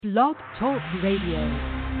Blog Talk Radio.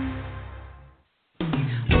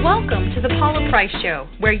 Welcome to the Paula Price Show,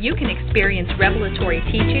 where you can experience revelatory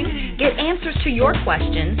teaching, get answers to your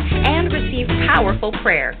questions, and receive powerful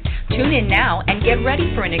prayer. Tune in now and get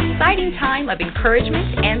ready for an exciting time of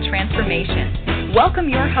encouragement and transformation. Welcome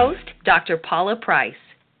your host, Dr. Paula Price.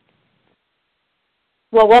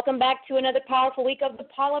 Well, welcome back to another powerful week of the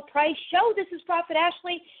Paula Price Show. This is Prophet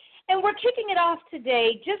Ashley, and we're kicking it off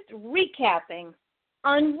today just recapping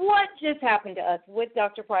on what just happened to us with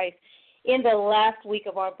Dr. Price in the last week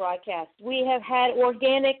of our broadcast. We have had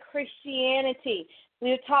organic Christianity.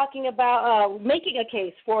 We are talking about making a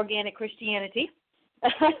case for organic Christianity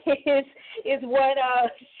is what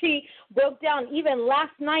she broke down even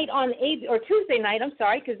last night on Tuesday night,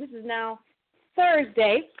 because this is now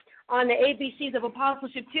Thursday, on the ABCs of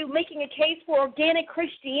Apostleship 2, making a case for organic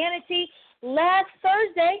Christianity. Last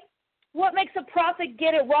Thursday, what makes a prophet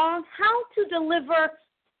get it wrong? How to deliver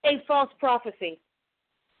a false prophecy.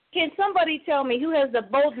 Can somebody tell me who has the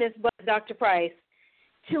boldness but Dr. Price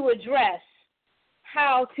to address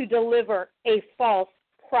how to deliver a false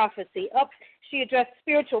prophecy? She addressed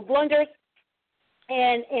spiritual blunders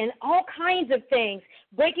and all kinds of things,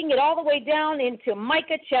 breaking it all the way down into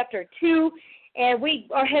Micah chapter 2, and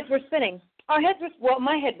our heads were spinning. My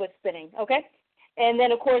head was spinning, okay? And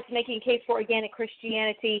then, of course, making a case for organic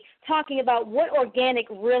Christianity, talking about what organic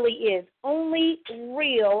really is. Only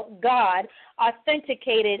real God,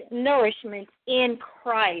 authenticated nourishment in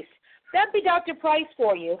Christ. That'd be Dr. Price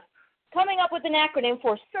for you. Coming up with an acronym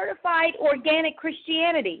for Certified Organic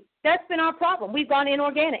Christianity. That's been our problem. We've gone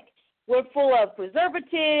inorganic. We're full of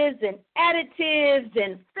preservatives and additives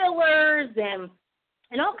and fillers and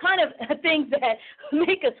all kind of things that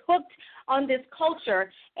make us hooked on this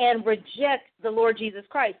culture and reject the Lord Jesus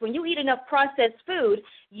Christ. When you eat enough processed food,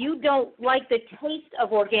 you don't like the taste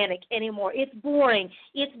of organic anymore. It's boring,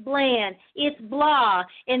 it's bland, it's blah,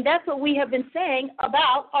 and that's what we have been saying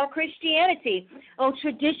about our Christianity. Oh,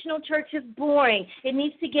 traditional church is boring. It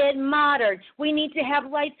needs to get modern. We need to have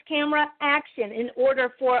lights, camera, action in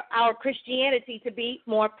order for our Christianity to be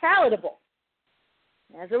more palatable.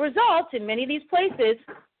 As a result, in many of these places,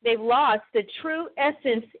 they've lost the true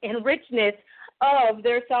essence and richness of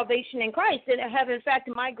their salvation in Christ and have, in fact,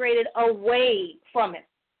 migrated away from it.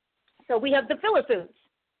 So we have the filler foods,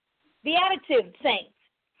 the additive saints,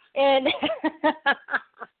 and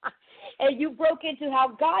and you broke into how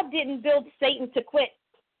God didn't build Satan to quit.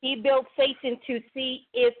 He built Satan to see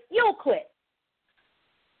if you'll quit.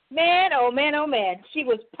 Man, oh man, oh man. She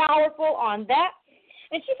was powerful on that.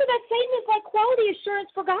 And she said that Satan is like quality assurance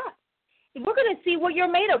for God. We're going to see what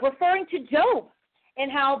you're made of, referring to Job,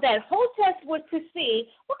 and how that whole test was to see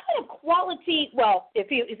what kind of quality, well, if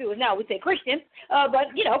it was now, we'd say Christian, but,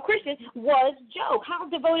 Christian was Job. How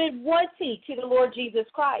devoted was he to the Lord Jesus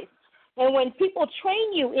Christ? And when people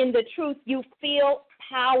train you in the truth, you feel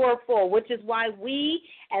powerful, which is why we,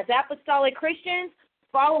 as apostolic Christians,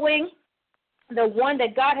 following the one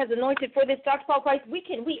that God has anointed for this Dr. Paul Price,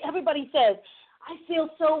 everybody says, I feel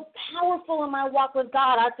so powerful in my walk with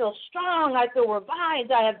God. I feel strong. I feel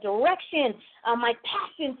revived. I have direction. My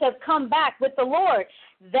passions have come back with the Lord.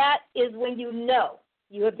 That is when you know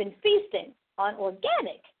you have been feasting on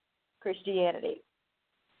organic Christianity.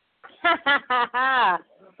 So,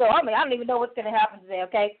 I don't even know what's going to happen today,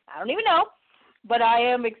 okay? I don't even know, but I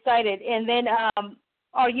am excited. And then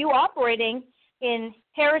are you operating in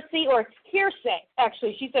heresy or hearsay?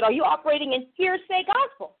 Actually, she said, are you operating in hearsay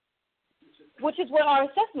gospel? Which is what our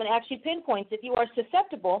assessment actually pinpoints if you are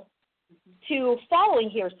susceptible to following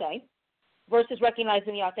hearsay versus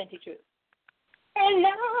recognizing the authentic truth. And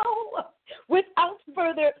now, without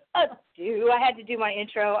further ado, I had to do my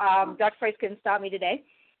intro. Dr. Price couldn't stop me today.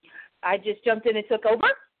 I just jumped in and took over.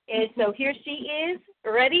 And so here she is,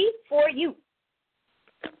 ready for you.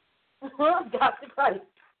 Dr. Price.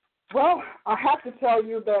 Well, I have to tell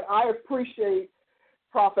you that I appreciate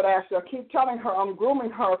Prophet Ashley. I keep telling her I'm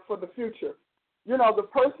grooming her for the future. You know, the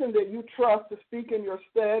person that you trust to speak in your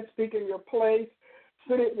stead, speak in your place,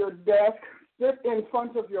 sit at your desk, sit in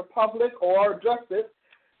front of your public or address it,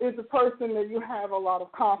 is the person that you have a lot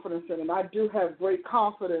of confidence in. And I do have great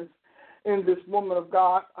confidence in this woman of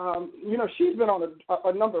God. She's been on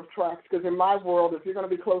a number of tracks because in my world, if you're going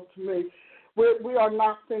to be close to me, we are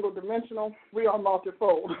not single-dimensional. We are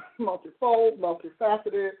multifold,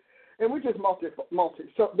 multifaceted, and we just multi.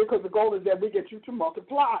 So because the goal is that we get you to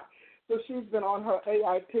multiply. So she's been on her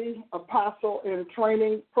AIT, Apostle in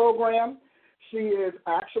Training program. She is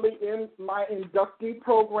actually in my inductee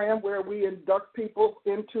program where we induct people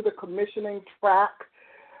into the commissioning track.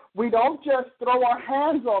 We don't just throw our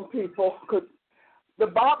hands on people because the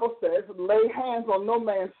Bible says, lay hands on no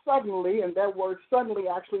man suddenly, and that word suddenly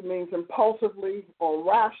actually means impulsively or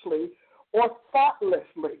rashly or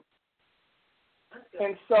thoughtlessly,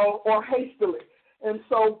 and so, or hastily. And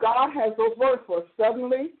so God has those words for us.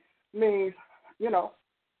 Suddenly means,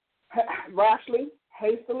 rashly,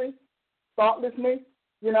 hastily, thoughtlessly,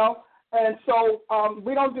 And so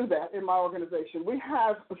we don't do that in my organization. We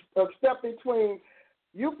have a step between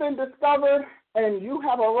you've been discovered and you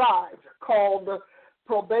have arrived called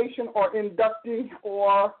probation or inductee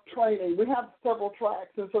or training. We have several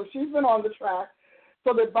tracks. And so she's been on the track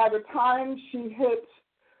so that by the time she hits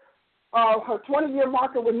her 20-year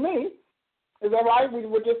marker with me, is that right? We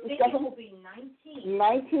were just discussing. It will be 19.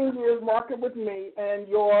 19 years marker with me and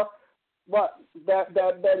your,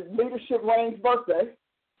 that leadership range birthday.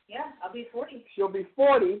 Yeah, I'll be 40. She'll be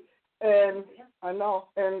 40, and yeah. I know,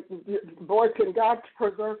 and boy, can God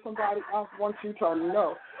preserve somebody else once you to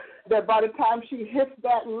know that by the time she hits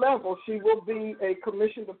that level, she will be a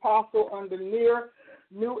commissioned apostle under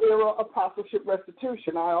New Era Apostleship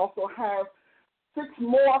Restitution. I also have 6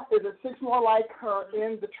 more like her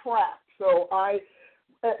in the track. So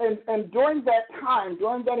and during that time,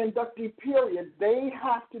 during that inductee period, they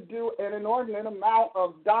have to do an inordinate amount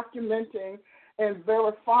of documenting and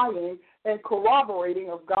verifying and corroborating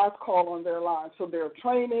of God's call on their lives. So there are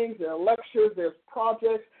trainings, there are lectures, there's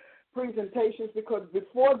projects, presentations, because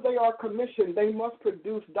before they are commissioned, they must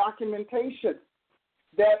produce documentation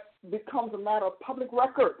that becomes a matter of public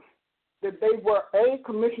record, that they were A,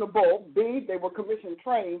 commissionable, B, they were commission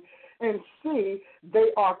trained, and C,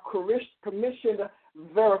 they are commission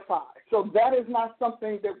verified. So that is not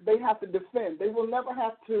something that they have to defend. They will never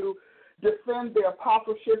have to defend their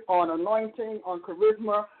apostleship on anointing, on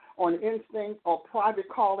charisma, on instinct, or private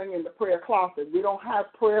calling in the prayer closet. We don't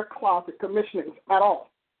have prayer closet commissionings at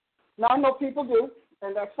all. Now, I know people do,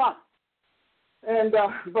 and that's fine. And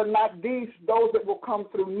but not those that will come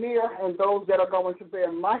through near and those that are going to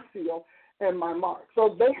bear my seal and my mark.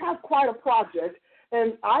 So they have quite a project,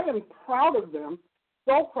 and I am proud of them,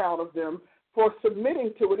 so proud of them for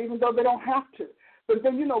submitting to it, even though they don't have to. But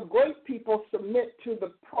then, great people submit to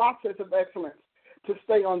the process of excellence to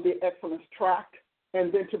stay on the excellence track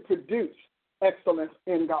and then to produce excellence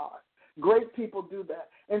in God. Great people do that.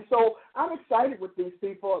 And so I'm excited with these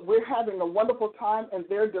people. We're having a wonderful time, and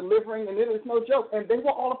they're delivering, and it is no joke. And they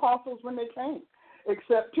were all apostles when they came,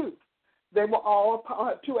 except 2. They were all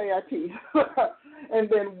 2 AITs, and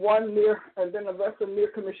then 1 near, and then the rest of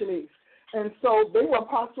near commissionees. And so they were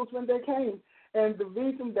apostles when they came. And the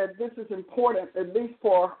reason that this is important, at least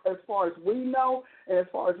for as far as we know and as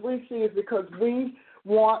far as we see, is because we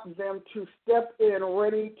want them to step in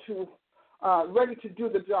ready to do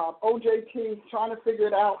the job. OJT, trying to figure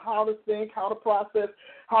it out, how to think, how to process,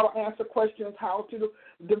 how to answer questions, how to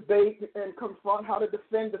debate and confront, how to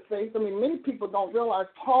defend the faith. I mean, many people don't realize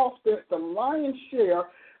Paul spent the lion's share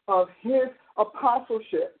of his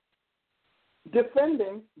apostleship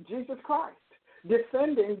defending Jesus Christ,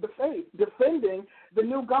 defending the faith, defending the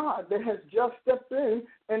new God that has just stepped in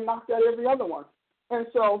and knocked out every other one. And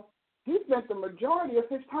so he spent the majority of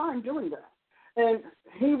his time doing that. And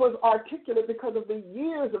he was articulate because of the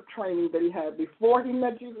years of training that he had before he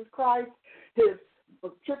met Jesus Christ, his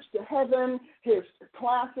trips to heaven, his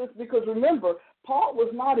classes. Because remember, Paul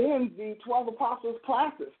was not in the 12 apostles'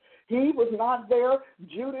 classes. He was not there.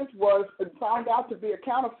 Judas was found out to be a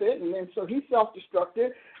counterfeit, and so he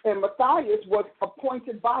self-destructed. And Matthias was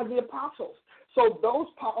appointed by the apostles. So those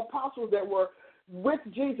apostles that were with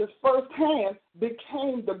Jesus firsthand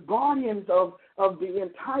became the guardians of the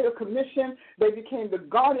entire commission. They became the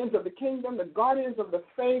guardians of the kingdom, the guardians of the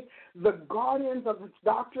faith, the guardians of its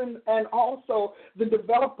doctrine, and also the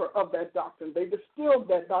developer of that doctrine. They distilled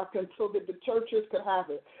that doctrine so that the churches could have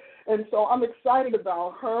it. And so I'm excited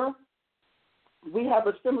about her. We have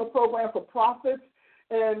a similar program for prophets,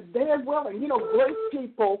 and they're willing. Great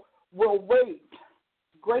people will wait.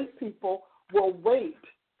 Great people will wait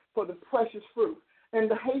for the precious fruit.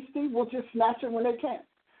 And the hasty will just snatch it when they can.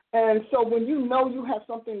 And so when you know you have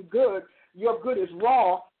something good, your good is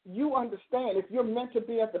raw, you understand if you're meant to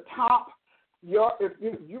be at the top, if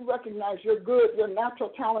you recognize your good, your natural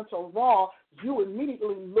talents are raw, you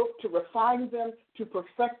immediately look to refine them, to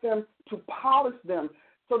perfect them, to polish them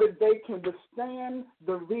so that they can withstand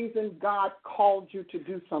the reason God called you to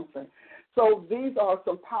do something. So these are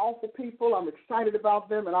some powerful people. I'm excited about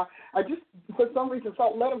them, and I just, for some reason,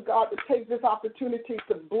 felt led of God to take this opportunity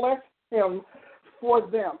to bless him for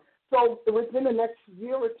them. So within the next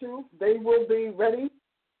year or 2, they will be ready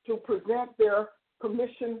to present their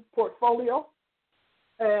commission portfolio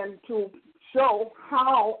and to show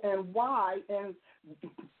how and why and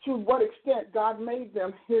to what extent God made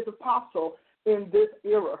them his apostle in this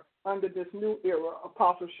era, under this new era,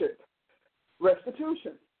 apostleship.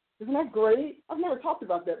 Restitution. Isn't that great? I've never talked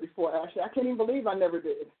about that before, Ashley. I can't even believe I never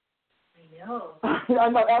did. I know. I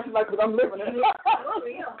know, Ashley, like, because I'm living it. For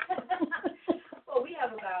real. Well, we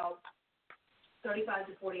have about 35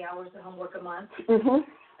 to 40 hours of homework a month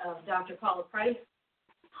of Dr. Paula Price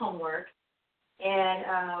homework.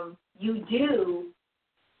 And you do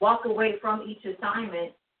walk away from each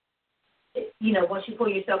assignment, once you pull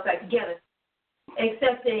yourself back together,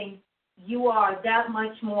 accepting you are that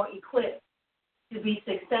much more equipped to be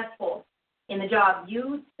successful in the job.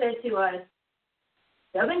 You said to us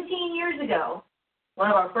 17 years ago, one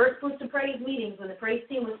of our first Boots of Praise meetings when the praise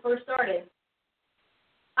team was first started,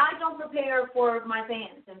 I don't prepare for my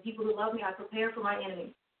fans and people who love me. I prepare for my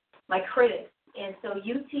enemies, my critics. And so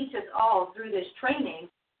you teach us all through this training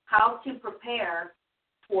how to prepare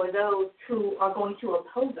for those who are going to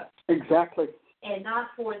oppose us. Exactly. And not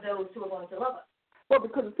for those who are going to love us. Well,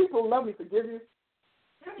 because the people who love you forgive you.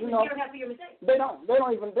 They don't even care half of your mistakes. They're not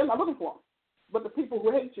looking for them. But the people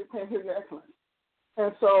who hate you can't hear your excellence.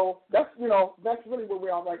 And so that's really where we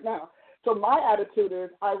are right now. So my attitude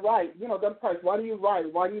is I write. Dr. Price, why do you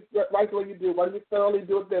write? Why do you write the way you do? Why do you thoroughly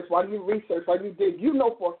do this? Why do you research? Why do you dig? You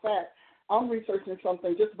know for a fact I'm researching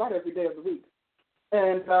something just about every day of the week.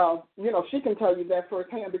 And, she can tell you that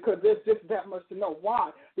firsthand because there's just that much to know.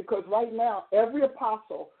 Why? Because right now, every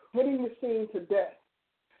apostle hitting the scene today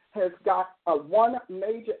has got one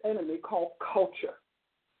major enemy called culture.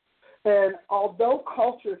 And although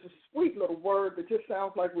culture is a sweet little word that just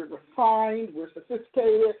sounds like we're refined, we're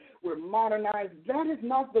sophisticated, we're modernized, that is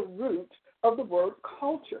not the root of the word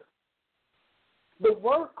culture. The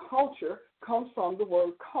word culture comes from the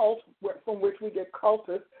word cult, from which we get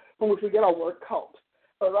cultus, from which we get our word cult.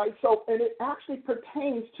 All right, so, and it actually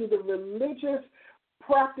pertains to the religious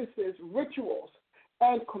practices, rituals,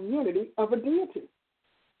 and community of a deity.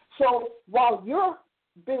 So while you're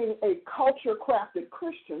being a culture-crafted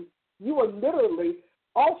Christian, you are literally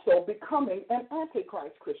also becoming an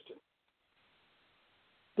antichrist Christian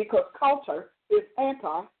because culture is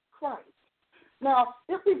anti-Christ. Now,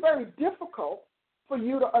 it would be very difficult for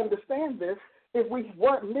you to understand this if we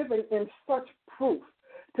weren't living in such proof.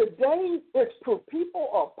 Today, it's proof. People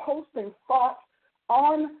are posting thoughts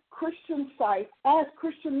on Christian sites as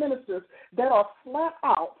Christian ministers that are flat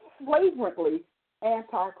out, flagrantly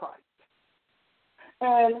anti-Christ.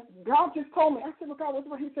 And God just told me, I said, well, God, what's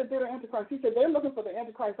what? He said they're the Antichrist. He said they're looking for the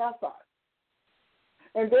Antichrist outside.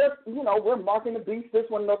 And they're, we're marking the beast, this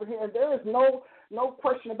one over here, and there is no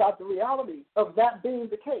question about the reality of that being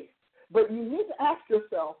the case. But you need to ask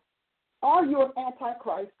yourself, are you an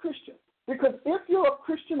Antichrist Christian? Because if you're a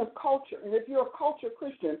Christian of culture, and if you're a culture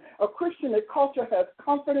Christian, a Christian that culture has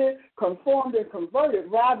comforted, conformed, and converted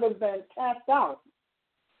rather than cast out,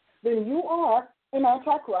 then you are an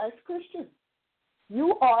Antichrist Christian.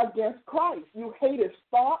 You are against Christ. You hate his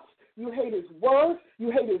thoughts. You hate his words. You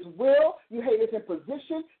hate his will. You hate his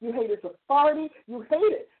imposition. You hate his authority. You hate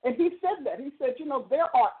it. And he said that. He said,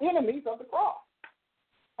 there are enemies of the cross,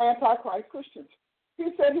 Antichrist Christians. He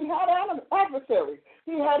said he had adversaries.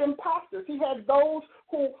 He had imposters. He had those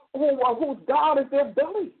whose God is their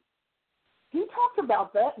belly. He talks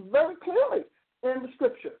about that very clearly in the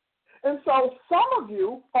scripture. And so some of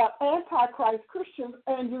you are Antichrist Christians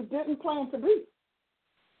and you didn't plan to be.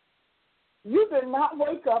 You did not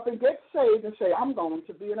wake up and get saved and say, I'm going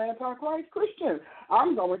to be an Antichrist Christian.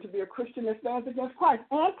 I'm going to be a Christian that stands against Christ.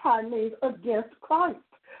 Anti means against Christ,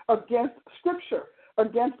 against Scripture,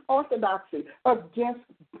 against orthodoxy, against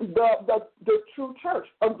the true church,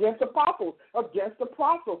 against apostles, against the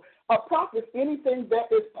prophets, anything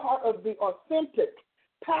that is part of the authentic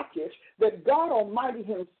package that God Almighty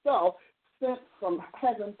himself sent from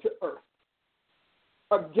heaven to earth,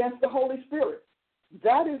 against the Holy Spirit.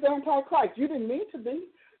 That is Antichrist. You didn't mean to be.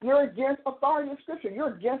 You're against authority of Scripture.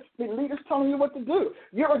 You're against the leaders telling you what to do.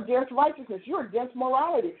 You're against righteousness. You're against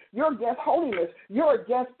morality. You're against holiness. You're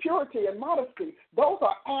against purity and modesty. Those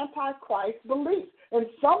are Antichrist beliefs. And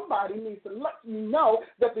somebody needs to let you know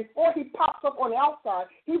that before he pops up on the outside,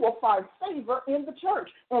 he will find favor in the church.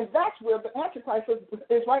 And that's where the Antichrist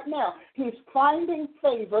is right now. He's finding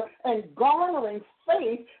favor and garnering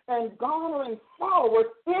faith and garnering followers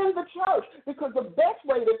in the church, because the best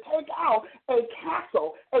way to take out a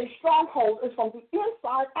castle, a stronghold, is from the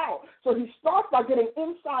inside out. So he starts by getting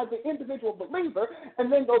inside the individual believer,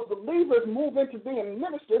 and then those believers move into being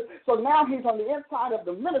ministers. So now he's on the inside of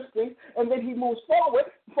the ministry, and then he moves forward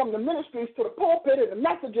from the ministries to the pulpit and the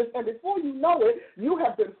messages, and before you know it, you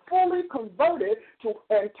have been fully converted to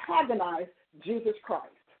antagonize Jesus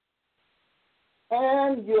Christ.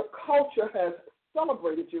 and your culture has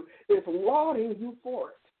celebrated you, is lauding you for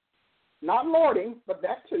it. Not lauding, but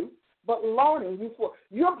that too, but lauding you for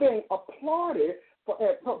it. You're being applauded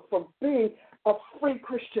for being a free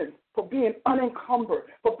Christian, for being unencumbered,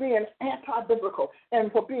 for being anti-biblical,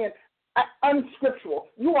 and for being unscriptural.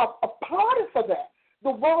 You are applauded for that.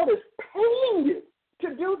 The world is paying you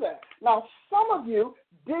to do that. Now, some of you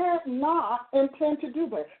did not intend to do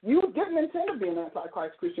that. You didn't intend to be an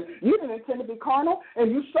anti-Christ Christian. You didn't intend to be carnal,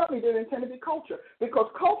 and you certainly didn't intend to be culture, because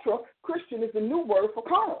culture, Christian, is the new word for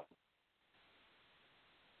carnal.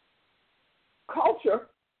 Culture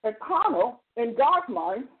and carnal, in God's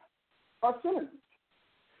mind, are synonyms.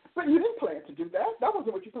 But you didn't plan to do that. That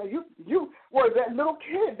wasn't what you planned. You were that little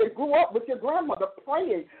kid that grew up with your grandmother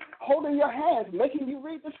praying, holding your hands, making you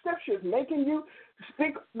read the scriptures, making you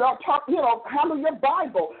speak, talk, handle your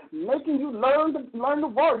Bible, making you learn the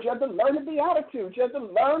words. You had to learn the Beatitudes. You had to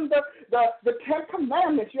learn the Ten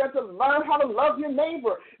Commandments. You had to learn how to love your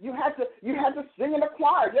neighbor. You had to sing in the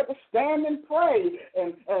choir. You had to stand and pray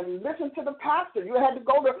and listen to the pastor. You had to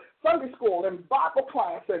go to Sunday school and Bible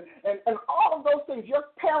class and all of those things. Your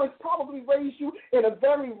parents probably raised you in a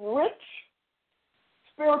very rich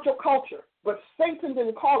spiritual culture, but Satan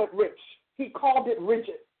didn't call it rich. He called it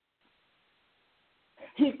rigid.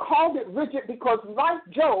 He called it rigid because, like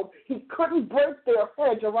Job, he couldn't break their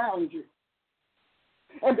hedge around you.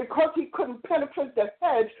 And because he couldn't penetrate the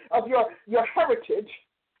hedge of your heritage,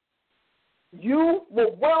 you were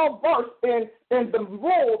well versed in the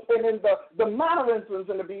rules and in the mannerisms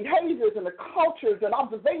and the behaviors and the cultures and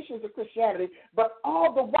observations of Christianity, but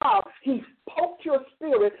all the while he poked your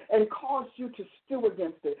spirit and caused you to stew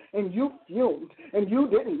against it, and you fumed, and you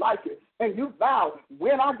didn't like it, and you vowed,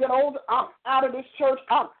 when I get older, I'm out of this church,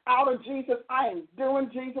 I'm out of Jesus, I am doing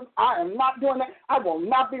Jesus, I am not doing that, I will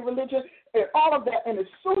not be religious, and all of that, and as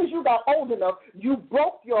soon as you got old enough, you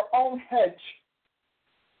broke your own hedge.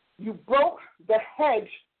 You broke the hedge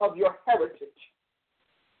of your heritage.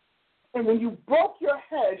 And when you broke your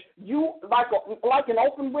hedge, you, like an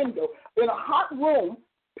open window, in a hot room,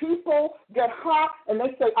 people get hot and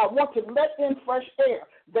they say, I want to let in fresh air.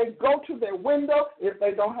 They go to their window, if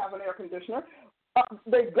they don't have an air conditioner,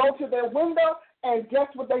 they go to their window, and guess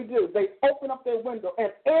what they do? They open up their window,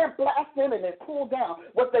 and air blasts in and they cool down.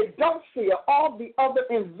 What they don't see are all the other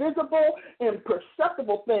invisible,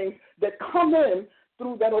 imperceptible things that come in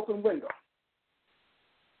through that open window.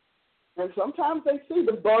 And sometimes they see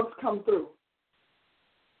the bugs come through.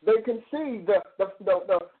 They can see the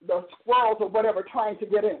squirrels or whatever trying to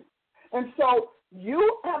get in. And so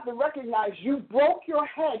you have to recognize you broke your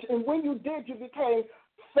hedge, and when you did, you became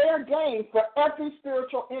fair game for every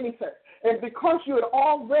spiritual anything. And because you had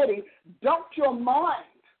already dumped your mind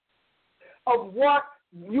of what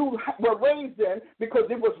you were raised in, because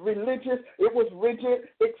it was religious, it was rigid,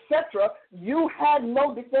 etc., you had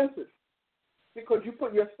no defenses because you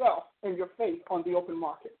put yourself and your faith on the open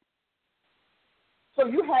market. So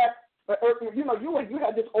you had, you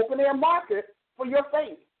had this open air market for your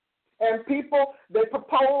faith. And people, they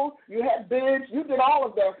proposed, you had bids, you did all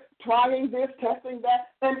of that, trying this, testing that,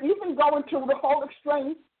 and even going to the whole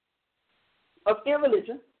extreme of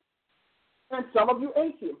irreligion, and some of you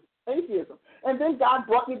atheism. And then God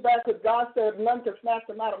brought you back because God said none can snatch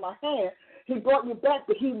them out of my hand. He brought you back,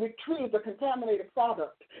 but he retrieved a contaminated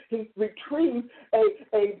product. He retrieved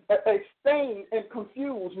a stained and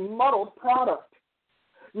confused, muddled product.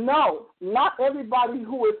 No, not everybody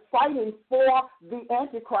who is fighting for the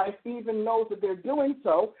Antichrist even knows that they're doing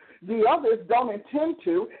so. The others don't intend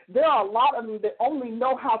to. There are a lot of them that only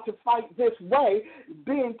know how to fight this way,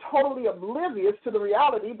 being totally oblivious to the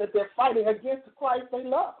reality that they're fighting against the Christ they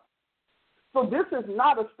love. So this is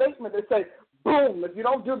not a statement that says, boom, if you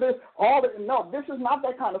don't do this, no, this is not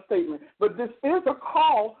that kind of statement. But this is a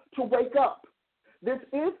call to wake up. This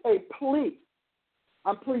is a plea.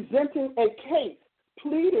 I'm presenting a case,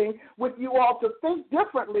 pleading with you all to think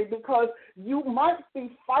differently because you might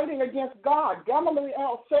be fighting against God.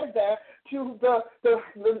 Gamaliel said that to the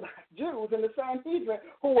Jews in the Sanhedrin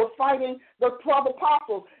who were fighting the 12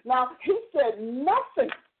 apostles. Now, he said nothing.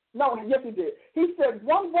 No, yes, he did. He said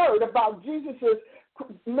one word about Jesus'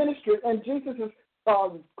 ministry and Jesus'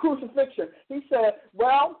 crucifixion. He said,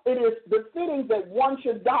 well, it is befitting that one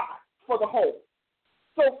should die for the whole.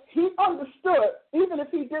 So he understood, even if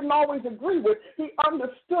he didn't always agree with, he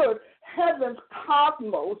understood heaven's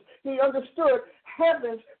cosmos. He understood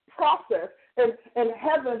heaven's process. in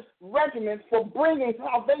heaven's regiment for bringing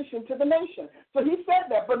salvation to the nation. So he said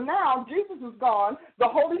that. But now Jesus is gone. The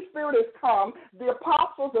Holy Spirit has come. The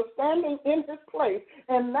apostles are standing in his place.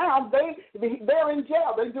 And now they're in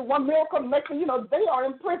jail. They do one miracle, next thing you know, they are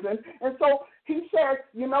in prison. And so he says,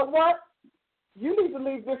 you know what? You need to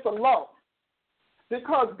leave this alone.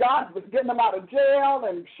 Because God was getting them out of jail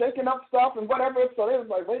and shaking up stuff and whatever. So they was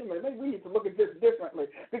like, wait a minute, maybe we need to look at this differently.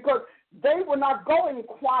 Because they were not going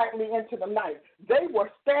quietly into the night. They were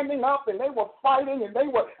standing up and they were fighting and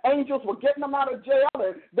angels were getting them out of jail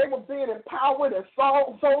and they were being empowered and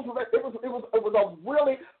souls. It was a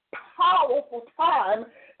really powerful time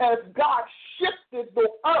as God shifted the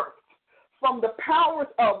earth from the powers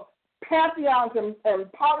of pantheons and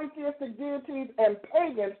polytheistic deities and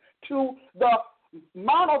pagans to the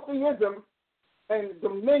monotheism and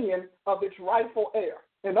dominion of its rightful heir.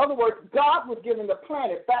 In other words, God was giving the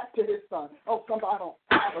planet back to his son. Oh, somebody don't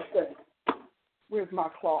have a thing. Where's my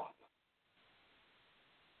cloth?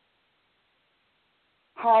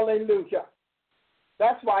 Hallelujah.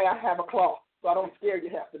 That's why I have a cloth, so I don't scare you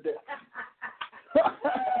half to death.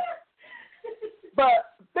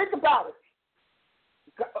 But think about it.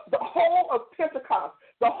 The whole of Pentecost,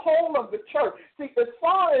 the whole of the church. See, as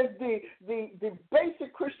far as the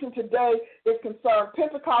basic Christian today is concerned,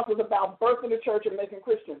 Pentecost was about birthing the church and making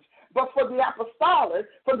Christians. But for the apostolic,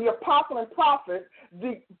 for the apostle and prophet,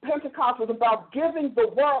 the Pentecost was about giving the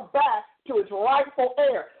world back to its rightful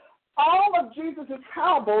heir. All of Jesus'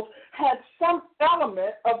 parables had some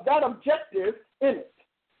element of that objective in it.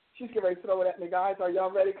 She's getting ready to throw it at me, guys. Are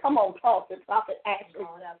y'all ready? Come on, talk it. Stop it. Ashley.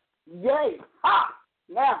 Yay. Ha!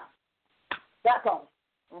 Now, back on.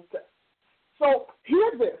 Okay. So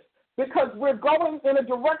hear this, because we're going in a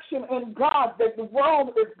direction in God that the world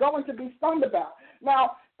is going to be stunned about.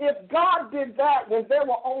 Now, if God did that when there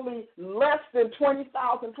were only less than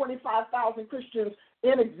 20,000, 25,000 Christians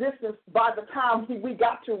in existence by the time we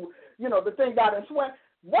got to, the thing got in swing,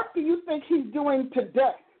 what do you think he's doing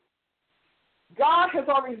today? God has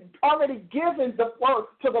already given the word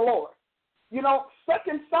to the Lord.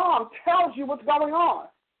 Second Psalm tells you what's going on.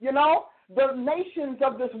 The nations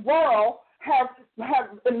of this world have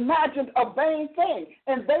imagined a vain thing,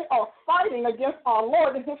 and they are fighting against our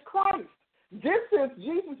Lord and his Christ. This is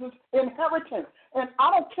Jesus' inheritance, and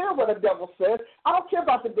I don't care what the devil says. I don't care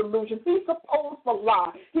about the delusion. He's supposed to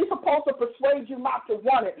lie. He's supposed to persuade you not to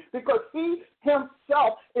want it, because he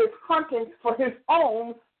himself is hunting for his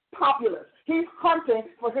own populace. He's hunting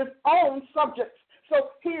for his own subjects.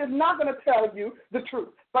 So he is not going to tell you the truth,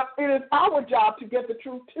 but it is our job to get the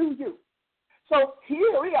truth to you. So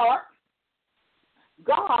here we are.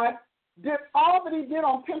 God did all that he did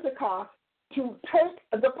on Pentecost to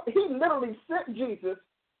he literally sent Jesus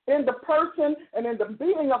in the person and in the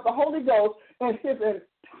being of the Holy Ghost in his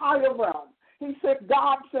entire realm.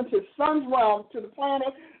 God sent his son's realm to the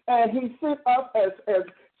planet, and he sent us as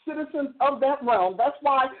citizens of that realm. That's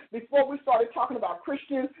why before we started talking about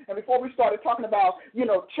Christians and before we started talking about,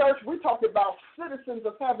 church, we talked about citizens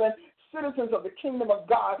of heaven, citizens of the kingdom of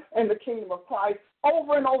God and the kingdom of Christ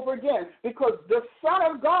over and over again, because the Son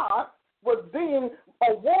of God was being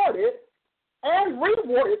awarded and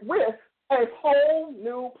rewarded with a whole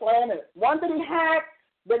new planet, one that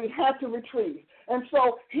he had to retrieve. And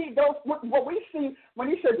so what we see when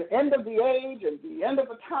he said the end of the age and the end of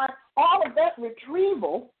the time, all of that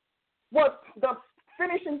retrieval was the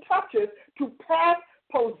finishing touches to pass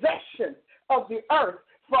possession of the earth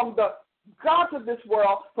from the gods of this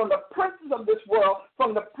world, from the princes of this world,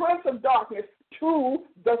 from the prince of darkness to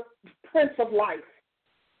the Prince of Life,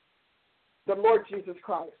 the Lord Jesus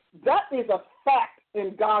Christ. That is a fact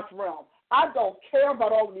in God's realm. I don't care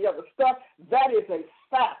about all the other stuff. That is a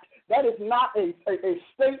fact. That is not a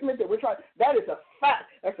statement that we're trying. That is a fact.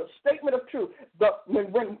 That's a statement of truth. But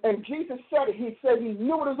when Jesus said it, he said he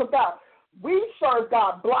knew what it was about. We serve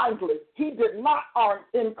God blindly. He did not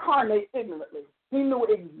incarnate ignorantly. He knew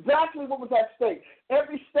exactly what was at stake.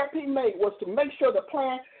 Every step he made was to make sure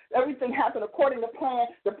everything happened according to plan.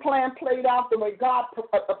 The plan played out the way God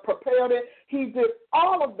prepared it. He did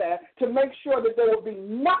all of that to make sure that there would be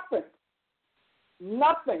nothing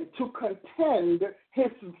to contend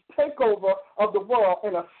his takeover of the world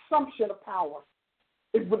and assumption of power.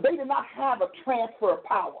 They did not have a transfer of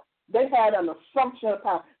power. They had an assumption of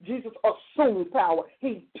power. Jesus assumed power.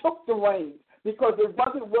 He took the reins because it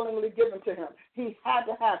wasn't willingly given to him. He had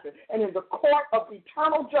to have it. And in the court of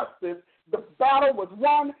eternal justice, the battle was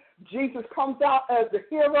won. Jesus comes out as the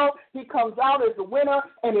hero. He comes out as the winner,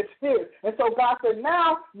 and it's his. And so God said,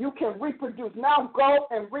 now you can reproduce. Now go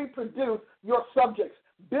and reproduce your subjects.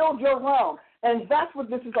 Build your realm. And that's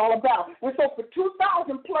what this is all about. And so for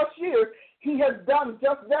 2,000 plus years, He has done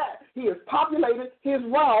just that. He has populated his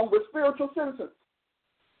realm with spiritual citizens.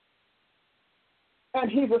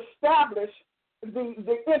 And he's established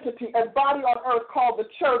the entity, a body on earth called the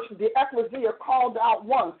church, the ecclesia, called out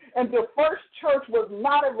ones. And the first church was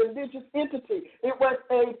not a religious entity. It was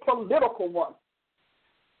a political one.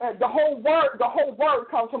 And the whole word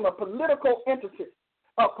comes from a political entity,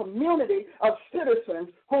 a community of citizens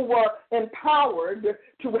who were empowered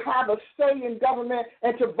to have a say in government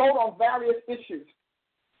and to vote on various issues.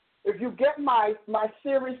 If you get my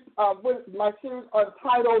series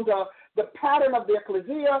entitled "The Pattern of the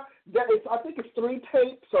Ecclesia," I think it's 3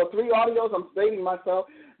 tapes or 3 audios. I'm stating myself,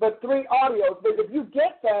 but 3 audios. But if you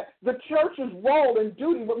get that, the church's role and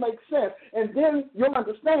duty would make sense, and then you'll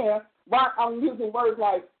understand why I'm using words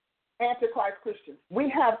like Antichrist Christians. We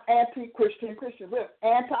have anti-Christian Christians. We have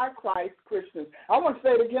Antichrist Christians. I want to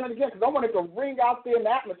say it again and again because I want it to ring out there in the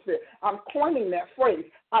atmosphere. I'm coining that phrase.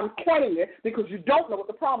 I'm coining it because you don't know what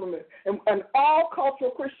the problem is. And all cultural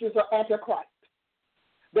Christians are Antichrist.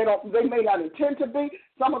 They may not intend to be.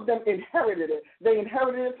 Some of them inherited it. They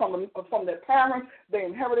inherited it from their parents. They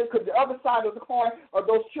inherited it because the other side of the coin are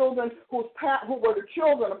those children who were the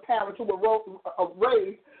children of parents who were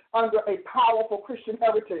raised under a powerful Christian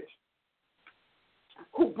heritage,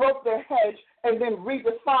 who broke their hedge and then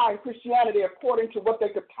redefined Christianity according to what they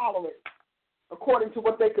could tolerate, according to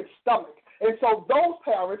what they could stomach. And so those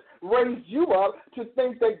parents raised you up to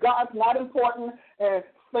think that God's not important and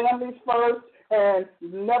families first and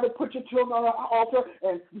never put your children on the altar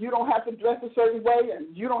and you don't have to dress a certain way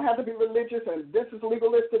and you don't have to be religious and this is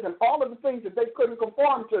legalistic and all of the things that they couldn't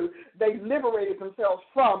conform to, they liberated themselves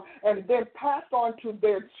from and then passed on to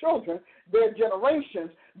their children, their generations,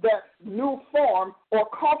 that new form or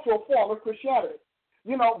cultural form of Christianity.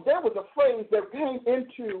 You know, there was a phrase that came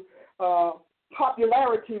into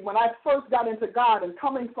popularity when I first got into God and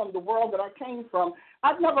coming from the world that I came from.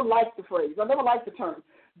 I never liked the phrase. I never liked the term.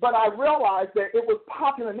 But I realized that it was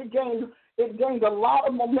popular and it gained a lot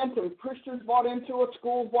of momentum. Christians bought into it,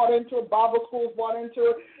 schools bought into it, Bible schools bought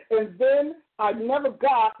into it. And then I never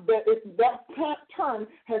got that that term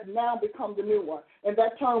has now become the new one. And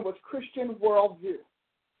that term was Christian worldview.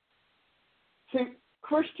 See,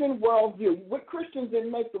 Christian worldview. What Christians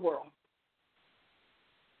didn't make the world.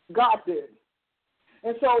 God did.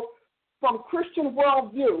 And so from Christian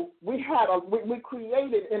worldview, we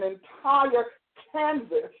created an entire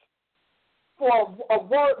canvas for a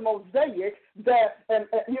word mosaic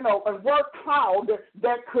a word cloud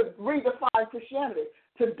that could redefine Christianity.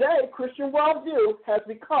 Today, Christian worldview has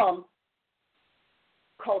become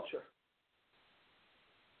culture.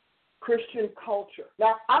 Christian culture.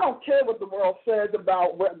 Now, I don't care what the world says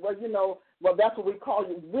about, that's what we call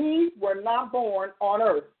you. We were not born on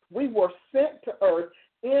earth. We were sent to earth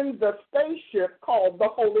in the spaceship called the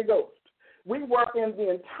Holy Ghost. We were in the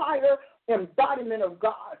entire embodiment of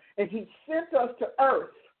God, and he sent us to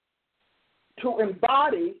earth to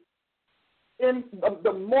embody in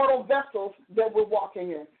the mortal vessels that we're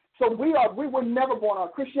walking in. So we were never born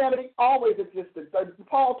on. Christianity always existed.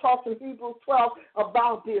 Paul talks in Hebrews 12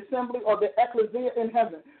 about the assembly or the ecclesia in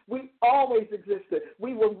heaven. We always existed.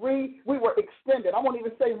 We were extended. I won't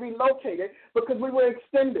even say relocated because we were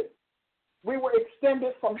extended. We were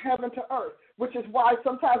extended from heaven to earth, which is why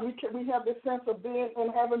sometimes we have this sense of being in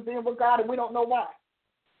heaven, being with God, and we don't know why,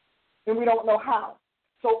 and we don't know how.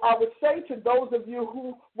 So I would say to those of you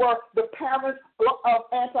who were the parents of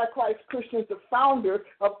Antichrist Christians, the founders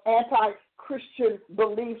of anti-Christian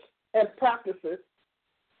beliefs and practices,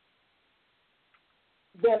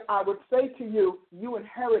 then I would say to you, you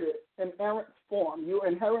inherited an errant form. You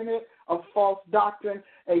inherited a false doctrine,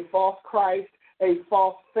 a false Christ, a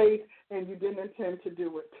false faith, and you didn't intend to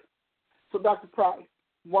do it. So, Dr. Price,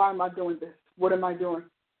 why am I doing this? What am I doing?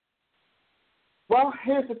 Well,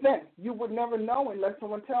 here's the thing. You would never know unless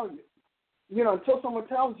someone tells you. You know, until someone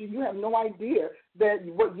tells you, you have no idea that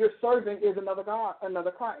what you're serving is another God,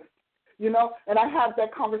 another Christ. You know, and I have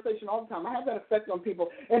that conversation all the time. I have that effect on people,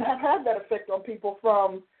 and have had that effect on people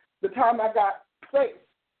from the time I got saved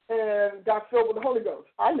and got filled with the Holy Ghost.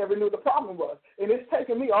 I never knew the problem was. And it's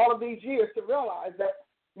taken me all of these years to realize that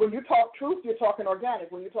when you talk truth, you're talking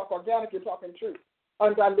organic. When you talk organic, you're talking truth,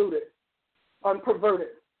 undiluted, unperverted.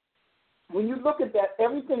 When you look at that,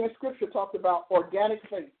 everything in Scripture talks about organic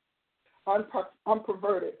faith,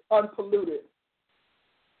 unperverted, unpolluted,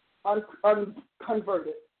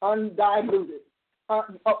 unconverted, undiluted.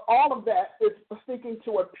 All of that is speaking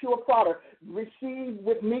to a pure product. Receive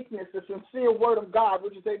with meekness the sincere word of God,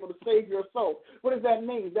 which is able to save your soul. What does that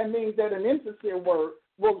mean? That means that an insincere word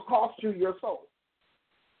will cost you your soul.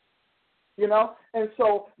 And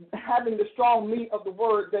so having the strong meat of the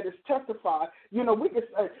word that is testified, we can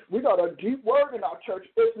say we got a deep word in our church.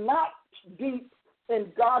 It's not deep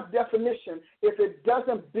in God's definition if it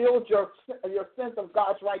doesn't build your sense of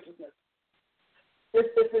God's righteousness. If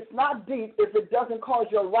it's not deep, if it doesn't cause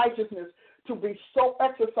your righteousness to be so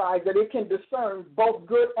exercised that it can discern both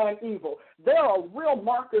good and evil. There are real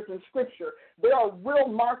markers in Scripture. There are real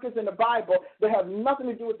markers in the Bible that have nothing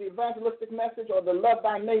to do with the evangelistic message or the love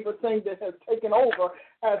thy neighbor thing that has taken over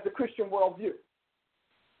as the Christian worldview.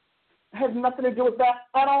 It has nothing to do with that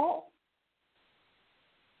at all.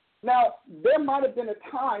 Now, there might have been a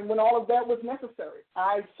time when all of that was necessary.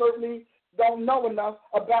 I certainly don't know enough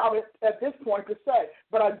about it at this point to say,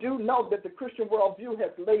 but I do know that the Christian worldview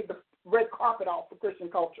has laid the red carpet out for Christian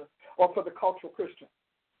culture or for the cultural Christian,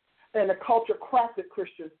 and the culture crafted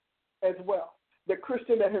Christian as well. The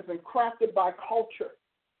Christian that has been crafted by culture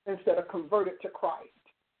instead of converted to Christ.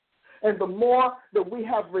 And the more that we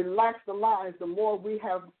have relaxed the lines, the more we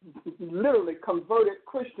have literally converted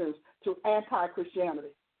Christians to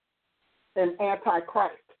anti-Christianity and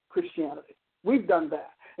anti-Christ Christianity. We've done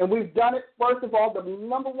that. And we've done it, first of all, the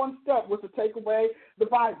number one step was to take away the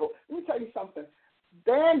Bible. Let me tell you something.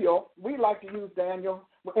 Daniel, we like to use Daniel,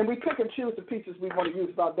 and we pick and choose the pieces we want to use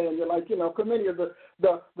about Daniel. Like, because many of the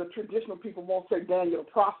traditional people won't say Daniel the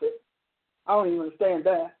prophet. I don't even understand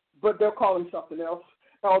that. But they'll call him something else.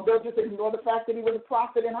 Or they'll just ignore the fact that he was a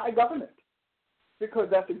prophet in high government, because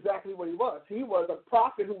that's exactly what he was. He was a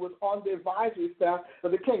prophet who was on the advisory staff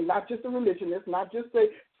of the king, not just a religionist, not just a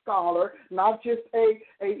scholar, not just a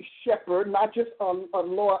shepherd, not just a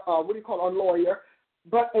lawyer,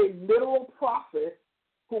 but a literal prophet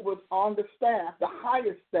who was on the staff, the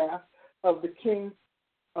highest staff of the king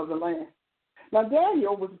of the land. Now,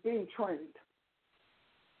 Daniel was being trained,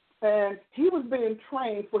 and he was being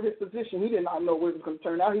trained for his position. He did not know where it was going to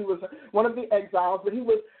turn out. He was one of the exiles, but he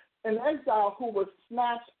was an exile who was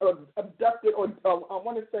snatched or abducted or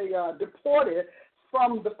deported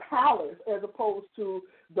from the palace as opposed to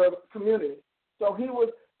the community. So he was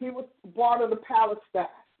part of the palace staff.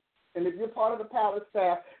 And if you're part of the palace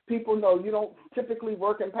staff, people know you don't typically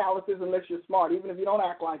work in palaces unless you're smart, even if you don't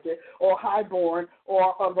act like it, or highborn,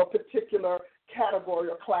 or of a particular category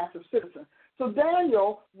or class of citizen. So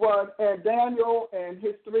Daniel and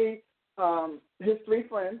his three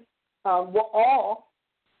friends were all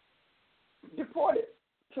deported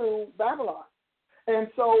to Babylon. And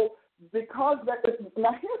so because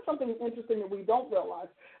now here's something interesting that we don't realize.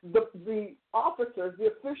 The officers, the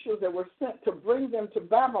officials that were sent to bring them to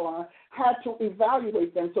Babylon had to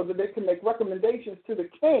evaluate them so that they could make recommendations to the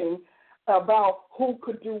king about who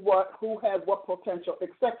could do what, who had what potential,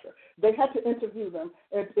 etc. They had to interview them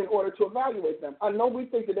in order to evaluate them. I know we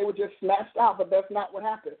think that they were just snatched out, but that's not what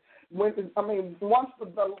happened. Once the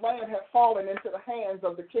land had fallen into the hands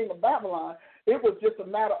of the king of Babylon, it was just a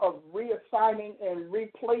matter of reassigning and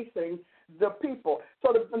replacing the people.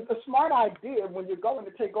 So the smart idea when you're going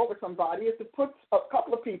to take over somebody is to put a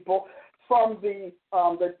couple of people from the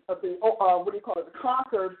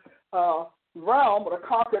conquered realm or the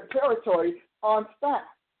conquered territory on staff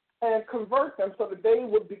and convert them so that they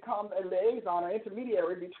would become a liaison or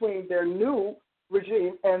intermediary between their new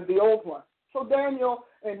regime and the old one. So Daniel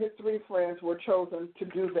and his three friends were chosen to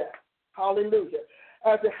do that. Hallelujah.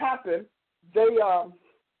 As it happened, they were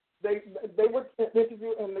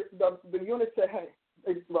interviewed, and the eunuch said,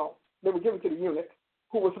 they were given to the eunuch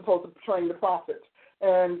who was supposed to train the prophets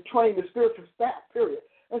and train the spiritual staff, period.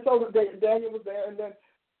 And so Daniel was there, and then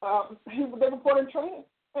they were put in training.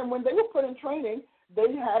 And when they were put in training,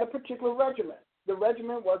 they had a particular regimen. The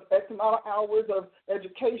regimen was X amount of hours of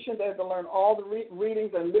education. They had to learn all the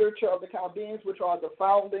readings and literature of the Chaldeans, which are the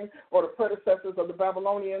founding or the predecessors of the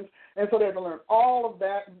Babylonians. And so they had to learn all of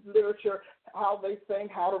that literature, how they think,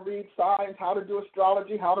 how to read signs, how to do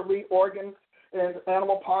astrology, how to read organs and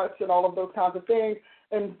animal parts and all of those kinds of things,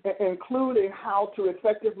 and including how to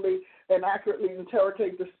effectively and accurately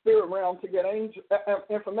interrogate the spirit realm to get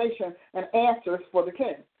information and answers for the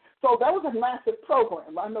king. So that was a massive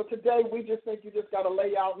program. I know today we just think you just got to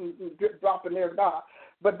lay out and drop in there God.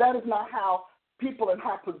 But that is not how people in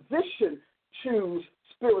high position choose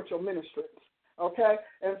spiritual ministries, okay?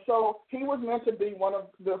 And so he was meant to be one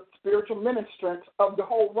of the spiritual ministrants of the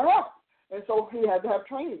whole realm. And so he had to have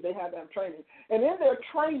training. They had to have training. And in their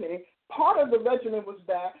training, part of the regimen was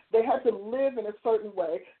that they had to live in a certain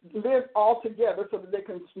way, live all together so that they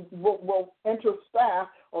will enter staff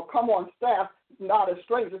or come on staff, not as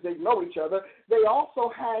strangers, they know each other. They also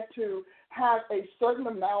had to have a certain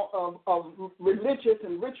amount of religious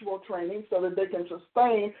and ritual training so that they can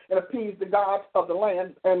sustain and appease the gods of the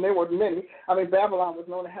land, and there were many. I mean, Babylon was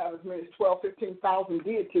known to have as many as 12,000, 15,000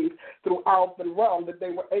 deities throughout the realm that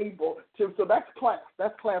they were able to. So that's class.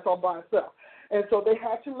 That's class all by itself. And so they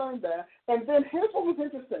had to learn that. And then here's what was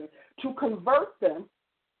interesting. To convert them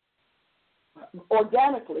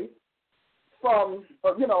organically from,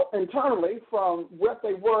 internally from what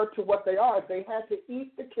they were to what they are, they had to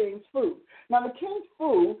eat the king's food. Now, the king's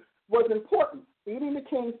food was important. Eating the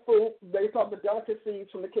king's food based on the delicacies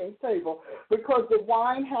from the king's table, because the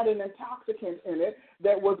wine had an intoxicant in it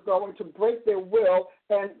that was going to break their will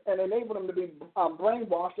and enable them to be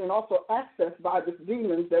brainwashed and also accessed by the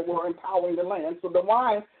demons that were empowering the land. So the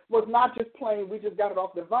wine was not just plain, we just got it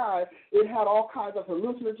off the vine. It had all kinds of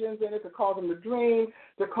hallucinogens in it to cause them to dream,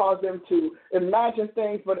 to cause them to imagine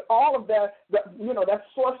things. But all of that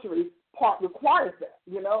sorcery part requires that,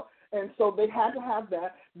 And so they had to have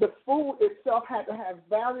that. The food itself had to have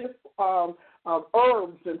various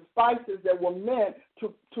herbs and spices that were meant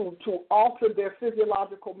to alter their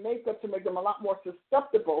physiological makeup, to make them a lot more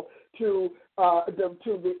susceptible to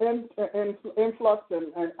the influx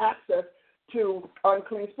and access to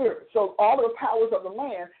unclean spirits. So all of the powers of the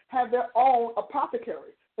land had their own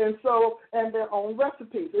apothecary and their own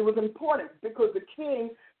recipes. It was important because the king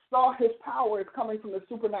saw his power as coming from the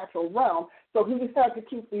supernatural realm, so he just had to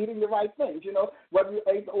keep eating the right things, whether you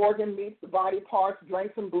ate the organ meats, the body parts,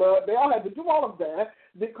 drank some blood. They all had to do all of that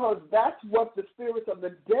because that's what the spirits of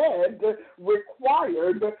the dead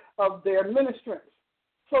required of their ministrants.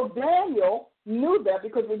 So Daniel knew that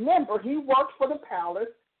because, remember, he worked for the palace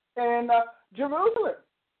in Jerusalem.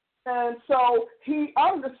 And so he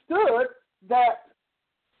understood that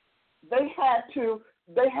they had to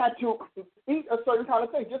eat a certain kind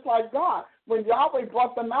of thing, just like God. When Yahweh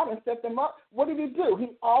brought them out and set them up, what did he do?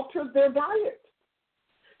 He altered their diet.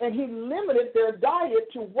 And he limited their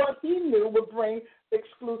diet to what he knew would bring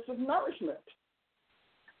exclusive nourishment.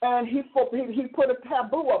 And he put a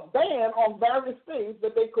taboo, a ban on various things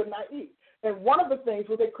that they could not eat. And one of the things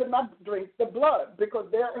was they could not drink the blood because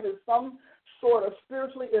there is some sort of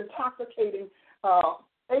spiritually intoxicating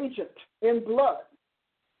agent in blood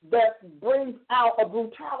that brings out a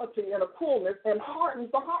brutality and a coolness and hardens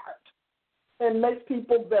the heart and makes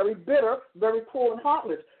people very bitter, very cool and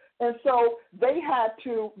heartless. And so they had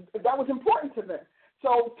to, that was important to them.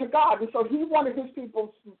 So to God, and so he wanted his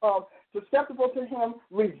people susceptible to him,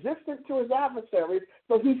 resistant to his adversaries.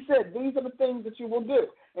 So he said, these are the things that you will do.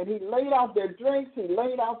 And he laid out their drinks, he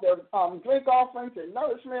laid out their drink offerings, their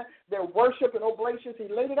nourishment, their worship and oblations. He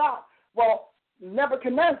laid it out. Well,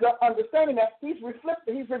 Nebuchadnezzar, understanding that, he's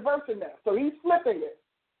reversing that. So he's flipping it.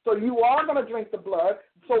 So you are going to drink the blood.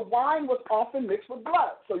 So wine was often mixed with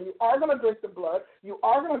blood. So you are going to drink the blood. You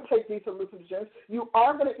are going to take these hallucinogens. You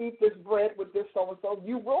are going to eat this bread with this so-and-so.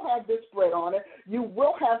 You will have this bread on it. You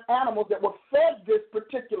will have animals that were fed this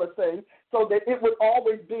particular thing so that it would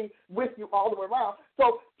always be with you all the way around.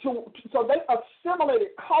 So they assimilated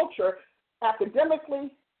culture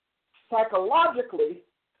academically, psychologically,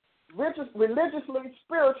 religiously,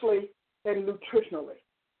 spiritually, and nutritionally.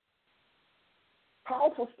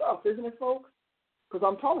 Powerful stuff, isn't it, folks? Because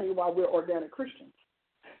I'm telling you why we're organic Christians.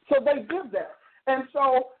 So they did that. And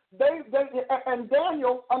so and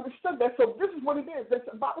Daniel understood that. So this is what he did.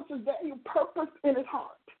 The Bible says Daniel purposed in his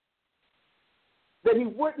heart that he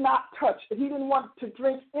would not touch. He didn't want to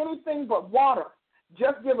drink anything but water.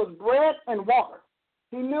 Just give us bread and water.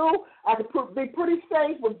 He knew I could be pretty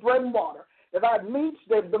safe with bread and water. If I had meats,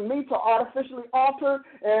 the meats are artificially altered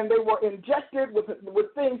and they were injected with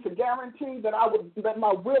things to guarantee that that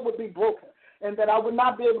my will would be broken and that I would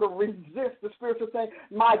not be able to resist the spiritual thing.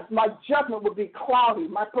 My judgment would be cloudy.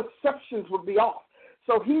 My perceptions would be off.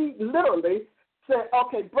 So he literally said,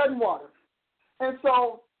 okay, bread and water. And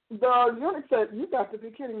so the eunuch said, you got to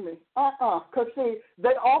be kidding me. Because, see,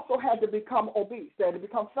 they also had to become obese. They had to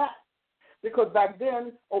become fat. Because back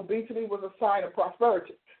then, obesity was a sign of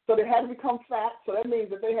prosperity. So they had to become fat, so that means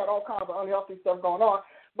that they had all kinds of unhealthy stuff going on.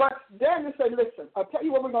 But Daniel said, listen, I'll tell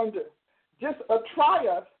you what we're going to do. Just try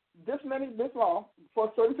us this long for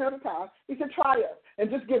a certain period of time. He said, try us, and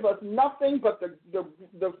just give us nothing but the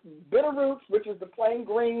bitter roots, which is the plain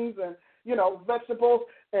greens and, vegetables,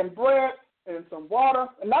 and bread and some water,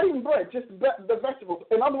 and not even bread, just the vegetables.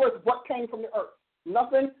 In other words, what came from the earth.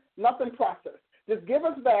 Nothing processed. Just give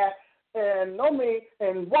us that and no meat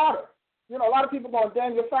and water. A lot of people go on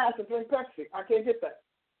Daniel fast and drink Pepsi. I can't get that.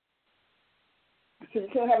 So you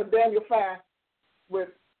can't have a Daniel fast with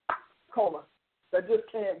cola. That just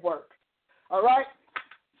can't work. All right?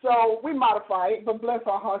 So we modify it, but bless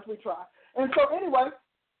our hearts, we try. And so anyway,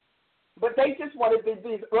 But they just wanted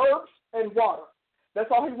these herbs and water. That's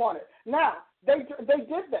all he wanted. Now, they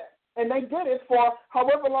did that, and they did it for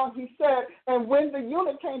however long he said, and when the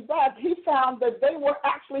eunuch came back, he found that they were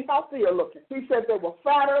actually healthier looking. He said they were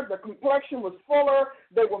fatter, the complexion was fuller,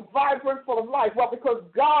 they were vibrant, full of life. Well, because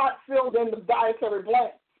God filled in the dietary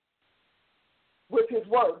blanks with his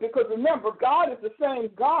word. Because remember, God is the same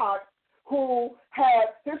God who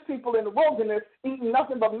had his people in the wilderness eating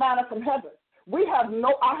nothing but manna from heaven.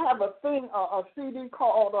 I have a CD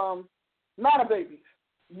called Manna Babies.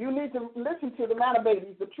 You need to listen to the Manna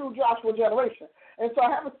Babies, the true Joshua generation. And so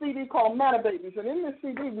I have a CD called Manna Babies, and in this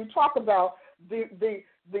CD we talk about the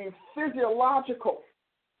physiological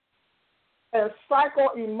and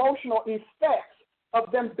psycho-emotional effects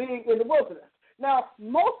of them being in the wilderness. Now,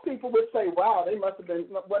 most people would say, wow, they must have been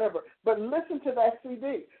whatever. But listen to that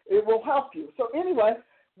CD. It will help you. So anyway,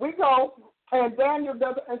 we go, and Daniel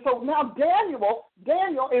does it. And so now Daniel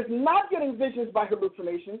is not getting visions by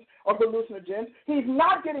hallucinations or hallucinogens. He's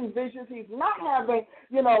not getting visions. He's not having,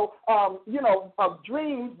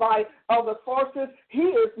 dreams by other forces.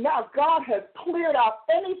 God has cleared out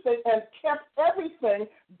anything and kept everything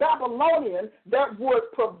Babylonian that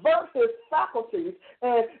would pervert his faculties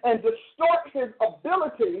and distort his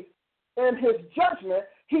abilities and his judgment.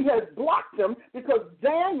 He has blocked them because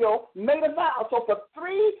Daniel made a vow. So for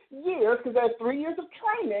 3 years, because there's 3 years of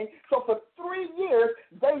training, so for 3 years,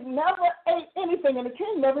 they never ate anything, and the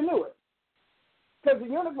king never knew it. Because the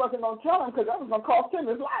eunuch wasn't going to tell him because that was going to cost him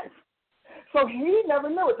his life. So he never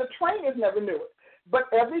knew it. The trainers never knew it. But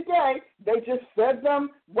every day, they just fed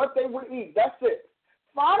them what they would eat. That's it.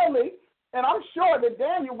 Finally, and I'm sure that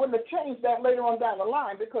Daniel wouldn't have changed that later on down the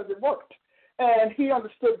line because it worked. And he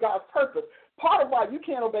understood God's purpose. Part of why you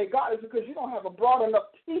can't obey God is because you don't have a broad enough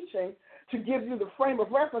teaching to give you the frame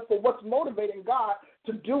of reference for what's motivating God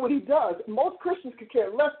to do what he does. Most Christians could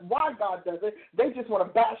care less why God does it. They just want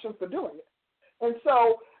to bash him for doing it. And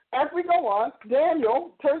so as we go on,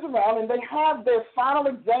 Daniel turns around and they have their final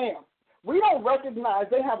exam. We don't recognize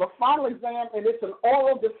they have a final exam, and it's an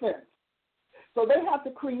oral defense. So they have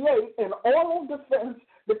to create an oral defense.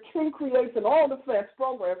 The king creates an oral defense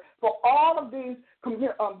program for all of these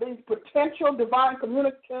potential divine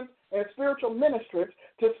communicants and spiritual ministers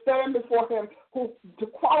to stand before him to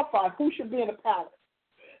qualify who should be in the palace.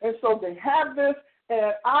 And so they have this,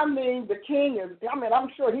 and the king is, I'm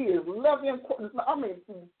sure he is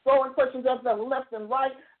throwing questions at them left and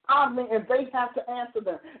right. And they have to answer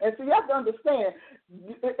them. And so you have to understand,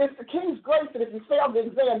 it's the king's grace that if you fail the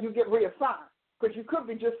exam, you get reassigned. Because you could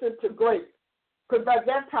be just sent to grade. Because by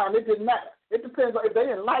that time, it didn't matter. It depends on if they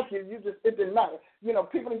didn't like you, it didn't matter.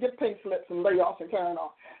 People didn't get pink slips and layoffs and carrying on.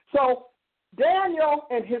 So Daniel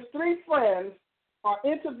and his 3 friends are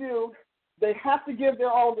interviewed. They have to give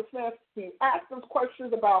their own defense. He asks them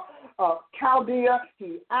questions about Chaldea.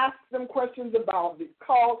 He asks them questions about the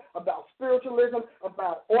cult, about spiritualism,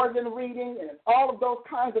 about organ reading, and all of those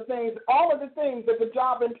kinds of things, all of the things that the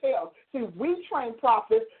job entails. See, we train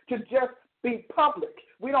prophets to just be public.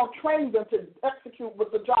 We don't train them to execute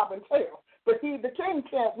what the job entails. But the king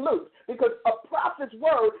can't lose because a prophet's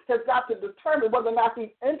word has got to determine whether or not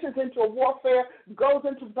he enters into a warfare, goes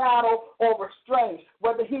into battle, or restrains,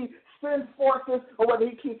 whether he sends forces or whether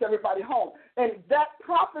he keeps everybody home. And that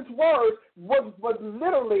prophet's word was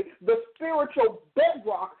literally the spiritual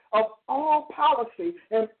bedrock of all policy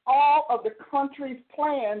and all of the country's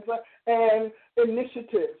plans and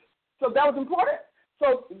initiatives. So that was important.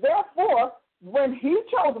 So therefore, when he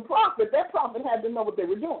chose a prophet, that prophet had to know what they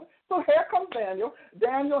were doing. So here comes Daniel.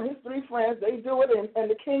 Daniel, his 3 friends, they do it, and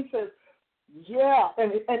the king says, yeah.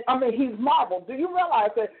 And he's marveled. Do you realize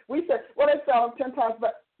that we said, well, they fell him 10 times,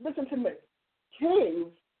 but listen to me.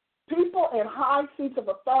 Kings, people in high seats of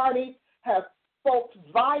authority, have folks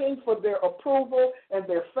vying for their approval and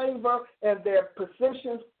their favor and their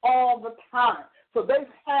positions all the time. So they've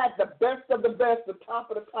had the best of the best, the top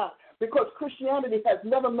of the top, because Christianity has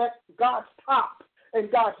never met God's top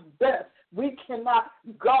and God's best. We cannot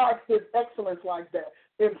guard his excellence like that.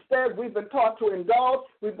 Instead, we've been taught to indulge.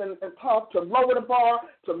 We've been taught to lower the bar,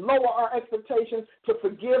 to lower our expectations, to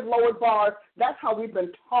forgive lower bars. That's how we've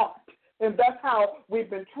been taught. And that's how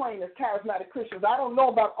we've been trained as charismatic Christians. I don't know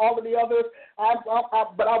about all of the others,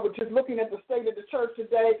 but I was just looking at the state of the church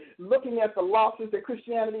today, looking at the losses that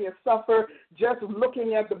Christianity has suffered, just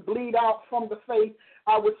looking at the bleed out from the faith.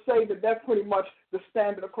 I would say that that's pretty much the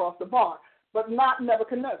standard across the bar. But not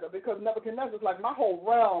Nebuchadnezzar, because Nebuchadnezzar is like my whole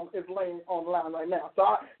realm is laying on the line right now.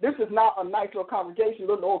 So this is not a nice little congregation,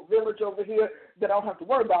 little old village over here that I don't have to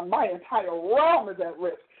worry about. My entire realm is at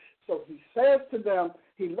risk. So he says to them,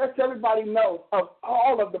 he lets everybody know of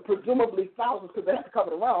all of the presumably thousands, because they have to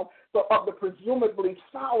cover the realm, so of the presumably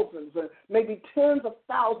thousands and maybe tens of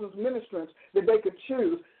thousands ministrants that they could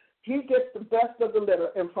choose, he gets the best of the litter,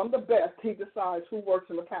 and from the best, he decides who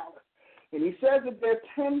works in the palace. And he says that they're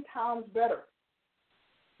 10 times better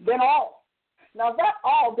than all. Now, that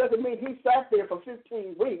all doesn't mean he sat there for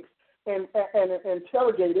 15 weeks and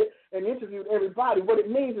interrogated and interviewed everybody. What it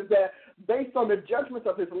means is that based on the judgments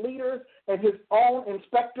of his leaders and his own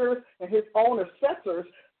inspectors and his own assessors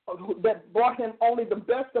that brought him only the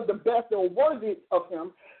best of the best that were worthy of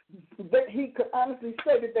him, that he could honestly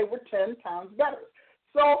say that they were 10 times better.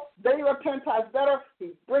 So they are 10 times better.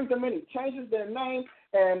 He brings them in. He changes their name,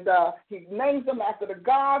 and he names them after the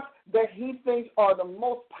gods that he thinks are the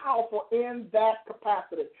most powerful in that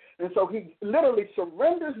capacity. And so he literally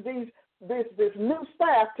surrenders this new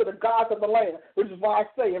staff to the gods of the land, which is why I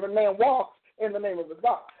say every man walks in the name of his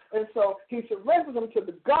God. And so he surrenders them to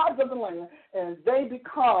the gods of the land, and they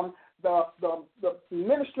become the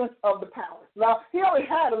ministrants of the palace. Now, he already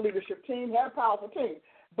had a leadership team, he had a powerful team,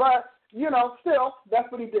 but still,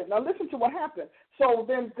 that's what he did. Now, listen to what happened. So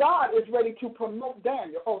then God is ready to promote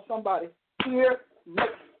Daniel. Oh, somebody, hear me.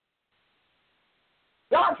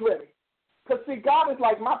 God's ready. Because, see, God is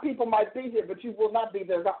like, my people might be here, but you will not be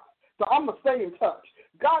their God. So I'm going to stay in touch.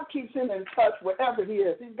 God keeps him in touch wherever he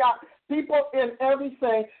is. He's got people in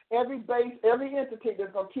everything, every base, every entity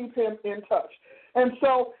that's going to keep him in touch. And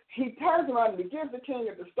so he turns around and he gives the king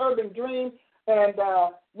a disturbing dream. And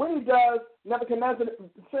when he does, Nebuchadnezzar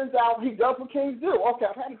sends out, he does what kings do. Okay,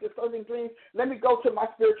 I've had a disturbing dream. Let me go to my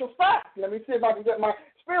spiritual staff. Let me see if I can get my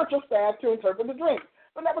spiritual staff to interpret the dream.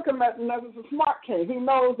 But Nebuchadnezzar's a smart king. He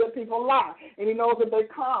knows that people lie, and he knows that they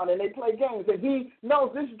con, and they play games. And he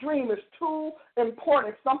knows this dream is too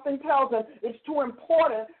important. Something tells him it's too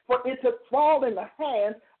important for it to fall in the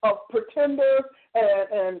hands of pretenders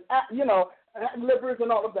and ad-libbers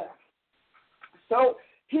and all of that. So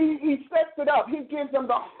he sets it up. He gives them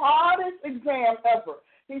the hardest exam ever.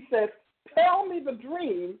 He says, tell me the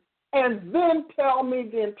dream and then tell me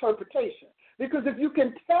the interpretation. Because if you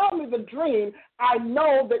can tell me the dream, I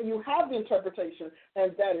know that you have the interpretation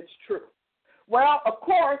and that it's true. Well, of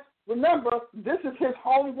course, remember, this is his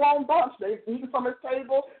homegrown bunch. They've eaten from his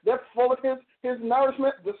table. They're full of his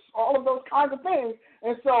nourishment, all of those kinds of things.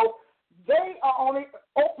 And so they are only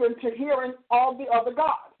open to hearing all the other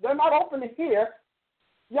gods. They're not open to hear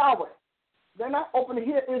Yahweh. They're not open to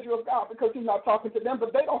hear Israel's God because he's not talking to them,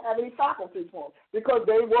 but they don't have any faculties for him because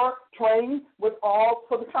they were trained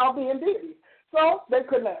for the Chaldean deities. So they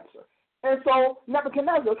couldn't answer. And so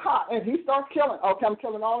Nebuchadnezzar's hot, and he starts killing. Okay, I'm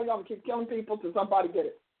killing all of y'all. I'm keep killing people till somebody get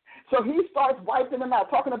it. So he starts wiping them out,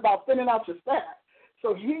 talking about thinning out your staff.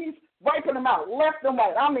 So he's wiping them out left and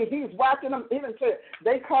right. I mean, he's whacking them. Even said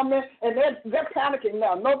they come in, and they're panicking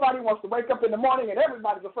now. Nobody wants to wake up in the morning, and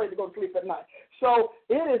everybody's afraid to go to sleep at night. So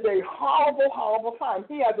it is a horrible, horrible time.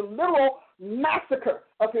 He has a literal massacre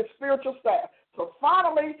of his spiritual staff. So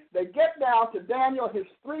finally, they get down to Daniel and his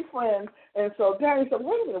 3 friends, and so Daniel said,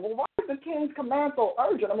 wait a minute, well, why is the king's command so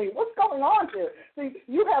urgent? I mean, what's going on here? See,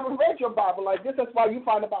 you haven't read your Bible like this. That's why you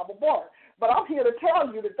find the Bible boring. But I'm here to tell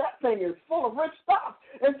you that thing is full of rich stuff.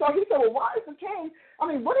 And so he said, well, why is the king,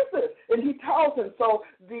 what is this? And he tells him, so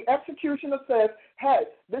the executioner says, hey,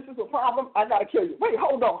 this is a problem. I got to kill you. Wait,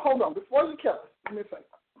 hold on. Before you kill us, let me say,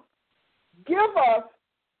 give us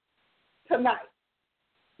tonight.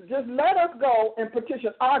 Just let us go and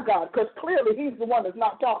petition our God, because clearly he's the one that's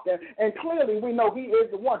not talking, and clearly we know he is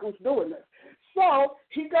the one who's doing this. So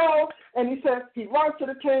he goes, and he says, he runs to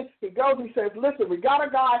the king. He goes, he says, listen, we got a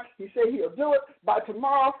guy. He said he'll do it by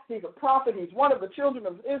tomorrow. He's a prophet. He's one of the children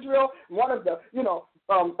of Israel, one of the,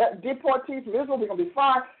 deportees from Israel. We're going to be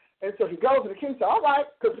fine. And so he goes, and the king said, all right,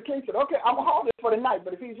 because the king said, okay, I'm going to hold this for the night,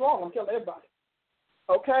 but if he's wrong, I'm killing everybody.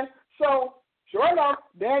 Okay? So sure enough,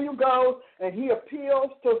 Daniel goes and he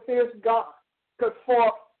appeals to his God. Because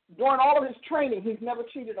during all of his training, he's never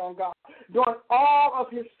cheated on God. During all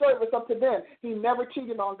of his service up to then, he never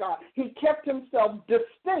cheated on God. He kept himself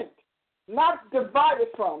distinct, not divided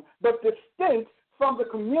from, but distinct from the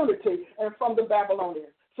community and from the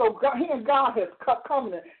Babylonians. So he and God has cut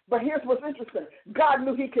covenant. But here's what's interesting. God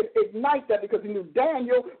knew he could ignite that because he knew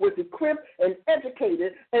Daniel was equipped and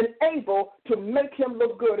educated and able to make him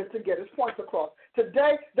look good and to get his points across.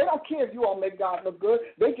 Today, they don't care if you all make God look good.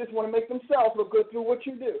 They just want to make themselves look good through what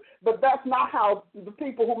you do. But that's not how the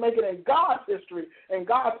people who make it in God's history and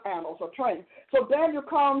God's annals are trained. So Daniel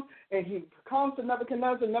comes, and he comes to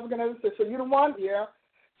Nebuchadnezzar. Nebuchadnezzar says, so you the one? Yeah.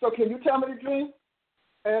 So can you tell me the dream?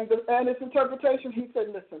 And its interpretation, he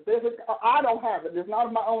said, listen, I don't have it. There's not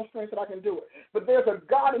of my own strength that I can do it. But there's a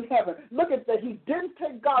God in heaven. Look at that. He didn't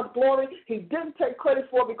take God's glory. He didn't take credit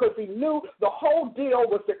for it because he knew the whole deal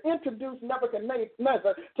was to introduce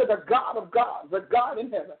Nebuchadnezzar to the God of gods, the God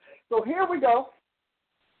in heaven. So here we go.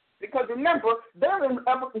 Because remember, they're in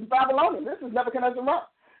Babylon. This is Nebuchadnezzar's realm.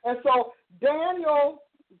 And so Daniel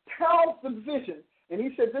tells the vision. And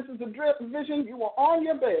he said, this is the vision. You were on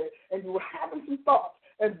your bed and you were having some thoughts.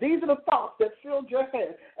 And these are the thoughts that filled your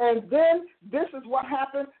head. And then this is what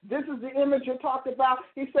happened. This is the image you're talking about.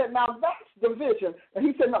 He said, now that's the vision. And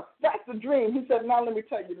he said, no, that's the dream. He said, now let me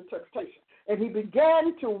tell you the interpretation. And he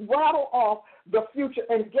began to rattle off the future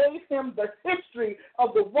and gave him the history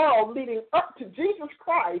of the world leading up to Jesus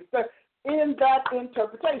Christ in that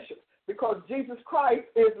interpretation. Because Jesus Christ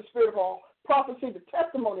is the spirit of all prophecy. The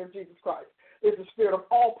testimony of Jesus Christ is the spirit of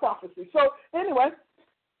all prophecy. So anyway,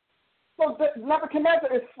 so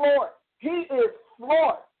Nebuchadnezzar is floored. He is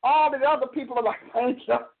floored. All the other people are like, thank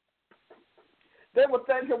you. They will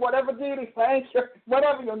thank you, whatever deity, thank you,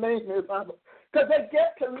 whatever your name is, because they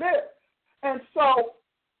get to live. And so,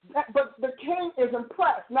 but the king is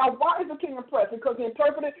impressed. Now, why is the king impressed? Because he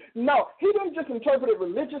interpreted? No, he didn't just interpret it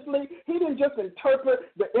religiously. He didn't just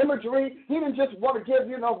interpret the imagery. He didn't just want to give,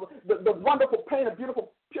 the wonderful, paint a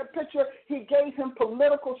beautiful picture. He gave him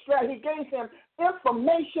political strategy. He gave him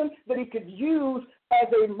information that he could use as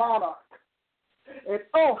a monarch. And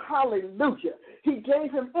oh, hallelujah. He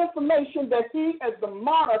gave him information that he, as the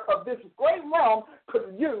monarch of this great realm,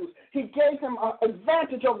 could use. He gave him an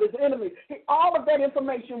advantage over his enemies. All of that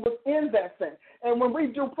information was in that thing. And when we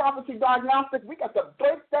do prophecy diagnostics, we got to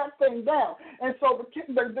break that thing down. And so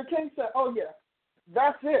the king said, oh, yeah,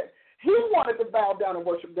 that's it. He wanted to bow down and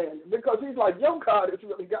worship Daniel because he's like, your God is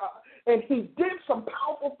really God. And he did some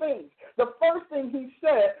powerful things. The first thing he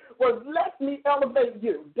said was, let me elevate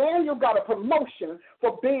you. Daniel got a promotion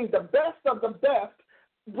for being the best of the best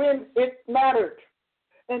when it mattered.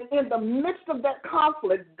 And in the midst of that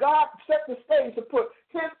conflict, God set the stage to put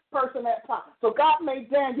his person at top. So God made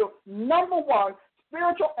Daniel number one,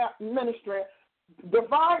 spiritual minister,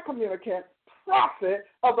 divine communicant, prophet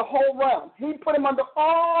of the whole realm. He put him under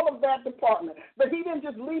all of that department. But he didn't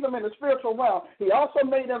just leave him in the spiritual realm. He also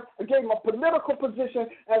gave him a political position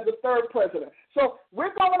as the third president. So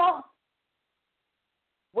we're going on.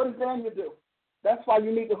 What does Daniel do? That's why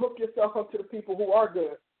you need to hook yourself up to the people who are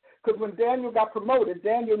good. Because when Daniel got promoted,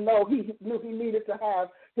 Daniel knew he needed to have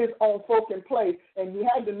his own folk in place, and he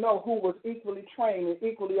had to know who was equally trained and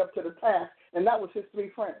equally up to the task, and that was his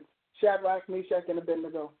three friends, Shadrach, Meshach, and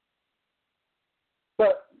Abednego.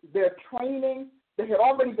 But their training, they had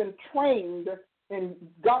already been trained in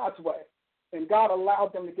God's way, and God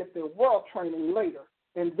allowed them to get their world training later,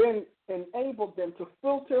 and then enabled them to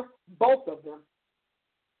filter both of them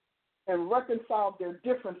and reconcile their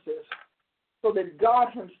differences so that God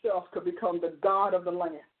himself could become the God of the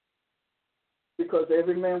land, because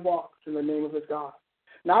every man walks in the name of his God.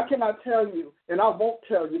 Now, I cannot tell you, and I won't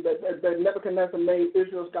tell you, that Nebuchadnezzar made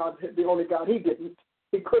Israel's God the only God. He didn't.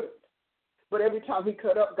 He couldn't. But every time he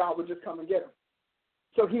cut up, God would just come and get him.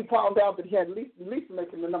 So he found out that he had at least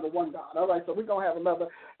make him the number one God. All right, so we're going to have another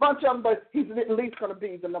bunch of them, but he's at least going to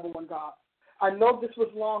be the number one God. I know this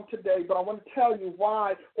was long today, but I want to tell you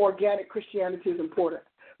why organic Christianity is important.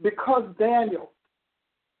 Because Daniel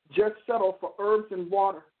just settled for herbs and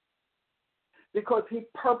water. Because he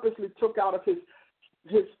purposely took out of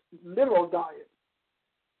his literal diet,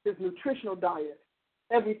 his nutritional diet,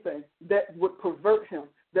 everything that would pervert him,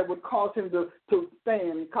 that would cause him to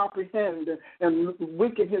stand and comprehend and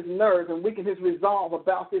weaken his nerves and weaken his resolve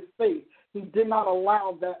about his faith. He did not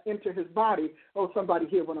allow that into his body. Oh, somebody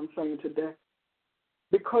hear what I'm saying today.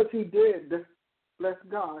 Because he did, bless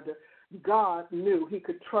God, God knew he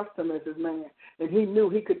could trust him as his man. And he knew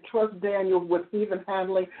he could trust Daniel with even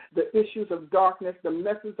handling the issues of darkness, the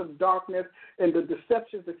messes of darkness, and the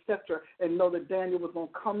deceptions, etc., and know that Daniel was going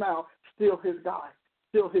to come out still his God,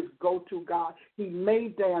 still his go-to God. He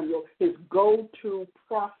made Daniel his go-to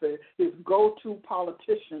prophet, his go-to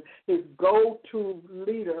politician, his go-to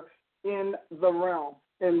leader in the realm.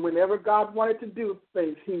 And whenever God wanted to do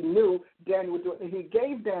things, he knew Daniel would do it. And he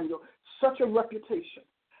gave Daniel such a reputation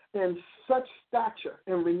and such stature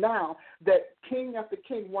and renown that king after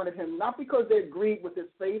king wanted him, not because they agreed with his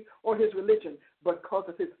faith or his religion, but because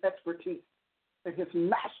of his expertise and his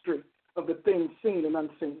mastery of the things seen and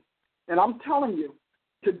unseen. And I'm telling you,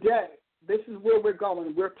 today, this is where we're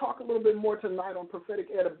going. We'll talk a little bit more tonight on Prophetic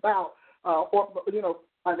Ed about, I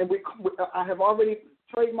have already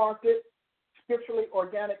trademarked it, scripturally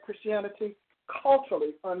organic Christianity,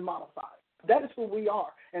 culturally unmodified. That is who we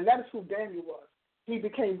are, and that is who Daniel was. He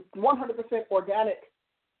became 100% organic,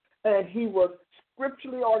 and he was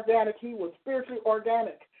scripturally organic. He was spiritually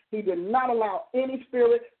organic. He did not allow any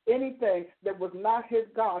spirit, anything that was not his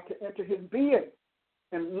God to enter his being.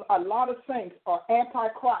 And a lot of saints are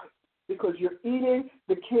anti-Christ because you're eating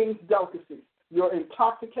the king's delicacies. You're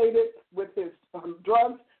intoxicated with his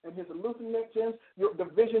drugs and his hallucinogens. The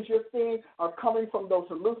visions you're seeing are coming from those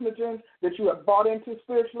hallucinogens that you have bought into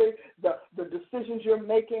spiritually. The decisions you're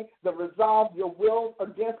making, the resolve, your will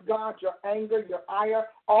against God, your anger, your ire,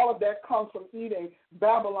 all of that comes from eating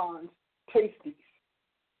Babylon's tasties.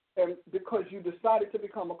 And because you decided to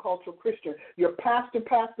become a cultural Christian, your pastor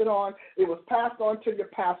passed it on. It was passed on to your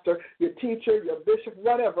pastor, your teacher, your bishop,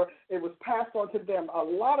 whatever. It was passed on to them. A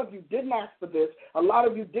lot of you didn't ask for this. A lot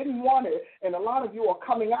of you didn't want it. And a lot of you are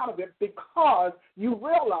coming out of it because you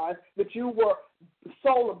realized that you were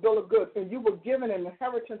sold a bill of goods and you were given an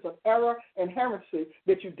inheritance of error and heresy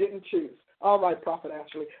that you didn't choose. All right, Prophet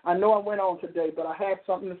Ashley. I know I went on today, but I had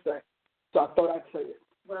something to say, so I thought I'd say it.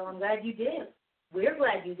 Well, I'm glad you did. We're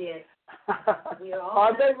glad you did. We are all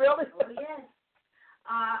Are they really? Oh, yes.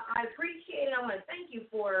 I appreciate it. I want to thank you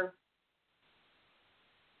for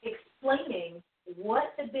explaining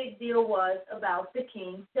what the big deal was about the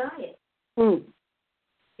King's Diet. Mm.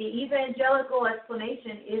 The evangelical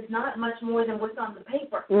explanation is not much more than what's on the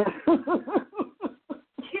paper.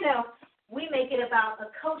 We make it about a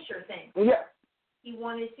kosher thing. Yeah. He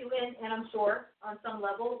wanted to, and I'm sure on some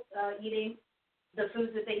level, eating the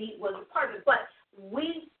foods that they eat was a part of it. But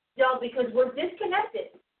we don't, because we're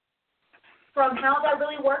disconnected from how that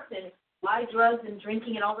really works and why drugs and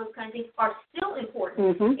drinking and all those kinds of things are still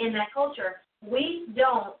important in that culture. We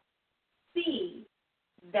don't see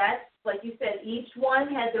that, like you said, each one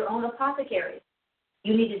had their own apothecary.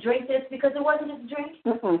 You need to drink this because it wasn't just a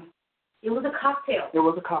drink. It was a cocktail. It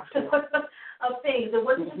was a cocktail. of things. It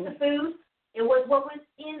wasn't just the food. It was what was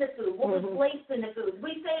in the food, what was placed in the food.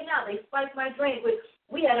 We say now, they spiked my drink.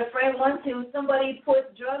 We had a friend once who somebody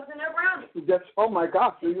put drugs in their brownies. Oh, my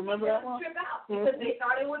gosh. Do you remember that one? Trip out because they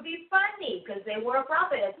thought it would be funny because they were a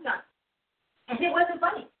prophet at the time. And it wasn't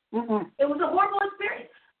funny. It was a horrible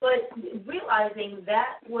experience. But realizing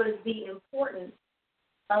that was the importance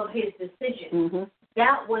of his decision,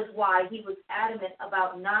 that was why he was adamant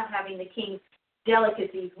about not having the king's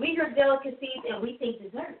delicacies. We hear delicacies and we think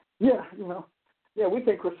dessert. Yeah, Yeah, we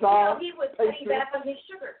think croissant. He was cutting back on his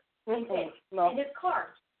sugar intake and his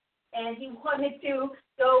carbs. And he wanted to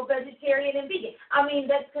go vegetarian and vegan. I mean,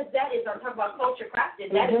 that's because that is our, talk about culture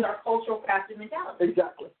crafted. That is our cultural crafted mentality.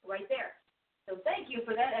 Exactly. Right there. So thank you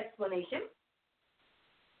for that explanation.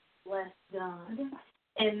 Bless God.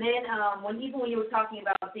 And then when you were talking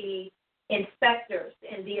about the inspectors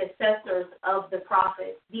and the assessors of the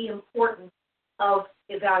prophets, the importance of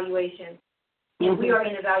evaluation. And we are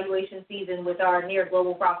in evaluation season with our near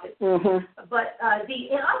global prophets. But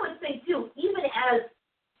and I would say too, even as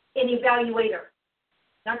an evaluator,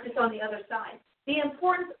 not just on the other side, the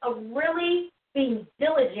importance of really being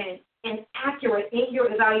diligent and accurate in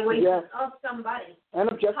your evaluation of somebody. And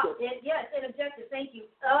objective. And objective, thank you,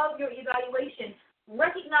 of your evaluation,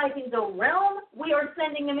 recognizing the realm we are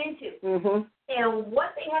sending them into and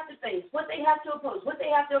what they have to face, what they have to oppose, what they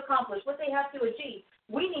have to accomplish, what they have to achieve.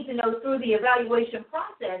 We need to know through the evaluation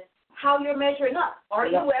process how you're measuring up. Are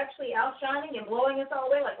you actually outshining and blowing us all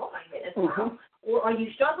away like, oh, my goodness, wow. Or are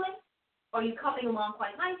you struggling? Are you coming along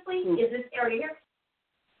quite nicely? Is this area here?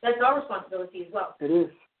 That's our responsibility as well. It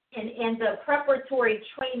is. And the preparatory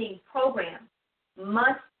training program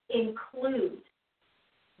must include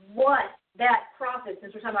what that prophet,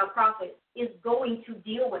 since we're talking about prophets, is going to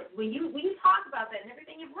deal with. When you talk about that and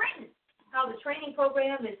everything you've written, how the training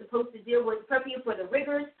program is supposed to deal with, prep you for the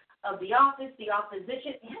rigors of the office, the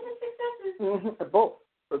opposition, and the successes. Both.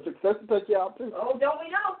 The successes take you out, too. Oh, don't we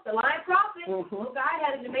know? The lion prophet, little guy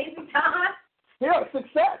had an amazing time. Yeah,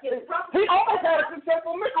 success. He almost had a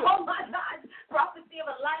successful mission. Oh, my God. Prophecy of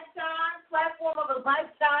a lifetime, platform of a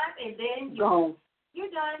lifetime, and then you're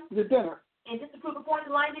done. Your dinner. And just to prove a point,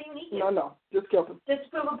 the lion didn't even eat you. No, just kill him. Just to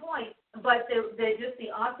prove a point. But just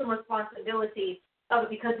the awesome responsibility of it,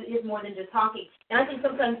 because it is more than just talking. And I think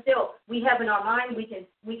sometimes still we have in our mind, we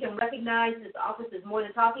can recognize this office is more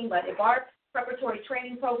than talking, but if our preparatory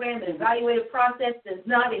training program and evaluative process does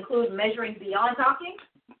not include measuring beyond talking.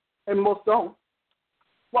 And most don't.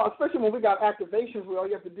 Well, especially when we got activations where all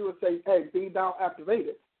you have to do is say, hey, be thou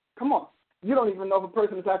activated. Come on. You don't even know if a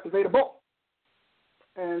person is activatable.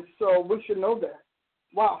 And so we should know that.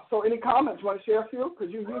 Wow. So any comments? You want to share a few?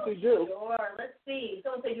 Because you usually do. Sure. Let's see.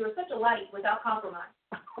 Someone said you were such a light without compromise.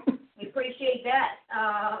 We appreciate that.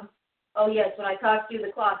 Oh, yes. When I talked to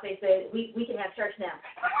the cloth, they said, we can have church now.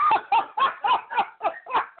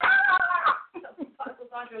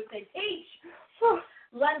 Sandra said, teach.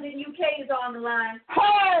 London, UK is on the line.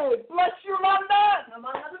 Hey, bless you, London.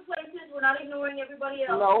 Among other places, we're not ignoring everybody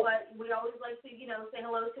else, but we always like to, say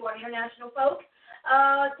hello to our international folks.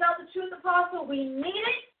 Tell the truth, Apostle. We need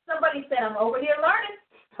it. Somebody said, I'm over here learning.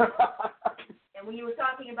 And when you were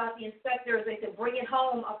talking about the inspectors, they said, bring it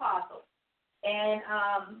home, Apostle. And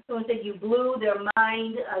someone said, you blew their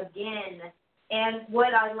mind again. And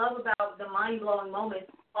what I love about the mind-blowing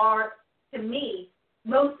moments are, to me,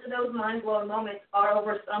 most of those mind-blowing moments are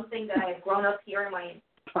over something that I have grown up hearing my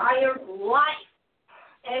entire life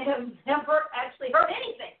and have never actually heard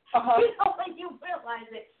anything. When you realize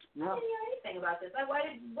it, I didn't hear anything about this. I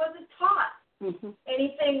wasn't taught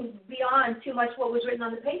anything beyond too much what was written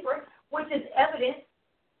on the paper, which is evident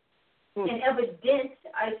and evident,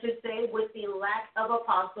 I should say, with the lack of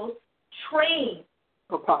apostles, trained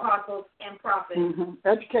apostles and prophets.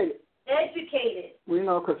 Educated. We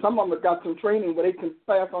know, because some of them have got some training where they can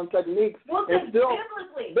pass on techniques. Well, it's still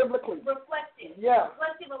biblically reflective. Yeah.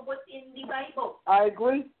 Reflective of what's in the Bible. I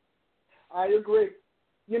agree.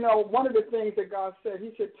 One of the things that God said,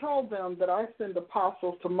 he said, tell them that I send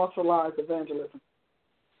apostles to muscleize evangelism.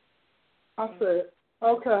 I said,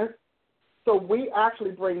 okay. So we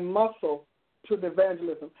actually bring muscle to the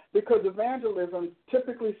evangelism because evangelism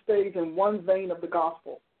typically stays in one vein of the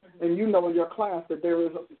gospel. And you know in your class that there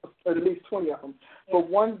is at least 20 of them. But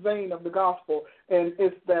one vein of the gospel, and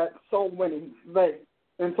it's that soul-winning vein.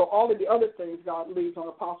 And so all of the other things God leaves on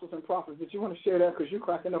apostles and prophets. Did you want to share that because you're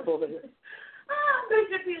cracking up over here?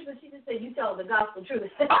 Bishop Peterson, she just said you tell the gospel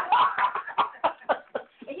truth. And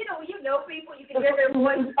when you know people, you can hear their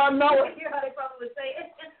voice. I know it. You can hear how they probably would say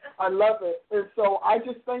it. I love it. And so I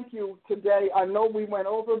just thank you today. I know we went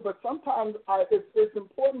over, but sometimes it's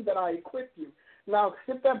important that I equip you. Now,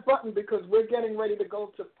 hit that button because we're getting ready to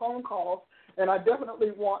go to phone calls, and I definitely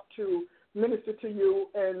want to minister to you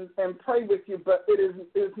and pray with you. But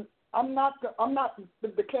I'm not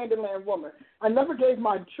the Candyland woman. I never gave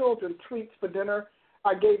my children treats for dinner.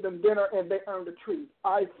 I gave them dinner, and they earned a treat.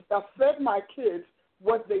 I fed my kids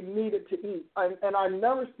what they needed to eat, and I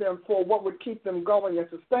nourished them for what would keep them going and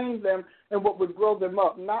sustain them and what would grow them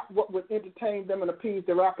up, not what would entertain them and appease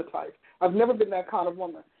their appetite. I've never been that kind of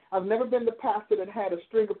woman. I've never been the pastor that had a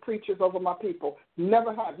string of preachers over my people.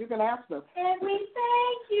 Never have. You can ask them. And we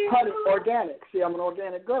thank you. Honey, organic. See, I'm an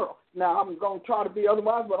organic girl. Now, I'm going to try to be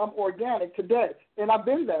otherwise, but I'm organic today. And I've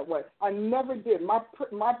been that way. I never did. My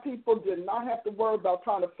people did not have to worry about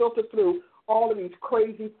trying to filter through all of these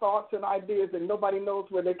crazy thoughts and ideas and nobody knows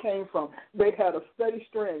where they came from. They had a steady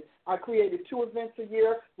string. I created 2 events a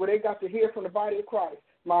year where they got to hear from the body of Christ.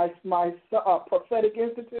 My prophetic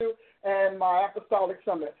institute and my apostolic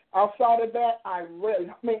summit. Outside of that,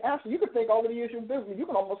 actually, you can think over the years you've been, you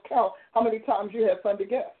can almost count how many times you had Sunday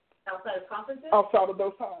guests. Outside of conferences? Outside of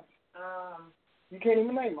those times. You can't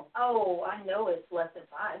even name them. Oh, I know it's less than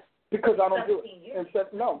 5. Because I don't do it. Years.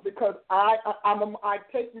 Because I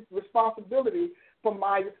take responsibility for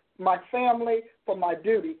my family, for my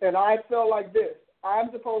duty, and I feel like this.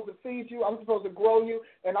 I'm supposed to feed you. I'm supposed to grow you.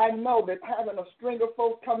 And I know that having a string of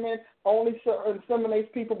folks come in only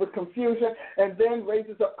inseminates people with confusion and then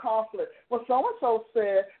raises up conflict. Well, so-and-so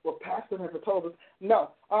said, well, Pastor never told us.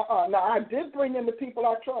 No. Now, I did bring in the people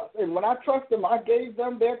I trust. And when I trust them, I gave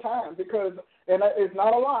them their time because, and it's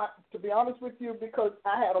not a lot, to be honest with you, because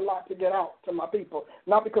I had a lot to get out to my people.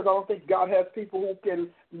 Not because I don't think God has people who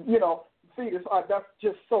can, feed us. That's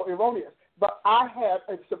just so erroneous. But I had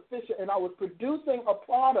a sufficient, and I was producing a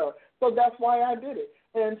product, so that's why I did it.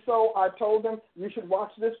 And so I told them, you should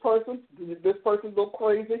watch this person. This person look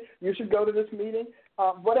crazy. You should go to this meeting,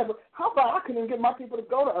 whatever. How about I couldn't get my people to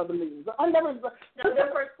go to other meetings? I never. No, their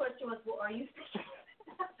first question was, well, are you speaking?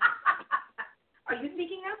 Are you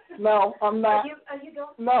speaking now? No, I'm not. Are you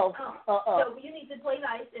going? No. So you need to play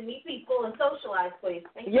nice and meet people and socialize, please.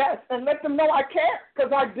 Yes, and let them know I care,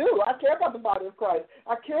 because I do. I care about the body of Christ.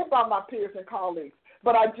 I care about my peers and colleagues.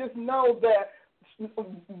 But I just know that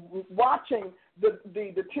watching the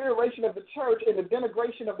deterioration of the church and the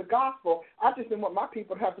denigration of the gospel, I just didn't want my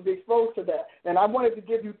people to have to be exposed to that. And I wanted to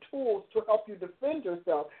give you tools to help you defend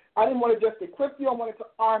yourself. I didn't want to just equip you. I wanted to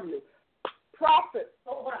arm you. Prophet.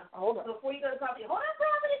 Hold on. Before you go to Prophet, hold on,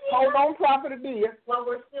 Prophet Adia. Hold on, Prophet Adia. While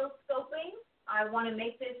we're still scoping, I want to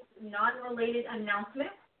make this non-related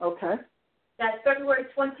announcement. Okay. That February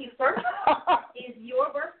 21st is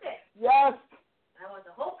your birthday. Yes. I want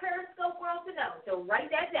the whole Periscope world to know, so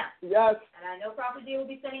write that down. Yes. And I know Prophet Adia will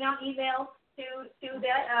be sending out emails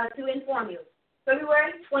to inform you.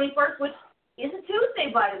 February 21st, which is a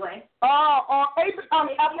Tuesday, by the way.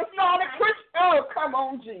 Apostolic Christian. Oh, come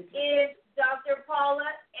on, Jesus. Is Dr. Paula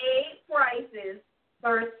A. Price's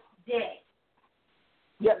birthday.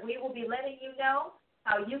 Yes. We will be letting you know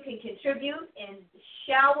how you can contribute and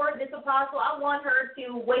shower this apostle. I want her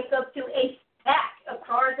to wake up to a stack of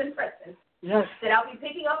cards and presents that I'll be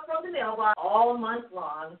picking up from the mailbox all month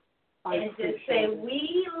long. And just say,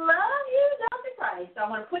 we love you, Dr. Price. So I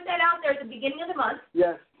want to put that out there at the beginning of the month.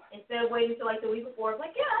 Yes. Instead of waiting until like the week before.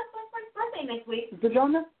 Like, yeah, it's my birthday next week. Did y'all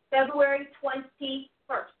know? February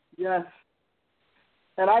 21st. Yes.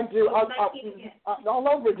 And I do. All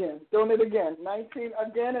over again. Doing it again. 19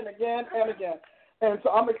 again and again and again. And so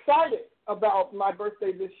I'm excited about my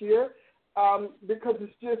birthday this year because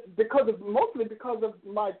it's just mostly because of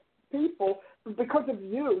my people, because of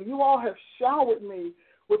you. You all have showered me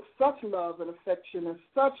with such love and affection and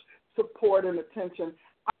such support and attention.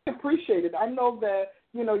 I appreciate it. I know that,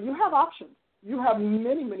 you have options. You have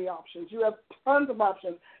many, many options. You have tons of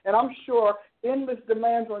options. And I'm sure endless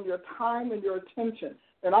demands on your time and your attention.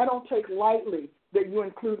 And I don't take lightly that you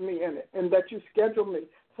include me in it and that you schedule me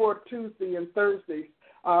for Tuesday and Thursdays,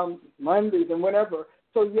 Mondays and whatever.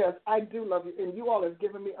 So, yes, I do love you. And you all have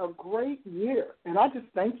given me a great year. And I just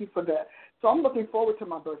thank you for that. So I'm looking forward to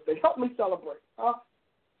my birthday. Help me celebrate.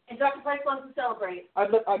 And Dr. Price wants to celebrate. I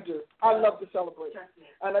do. I love to celebrate.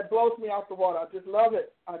 And it blows me out the water. I just love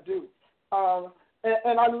it. I do.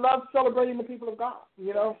 And I love celebrating the people of God,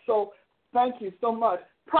 So thank you so much.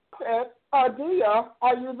 Prophet Adia,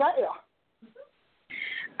 are you there?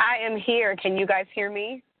 I am here. Can you guys hear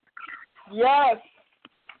me? Yes.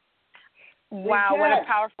 Wow, what a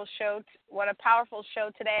powerful show. What a powerful show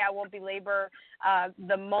today. I won't belabor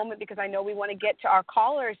the moment because I know we want to get to our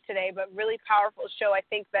callers today, but really powerful show. I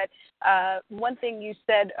think that one thing you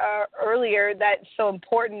said earlier that's so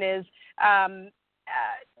important is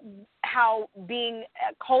how being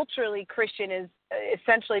culturally Christian is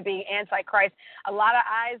essentially being anti-Christ. A lot of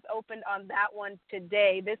eyes opened on that one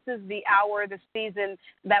today. This is the hour, the season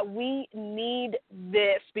that we need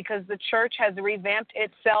this because the church has revamped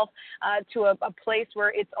itself to a place where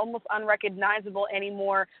it's almost unrecognizable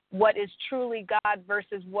anymore what is truly God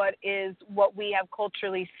versus what we have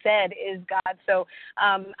culturally said is God. So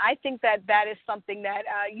I think that is something that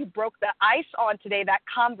you broke the ice on today, that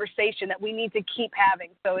conversation that we need to keep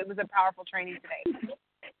having. So it was a powerful training today.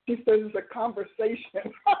 She says it's a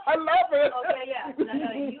conversation. I love it. Okay, yeah.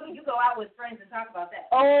 No, you go out with friends and talk about that.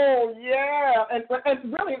 Oh, yeah. And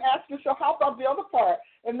really ask yourself, how about the other part?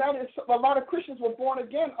 And that is a lot of Christians were born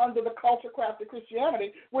again under the culture-crafted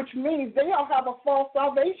Christianity, which means they all have a false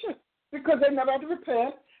salvation because they never had to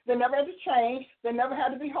repent. They never had to change. They never had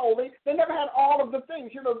to be holy. They never had all of the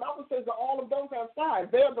things. The Bible says that all of those have signs.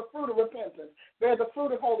 Bear the fruit of repentance. Bear the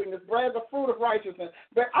fruit of holiness. Bear the fruit of righteousness.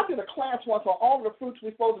 I did a class once on all the fruits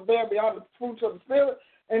we're supposed to bear beyond the fruits of the Spirit,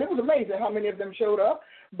 and it was amazing how many of them showed up.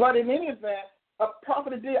 But in any event,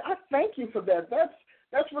 Prophet Adia, I thank you for that.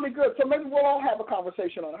 That's really good. So maybe we'll all have a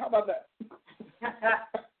conversation on it. How about that?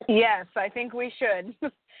 Yes, I think we should.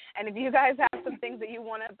 And if you guys have some things that you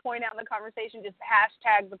want to point out in the conversation, just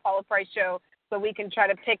hashtag the Paula Price Show so we can try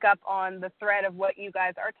to pick up on the thread of what you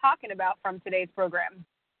guys are talking about from today's program.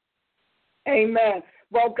 Amen.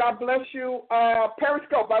 Well, God bless you.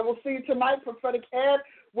 Periscope, I will see you tonight, Prophetic Ed,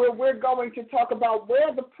 where we're going to talk about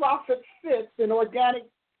where the prophet fits in organic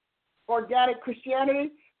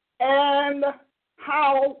Christianity and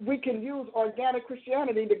how we can use organic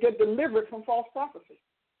Christianity to get delivered from false prophecy.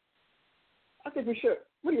 I think we should.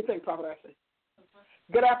 What do you think, Prophet Ashley?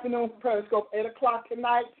 Good afternoon, Periscope, 8 o'clock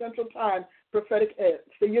tonight, Central Time, Prophetic Ed.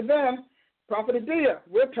 See you then. Prophet Adia,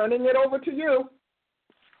 we're turning it over to you.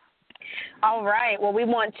 All right. Well, we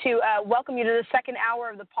want to welcome you to the second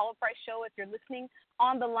hour of the Paula Price Show. If you're listening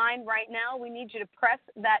on the line right now, we need you to press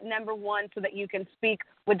that number 1 so that you can speak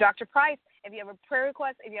with Dr. Price. If you have a prayer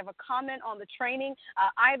request, if you have a comment on the training,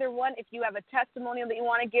 either one, if you have a testimonial that you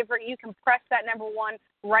want to give her, you can press that number 1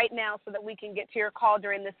 right now so that we can get to your call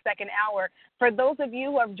during this second hour. For those of you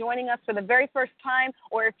who are joining us for the very first time,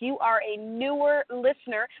 or if you are a newer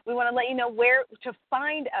listener, we want to let you know where to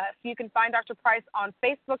find us. You can find Dr. Price on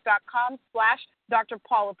Facebook.com/Dr.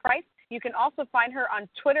 Paula Price. You can also find her on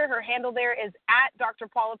Twitter. Her handle there is @Dr.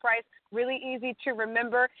 Paula Price. Really easy to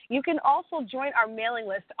remember. You can also join our mailing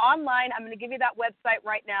list online. I'm going to give you that website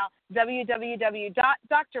right now,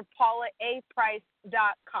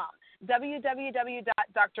 www.drpaulaaprice.com.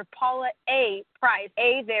 www.drpaulaaprice,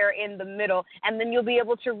 A there in the middle, and then you'll be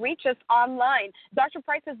able to reach us online. Dr.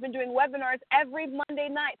 Price has been doing webinars every Monday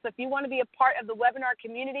night, so if you want to be a part of the webinar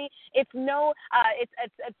community, it's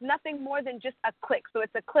nothing more than just a click. So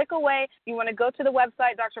it's a click away. You want to go to the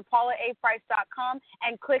website, drpaulaaprice.com,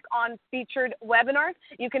 and click on featured webinars.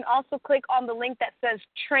 You can also click on the link that says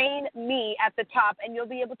Train Me at the top, and you'll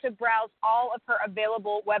be able to browse all of her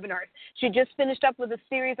available webinars. She just finished up with a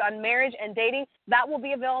series on marriage and dating. That will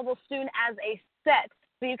be available soon as a set.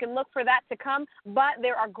 So you can look for that to come. But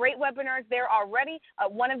there are great webinars there already.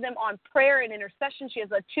 One of them on prayer and intercession. She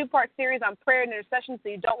has a 2-part series on prayer and intercession, so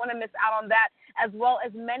you don't want to miss out on that, as well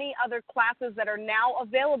as many other classes that are now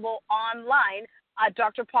available online at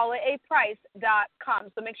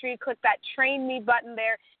drpaulaaprice.com. So make sure you click that Train Me button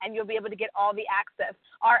there, and you'll be able to get all the access.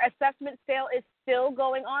 Our assessment sale is still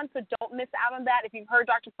going on, so don't miss out on that. If you've heard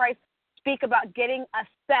Dr. Price speak about getting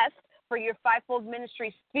assessed for your fivefold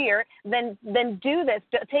ministry sphere, then do this.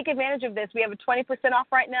 Take advantage of this. We have a 20%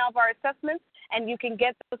 off right now of our assessments, and you can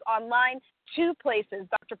get those online 2 places,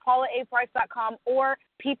 drpaulaaprice.com or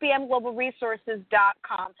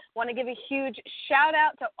ppmglobalresources.com. Want to give a huge shout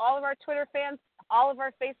out to all of our Twitter fans, all of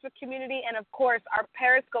our Facebook community, and, of course, our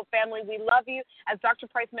Periscope family. We love you. As Dr.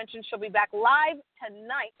 Price mentioned, she'll be back live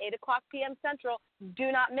tonight, 8 o'clock p.m. Central.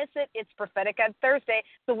 Do not miss it. It's Prophetic Ed Thursday,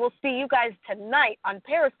 so we'll see you guys tonight on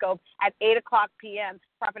Periscope at 8 o'clock p.m.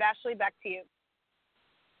 Prophet Ashley, back to you.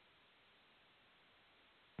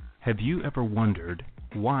 Have you ever wondered,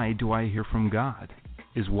 why do I hear from God?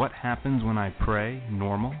 Is what happens when I pray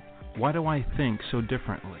normal? Why do I think so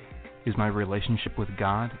differently? Is my relationship with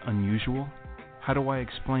God unusual? How do I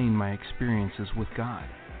explain my experiences with God?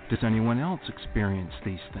 Does anyone else experience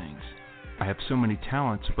these things? I have so many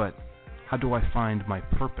talents, but how do I find my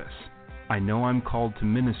purpose? I know I'm called to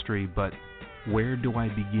ministry, but where do I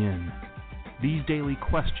begin? These daily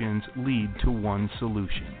questions lead to one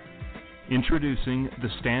solution. Introducing the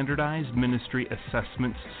Standardized Ministry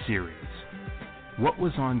Assessments Series. What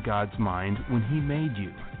was on God's mind when He made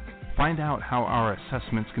you? Find out how our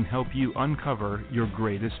assessments can help you uncover your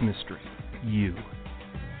greatest mystery, you.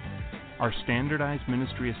 Our standardized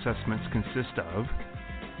ministry assessments consist of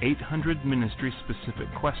 800 ministry-specific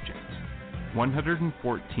questions,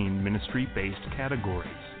 114 ministry-based categories,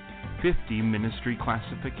 50 ministry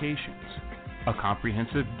classifications, a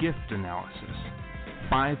comprehensive gift analysis,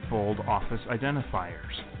 5-fold office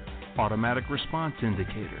identifiers, automatic response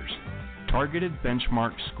indicators, targeted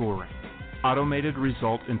benchmark scoring, automated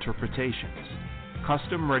result interpretations,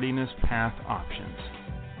 custom readiness path options,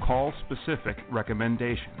 call-specific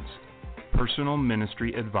recommendations, personal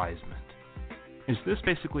ministry advisement. Is this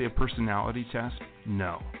basically a personality test?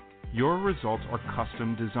 No. Your results are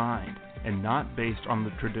custom designed and not based on the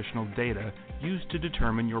traditional data used to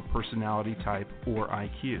determine your personality type or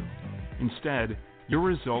IQ. Instead, your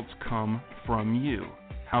results come from you,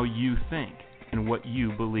 how you think, and what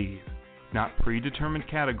you believe, not predetermined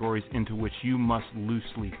categories into which you must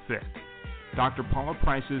loosely fit. Dr. Paula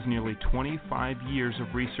Price's nearly 25 years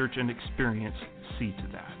of research and experience see to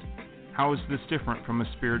that. How is this different from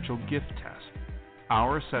a spiritual gift test?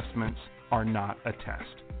 Our assessments are not a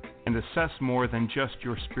test, and assess more than just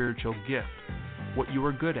your spiritual gift, what you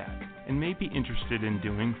are good at, and may be interested in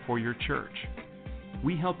doing for your church.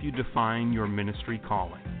 We help you define your ministry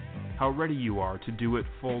calling, how ready you are to do it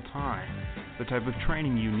full time, the type of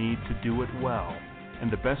training you need to do it well, and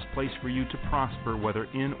the best place for you to prosper whether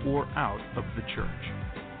in or out of the church.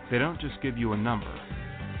 They don't just give you a number,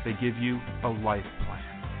 they give you a life plan.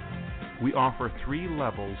 We offer 3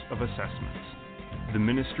 levels of assessments: the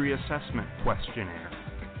Ministry Assessment Questionnaire,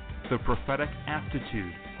 the Prophetic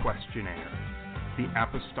Aptitude Questionnaire, the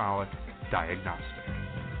Apostolic Diagnostic.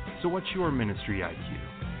 So what's your ministry IQ?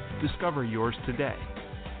 Discover yours today.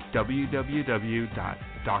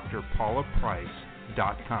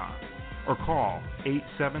 www.drpaulaprice.com or call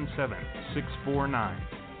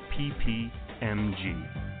 877-649-PPMG.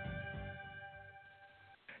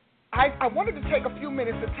 I wanted to take a few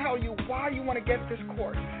minutes to tell you why you want to get this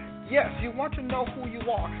course. Yes, you want to know who you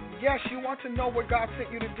are. Yes, you want to know what God sent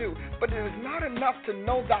you to do. But it is not enough to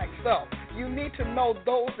know thyself. You need to know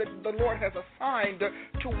those that the Lord has assigned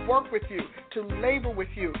to work with you, to labor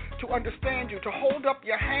with you, to understand you, to hold up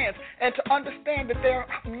your hands, and to understand that they're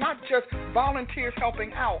not just volunteers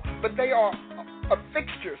helping out, but they are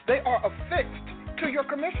fixtures. They are affixed to your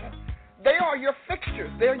commission. They are your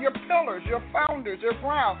fixtures. They're your pillars, your founders, your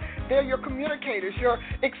ground. They're your communicators, your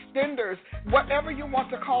extenders, whatever you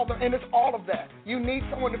want to call them, and it's all of that. You need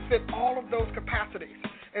someone to fit all of those capacities.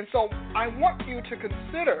 And so I want you to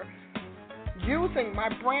consider using my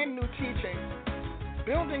brand new teaching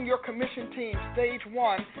building your commission team, stage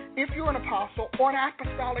one, if you're an apostle or an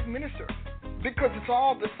apostolic minister, because it's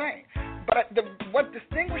all the same. But what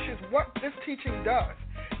distinguishes what this teaching does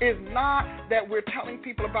is not that we're telling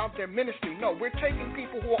people about their ministry. No, we're taking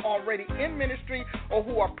people who are already in ministry or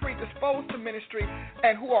who are predisposed to ministry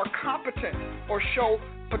and who are competent or show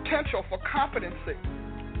potential for competency.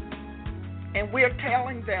 And we're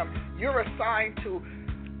telling them, you're assigned to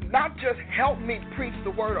not just help me preach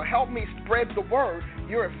the word or help me spread the word.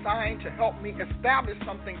 You're assigned to help me establish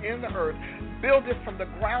something in the earth, build it from the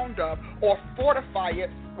ground up, or fortify it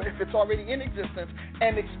if it's already in existence,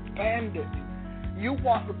 and expand it. You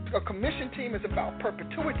want a commission team is about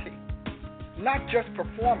perpetuity, not just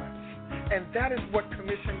performance. And that is what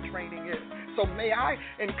commission training is. So may I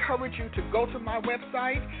encourage you to go to my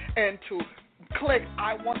website and to click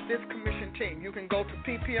I want this commission team. You can go to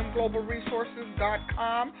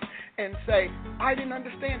ppmglobalresources.com and say, I didn't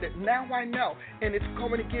understand it. Now I know. And it's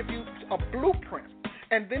going to give you a blueprint.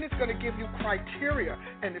 And then it's going to give you criteria,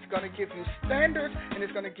 and it's going to give you standards, and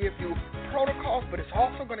it's going to give you protocols, but it's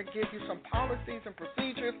also going to give you some policies and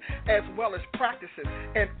procedures as well as practices.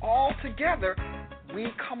 And all together,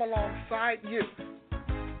 we come alongside you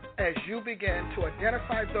as you begin to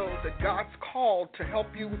identify those that God's called to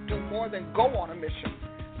help you do more than go on a mission.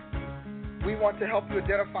 We want to help you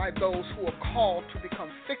identify those who are called to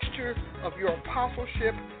become fixtures of your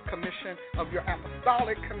apostleship commission, of your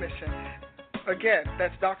apostolic commission. Again,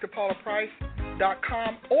 that's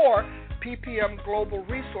drpaulaprice.com or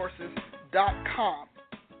ppmglobalresources.com.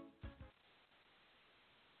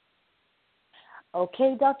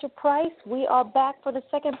 Okay, Dr. Price, we are back for the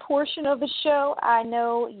second portion of the show. I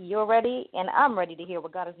know you're ready, and I'm ready to hear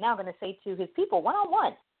what God is now going to say to his people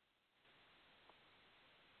one-on-one.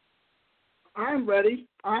 I'm ready.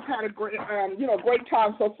 I've had a great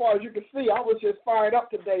time so far. As you can see, I was just fired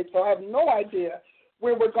up today, so I have no idea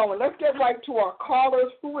where we're going. Let's get right to our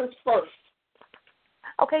callers. Who is first?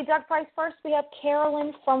 Okay, Dr. Price, first we have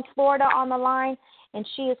Carolyn from Florida on the line, and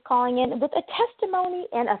she is calling in with a testimony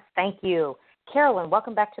and a thank you. Carolyn,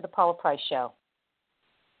 welcome back to the Paula Price Show.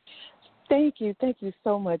 Thank you. Thank you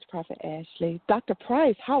so much, Prophet Ashley. Dr.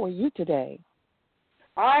 Price, how are you today?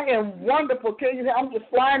 I am wonderful. I'm just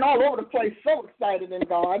flying all over the place, so excited in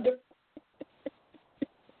God.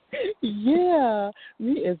 Yeah,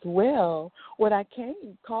 me as well. What I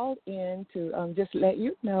called in to just let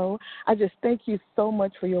you know, I just thank you so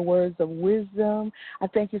much for your words of wisdom. I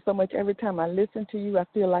thank you so much. Every time I listen to you, I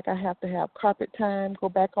feel like I have to have carpet time, go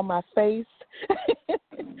back on my face,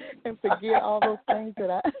 and forget all those things that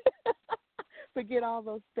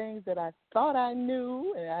I thought I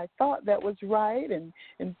knew and I thought that was right and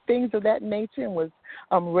things of that nature, and was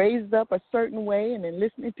raised up a certain way. And then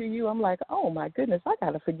listening to you, I'm like, oh, my goodness, I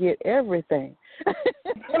got to forget everything and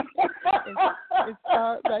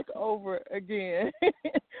start back over again.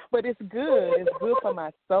 But it's good. It's good for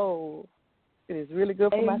my soul. It is really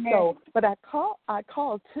good for my soul. But I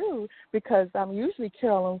called, too, because I'm usually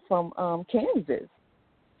Carolyn from Kansas.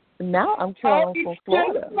 Now I'm Carolyn from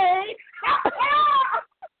Florida.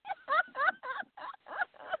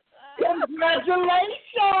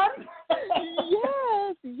 Congratulations!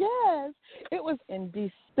 Yes. It was in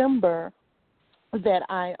December that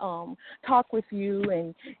I talked with you,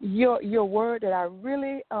 and your word that I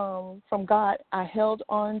really from God I held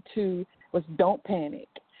on to was don't panic,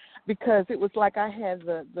 because it was like I had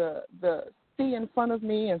the sea in front of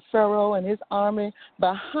me and Pharaoh and his army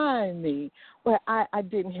behind me, but I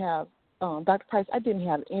didn't have Dr. Price, I didn't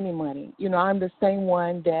have any money. You know, I'm the same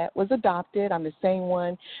one that was adopted. I'm the same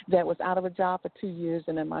one that was out of a job for 2 years,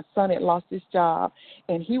 and then my son had lost his job,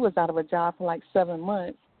 and he was out of a job for like 7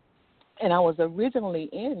 months. And I was originally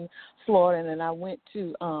in Florida, and then I went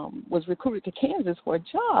to, was recruited to Kansas for a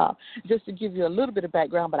job, just to give you a little bit of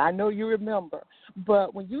background, but I know you remember.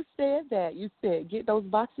 But when you said that, you said, get those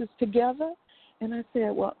boxes together. And I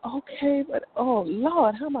said, well, okay, but, oh,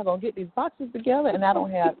 Lord, how am I going to get these boxes together? And I don't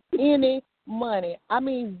have any money. I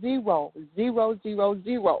mean, zero.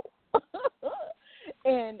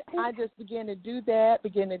 And I just began to do that,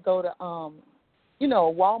 began to go to,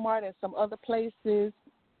 Walmart and some other places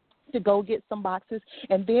to go get some boxes.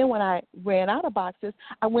 And then when I ran out of boxes,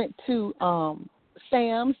 I went to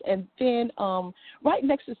Sam's, and then right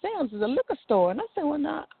next to Sam's is a liquor store. And I said, well,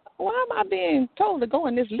 now, why am I being told to go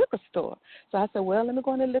in this liquor store? So I said, well, let me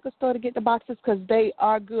go in the liquor store to get the boxes, because they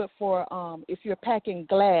are good for if you're packing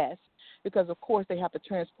glass, because, of course, they have to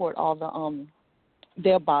transport all the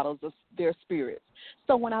their bottles of their spirits.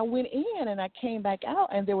 So when I went in and I came back out,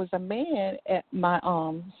 and there was a man at my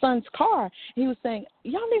son's car, he was saying,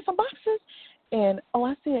 y'all need some boxes? And,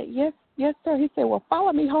 I said, yes, sir. He said, well,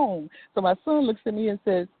 follow me home. So my son looks at me and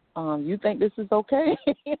says, you think this is okay?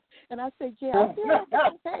 And I said, yeah, I feel like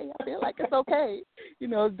it's okay. I feel like it's okay.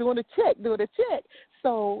 Doing a check.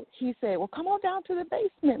 So he said, well, come on down to the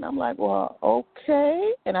basement. And I'm like, well,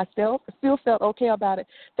 okay. And I still felt okay about it.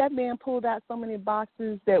 That man pulled out so many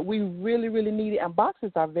boxes that we really, really needed, and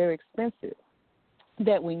boxes are very expensive,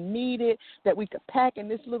 that we needed, that we could pack in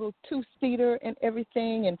this little 2-seater and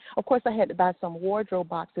everything. And, of course, I had to buy some wardrobe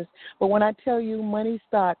boxes. But when I tell you money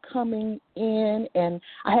started coming in, and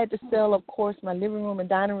I had to sell, of course, my living room and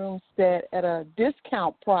dining room set at a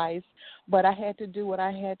discount price, but I had to do what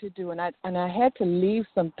I had to do. And I had to leave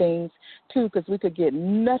some things, too, because we could get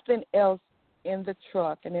nothing else in the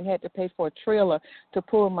truck, and then had to pay for a trailer to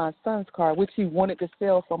pull my son's car, which he wanted to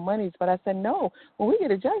sell for monies. But I said, no, when we get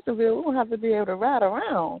to Jacksonville, we're going to have to be able to ride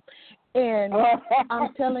around. And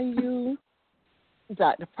I'm telling you,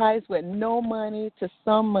 Dr. Price, with no money to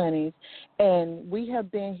some monies, and we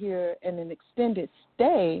have been here in an extended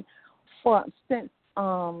stay since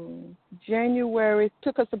January. It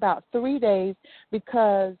took us about 3 days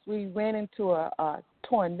because we ran into a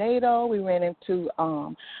tornado. We ran into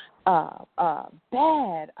a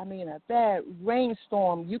bad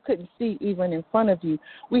rainstorm. You couldn't see even in front of you.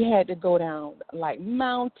 We had to go down like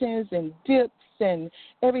mountains and dips and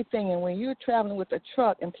everything. And when you're traveling with a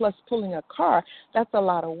truck and plus pulling a car, that's a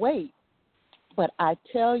lot of weight. But I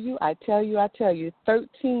tell you,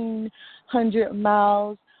 1,300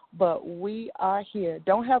 miles, but we are here.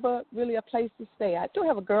 Don't have really a place to stay. I do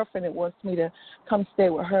have a girlfriend that wants me to come stay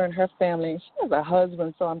with her and her family, and she has a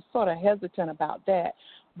husband, so I'm sort of hesitant about that.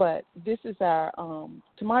 But this is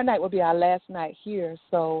tomorrow night will be our last night here.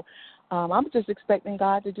 So I'm just expecting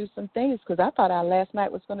God to do some things, because I thought our last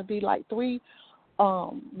night was going to be like 3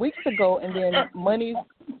 weeks ago, and then monies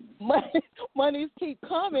keep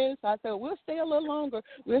coming. So I said, we'll stay a little longer.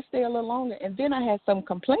 And then I had some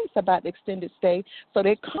complaints about the extended stay, so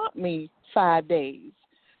they comped me 5 days.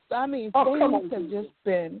 So, I mean, things have just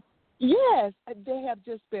been, yes, they have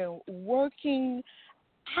just been working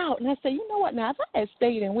out. And I said, you know what, now, if I had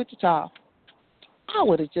stayed in Wichita, I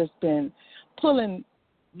would have just been pulling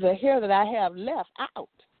the hair that I have left out.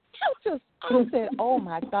 I said, oh,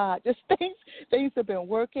 my God, just things have been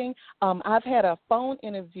working. I've had a phone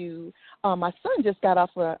interview. My son just got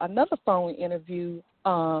off another phone interview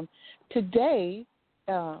today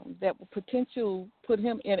that will potentially put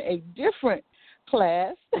him in a different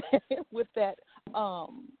class with that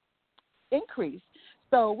increase.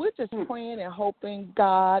 So we're just praying and hoping,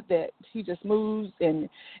 God, that he just moves and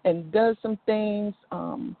does some things.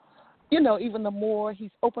 Even the more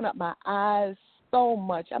he's opened up my eyes so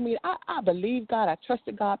much. I mean, I believe God. I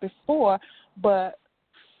trusted God before, but,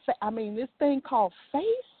 this thing called faith,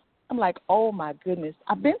 I'm like, oh, my goodness.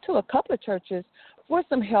 I've been to a couple of churches for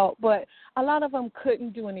some help, but a lot of them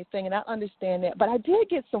couldn't do anything, and I understand that. But I did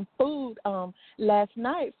get some food last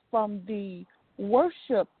night from the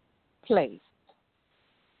worship place.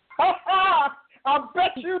 I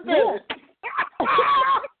bet you did. Yeah.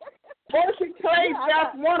 Worship place,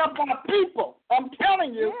 that's one of our people. I'm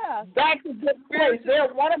telling you, that's a good place.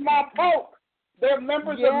 They're one of my folks. They're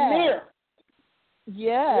members of MIR.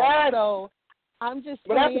 Yeah. So I'm just saying.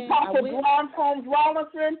 But that's Apostle Ron Holmes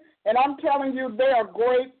Robinson, and I'm telling you, they are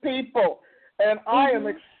great people. And I am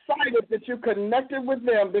excited that you connected with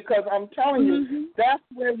them, because I'm telling you, that's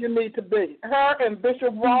where you need to be. Her and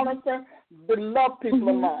Bishop Robinson, beloved people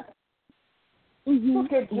of mine.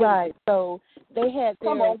 Right. So they had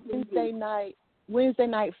their Wednesday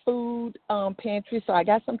night food pantry. So I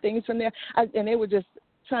got some things from there, and they were just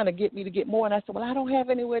trying to get me to get more. And I said, well, I don't have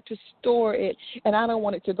anywhere to store it, and I don't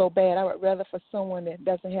want it to go bad. I would rather for someone that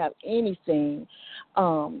doesn't have anything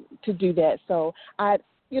to do that. So I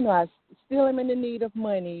still am in the need of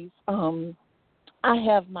money. I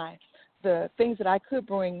have the things that I could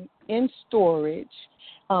bring in storage.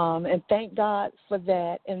 And thank God for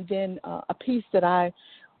that. And then a piece that I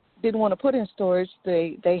didn't want to put in storage,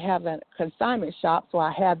 they have a consignment shop, so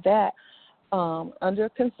I have that under a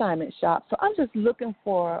consignment shop. So I'm just looking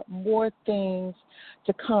for more things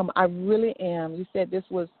to come. I really am. You said this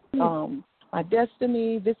was my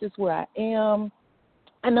destiny. This is where I am.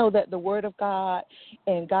 I know that the Word of God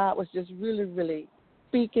and God was just really, really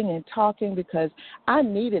speaking and talking, because I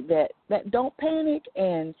needed that don't panic,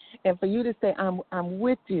 and for you to say I'm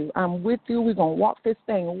with you, we're gonna walk this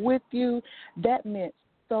thing with you, that meant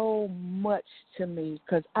so much to me,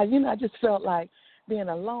 because I just felt like being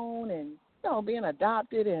alone and being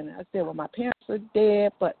adopted, and I said, well, my parents are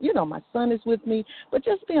dead, but, my son is with me, but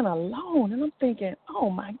just being alone. And I'm thinking, oh,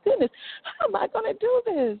 my goodness, how am I going to do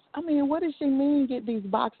this? I mean, what does she mean, get these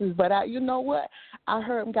boxes? But you know what? I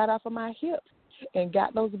heard him got off of my hips and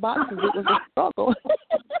got those boxes. It was a struggle.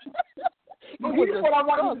 Here's what I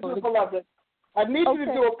want you to do, beloved. I need you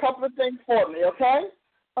to do a couple of things for me, okay?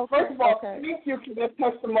 First of all, thank you for that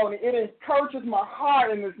testimony. It encourages my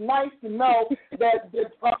heart, and it's nice to know that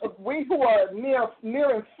we who are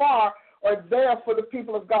near and far are there for the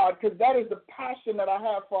people of God, because that is the passion that I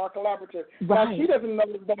have for our collaborative. Right. Now, she doesn't know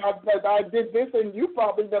that I did this, and you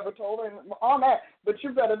probably never told her on that, but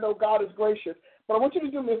you better know God is gracious. But I want you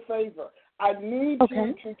to do me a favor. I need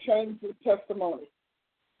you to change your testimony.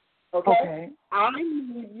 Okay? I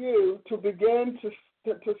need you to begin to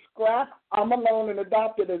scrap I'm alone and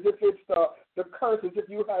adopted as if it's the curse, as if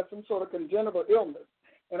you have some sort of congenital illness.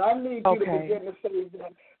 And I need you to begin to say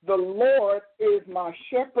that the Lord is my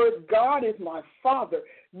shepherd, God is my father.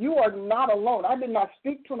 You are not alone. I did not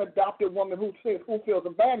speak to an adopted woman who feels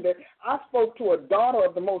abandoned. I spoke to a daughter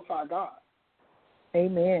of the Most High God.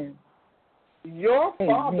 Amen. Your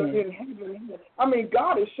Father in heaven. I mean,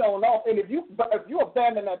 God is showing off, and if you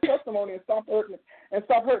abandon that testimony and stop hurting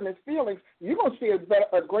his feelings, you're gonna see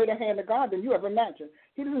a greater hand of God than you ever imagined.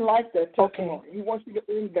 He doesn't like that testimony. He wants you to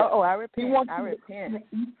end that. I repent. I repent.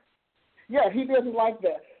 Yeah, he doesn't like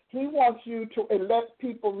that. He wants you to let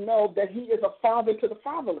people know that he is a father to the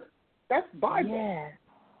fatherless. That's Bible. Yeah.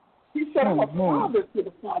 He said, I'm a father to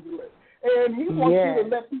the fatherless. And he wants you to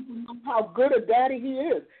let people know how good a daddy he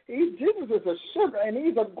is. Jesus is a sugar, and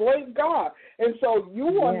he's a great God. And so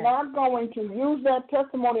you are not going to use that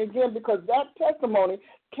testimony again, because that testimony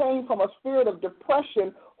came from a spirit of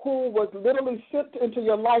depression who was literally sent into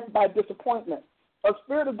your life by disappointment, a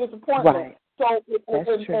spirit of disappointment. Right. So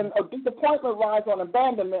and a disappointment rides on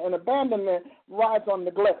abandonment, and abandonment rides on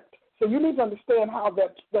neglect. So you need to understand how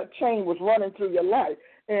that chain was running through your life.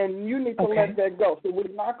 And you need to let that go. So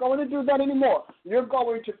we're not going to do that anymore. You're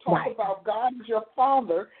going to talk about God as your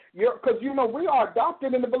father, because, we are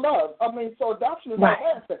adopted in the beloved. I mean, so adoption is not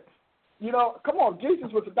a bad thing. Come on,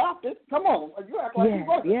 Jesus was adopted. Come on. You act like he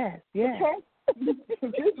wasn't. Okay? Jesus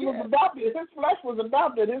was adopted. His flesh was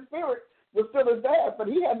adopted. His spirit was still his dad, but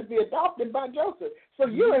he had to be adopted by Joseph. So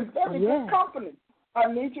you're in very good company. I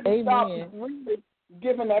need you to stop really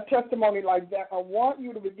giving that testimony like that. I want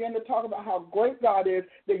you to begin to talk about how great God is,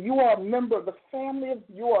 that you are a member of the family,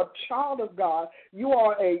 you are a child of God, you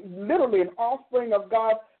are literally an offspring of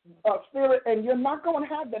God's spirit, and you're not going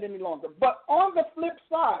to have that any longer. But on the flip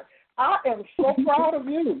side, I am so proud of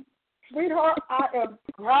you. Sweetheart, I am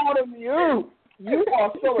proud of you. You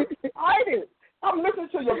are so excited. I'm listening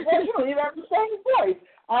to your voice. You don't even have the same voice.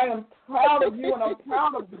 I am proud of you, and I'm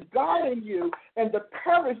proud of the God in you and the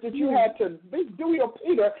courage that you had to do your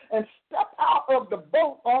Peter and step out of the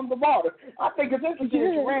boat on the water. I think it's interesting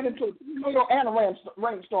that you ran into a tornado and a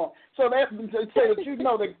rainstorm. So that to say that you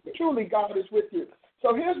know that truly God is with you.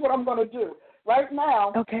 So here's what I'm going to do. Right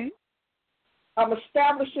now, I'm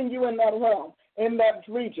establishing you in that realm, in that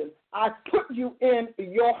region. I put you in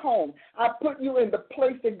your home. I put you in the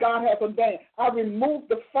place that God has ordained. I remove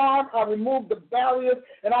the fog, I remove the barriers,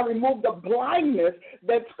 and I remove the blindness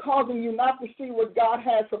that's causing you not to see what God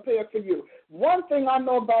has prepared for you. One thing I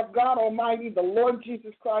know about God Almighty, the Lord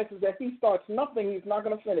Jesus Christ, is that he starts nothing, he's not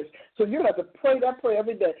going to finish. So you have to pray that prayer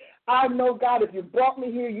every day. I know, God, if you brought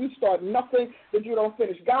me here, you start nothing that you don't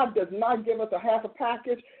finish. God does not give us a half a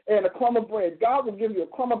package and a crumb of bread. God will give you a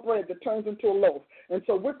crumb of bread that turns into a loaf. And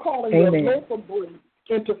so we're calling your loaf of bread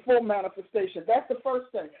into full manifestation. That's the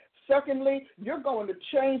first thing. Secondly, you're going to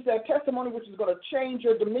change that testimony, which is going to change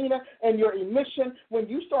your demeanor and your emission. When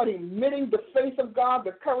you start emitting the faith of God,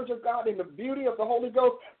 the courage of God, and the beauty of the Holy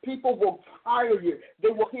Ghost, people will hire you. They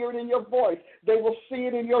will hear it in your voice. They will see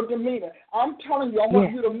it in your demeanor. I'm telling you, I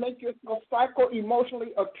want you to make yourself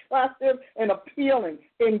psycho-emotionally attractive and appealing,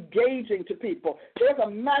 engaging to people. There's a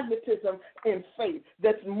magnetism in faith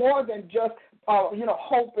that's more than just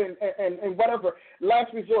hope and whatever,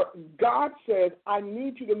 last resort. God says, I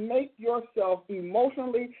need you to make yourself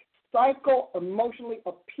psycho-emotionally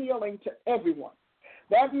appealing to everyone.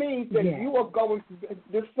 That means that you are going to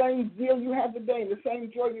the same zeal you have today and the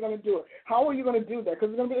same joy you're going to do it. How are you going to do that? Because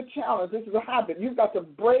it's going to be a challenge. This is a habit. You've got to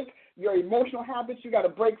break your emotional habits. You've got to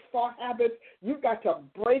break thought habits. You've got to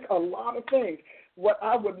break a lot of things. what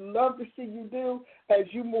I would love to see you do as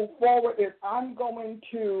you move forward is I'm going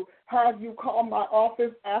to have you call my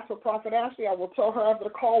office, ask for Prophet Ashley. I will tell her after the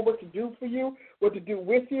call what to do for you, what to do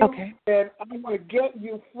with you, Okay. and I'm going to get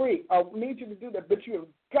you free. I need you to do that, but you have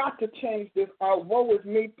got to change this. Woe is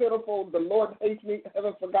me, pitiful, the Lord hates me,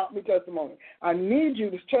 heaven forgot me testimony. I need you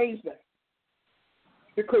to change that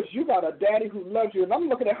because you got a daddy who loves you, and I'm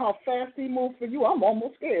looking at how fast he moved for you. I'm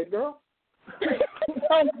almost scared, girl.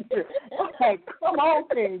 Like, come on,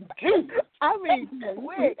 King Jesus. I mean,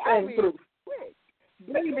 quick. Quick.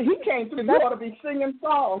 Baby, he came through. You ought to be singing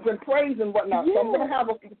songs and praise and whatnot. Yeah. So I'm going to have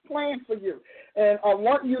a plan for you. And I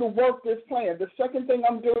want you to work this plan. The second thing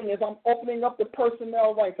I'm doing is I'm opening up the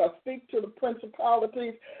personnel ranks. I speak to the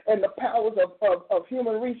principalities and the powers of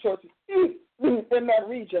human resources in that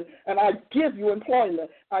region, and I give you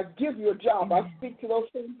employment. I give you a job. I speak to those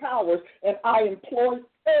same powers, and I employ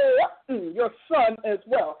your son as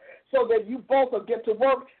well, so that you both will get to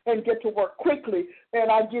work and get to work quickly.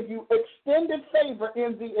 And I give you extended favor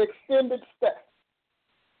in the extended step.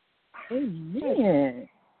 Amen.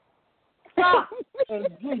 In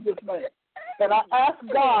Jesus' name. And I ask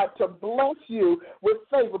God to bless you with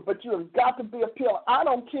favor, but you have got to be appealing. I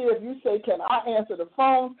don't care if you say, can I answer the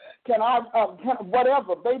phone? Can I,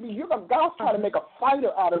 whatever. Baby, God's trying to make a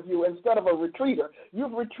fighter out of you instead of a retreater.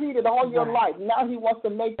 You've retreated all your life. Now he wants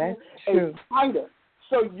to make you a fighter.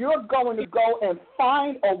 So you're going to go and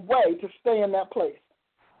find a way to stay in that place.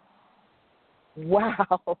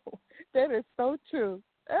 Wow. That is so true.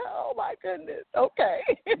 Oh, my goodness. Okay.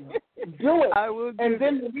 Do it. I will do and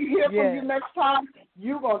then when we hear from you next time,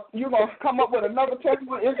 you're gonna come up with another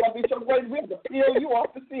testimony. It's going to be so great. We have to peel you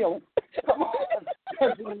off the ceiling. Come on.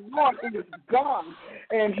 Because the Lord is God,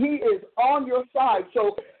 and he is on your side.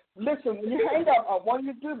 So, listen, when you hang up, I want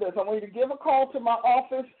you to do this. I want you to give a call to my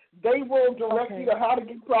office. They will direct you to how to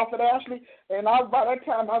get Prophet Ashley, and by that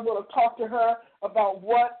time I will have talked to her about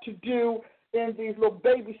what to do in these little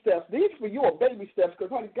baby steps. These for you are baby steps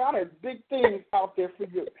because, honey, God has big things out there for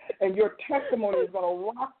you. And your testimony is going to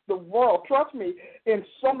rock the world. Trust me, in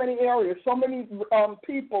so many areas, so many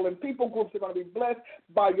people and people groups are going to be blessed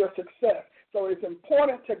by your success. So it's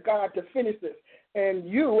important to God to finish this. And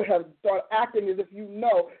you have started acting as if you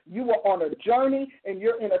know you are on a journey and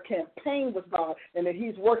you're in a campaign with God and that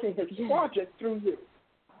he's working his project through you.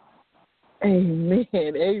 Amen.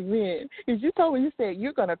 Amen. Because you told me, you said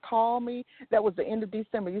you're going to call me. That was the end of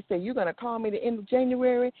December. You said you're going to call me the end of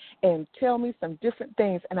January and tell me some different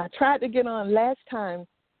things. And I tried to get on last time,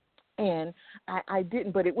 and I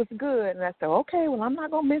didn't, but it was good. And I said, okay, well, I'm not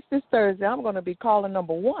going to miss this Thursday. I'm going to be calling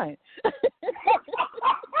number one. I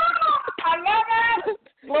love it.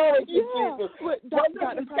 Glory to Jesus. But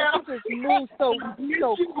Dr. Price, he just moved so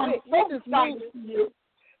quick. He just moved. He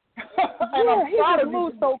just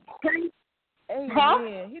moved so quick.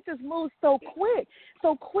 Amen. He just moved so quick.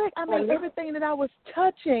 So quick. I mean, everything that I was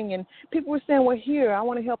touching, and people were saying, well, here, I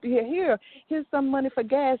want to help you here. Here's some money for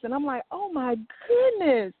gas. And I'm like, oh, my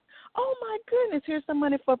goodness. Oh, my goodness. Here's some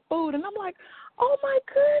money for food. And I'm like, oh, my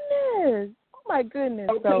goodness. Oh, my goodness.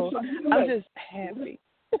 Okay, so I'm just happy.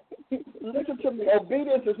 Listen to me.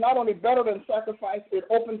 Obedience is not only better than sacrifice, it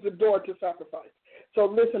opens the door to sacrifice. So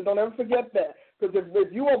listen, don't ever forget that. Because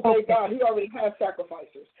if you obey God, he already has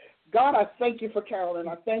sacrifices. God, I thank you for Carolyn.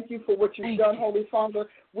 I thank you for what you've done, Holy Father.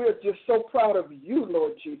 We're just so proud of you,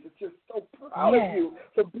 Lord Jesus. Just so proud of you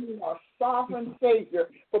for being our sovereign Savior,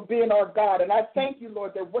 for being our God. And I thank you,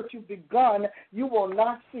 Lord, that what you've begun, you will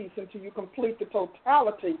not cease until you complete the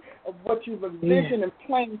totality of what you've envisioned and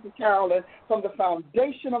planned for Carolyn from the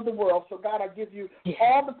foundation of the world. So, God, I give you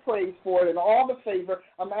all the praise for it and all the favor.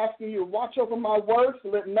 I'm asking you to watch over my words, to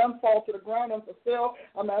let none fall to the ground unfulfilled.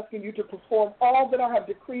 I'm asking you to perform all that I have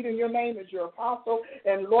decreed in your name as your apostle.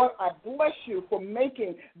 And, Lord, I bless you for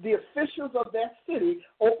making the officials of that city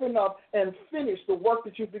open up and finish the work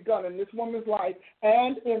that you've begun in this woman's life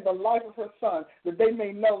and in the life of her son, that they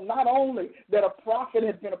may know not only that a prophet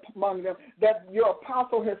has been among them, that your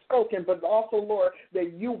apostle has spoken, but also, Lord,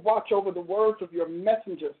 that you watch over the words of your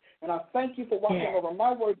messengers. And I thank you for watching over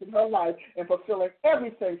my words in her life and fulfilling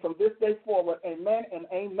everything from this day forward. Amen and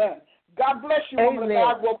amen. God bless you, woman of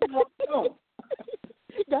God. We'll talk soon.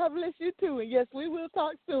 God bless you, too. And, yes, we will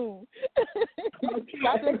talk soon.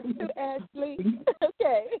 God bless you, too, Ashley.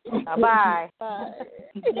 Okay. Bye-bye. Bye.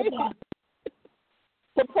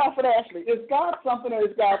 So, Prophet Ashley, is God something or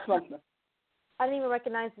is God something? I didn't even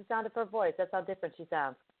recognize the sound of her voice. That's how different she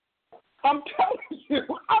sounds. I'm telling you,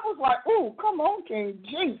 I was like, ooh, come on, King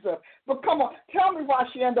Jesus. But come on, tell me why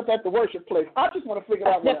she ended up at the worship place. I just want to figure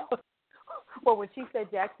that one out. Well, when she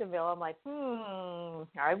said Jacksonville, I'm like,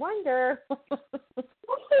 I wonder.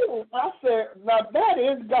 Ooh, I said, now that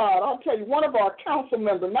is God. I'll tell you, one of our council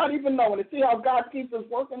members, not even knowing it. See how God keeps us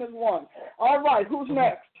working as one. All right, who's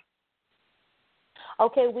next?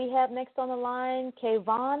 Okay, we have next on the line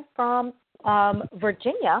Kayvon from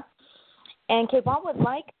Virginia. And Kayvon would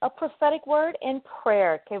like a prophetic word and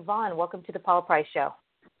prayer. Kayvon, welcome to the Paula Price Show.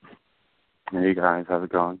 Hey, guys. How's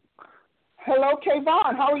it going? Hello,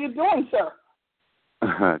 Kayvon. How are you doing, sir?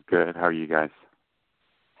 Good. How are you guys?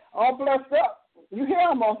 All blessed up. You hear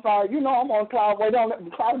I'm on fire. You know I'm on cloud. Wait on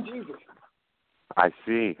the cloud of Jesus. I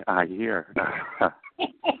see. I hear.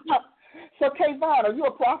 So, Kayvon, are you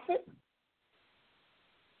a prophet?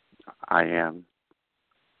 I am.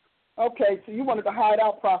 Okay, so you wanted to hide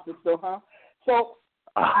out prophets, though, huh? So,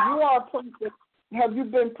 you are a prophet. Have you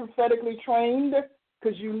been prophetically trained?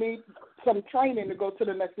 Because you need some training to go to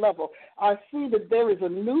the next level. I see that there is a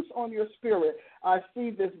noose on your spirit. I see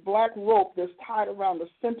this black rope that's tied around the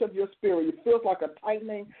center of your spirit. It feels like a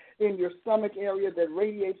tightening in your stomach area that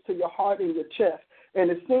radiates to your heart and your chest. And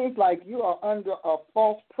it seems like you are under a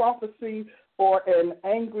false prophecy or an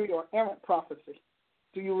angry or errant prophecy.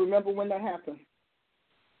 Do you remember when that happened?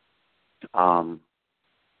 I'm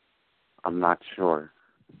not sure.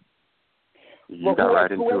 You got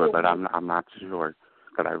right into it, but I'm not sure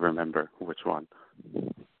that I remember which one.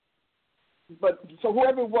 But so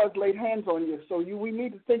whoever it was laid hands on you. So we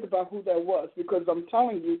need to think about who that was, because I'm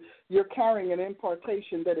telling you, you're carrying an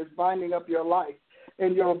impartation that is binding up your life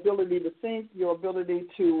and your ability to think, your ability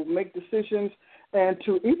to make decisions, and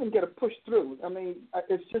to even get a push through. I mean,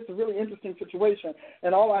 it's just a really interesting situation.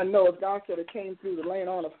 And all I know is God said it came through the laying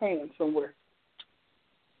on of hands somewhere.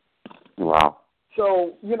 Wow.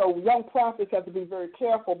 So, young prophets have to be very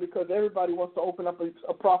careful because everybody wants to open up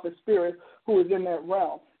a prophet spirit who is in that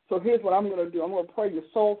realm. So here's what I'm going to do. I'm going to pray your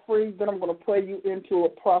soul free. Then I'm going to pray you into a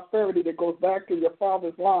prosperity that goes back to your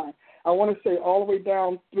father's line. I want to say all the way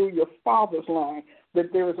down through your father's line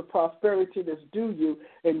that there is a prosperity that's due you,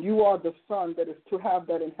 and you are the son that is to have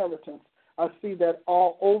that inheritance. I see that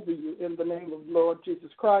all over you in the name of Lord Jesus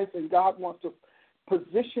Christ, and God wants to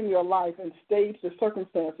position your life and stage the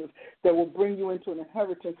circumstances that will bring you into an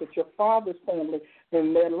inheritance that your father's family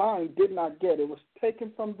and their line did not get. It was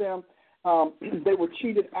taken from them. They were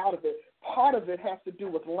cheated out of it. Part of it has to do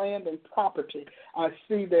with land and property. I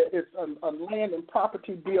see that it's a land and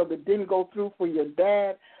property deal that didn't go through for your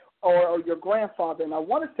dad or your grandfather. And I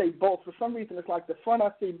want to say both. For some reason, it's like the front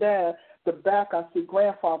I see dad, the back I see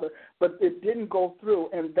grandfather, but it didn't go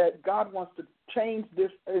through, and that God wants to change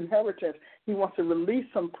this inheritance. He wants to release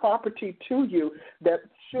some property to you that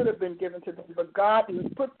should have been given to them, but God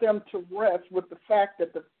put them to rest with the fact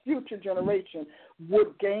that the future generation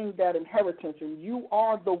would gain that inheritance, and you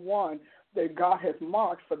are the one that God has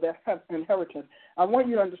marked for that inheritance. I want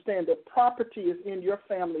you to understand that property is in your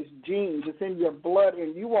family's genes. It's in your blood,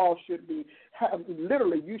 and you all should be,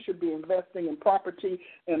 literally, you should be investing in property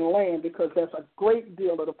and land because that's a great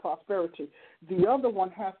deal of the prosperity. The other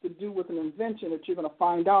one has to do with an invention that you're going to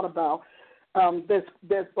find out about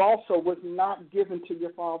that also was not given to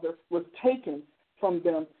your father, was taken from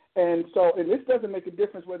them. And this doesn't make a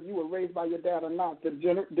difference whether you were raised by your dad or not. The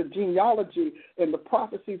genealogy and the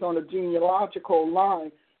prophecies on the genealogical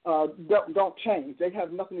line don't change. They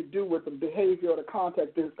have nothing to do with the behavior or the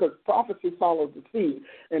context, because prophecy follows the seed.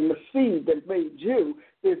 And the seed that made you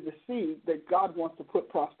is the seed that God wants to put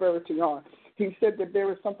prosperity on. He said that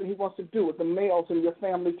there is something he wants to do with the males in your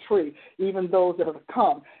family tree, even those that have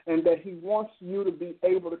come, and that he wants you to be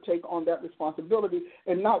able to take on that responsibility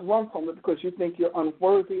and not run from it because you think you're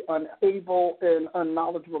unworthy, unable, and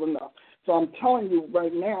unknowledgeable enough. So I'm telling you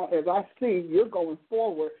right now, as I see you're going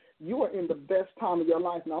forward, you are in the best time of your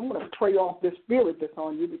life. Now, I'm going to pray off this spirit that's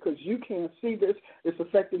on you because you can't see this. It's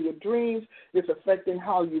affecting your dreams. It's affecting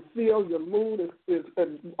how you feel. Your mood is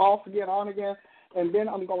off again, on again. And then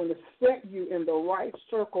I'm going to set you in the right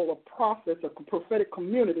circle of prophets, a prophetic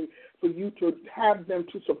community, for you to have them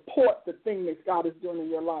to support the thing that God is doing in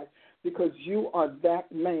your life, because you are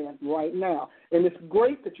that man right now. And it's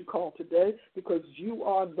great that you called today because you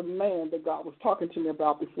are the man that God was talking to me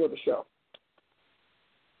about before the show.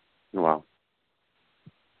 Wow.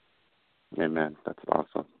 Amen. That's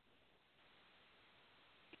awesome.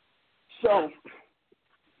 So,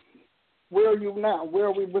 where are you now? Where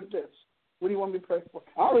are we with this? What do you want me to pray for?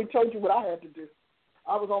 I already told you what I had to do.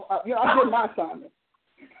 I did my assignment.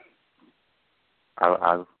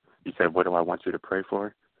 You said, what do I want you to pray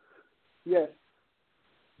for? Yes.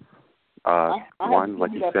 One,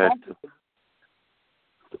 like you said,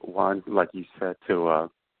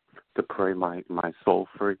 to pray my soul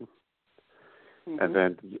free. Mm-hmm. And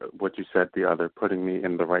then what you said, the other, putting me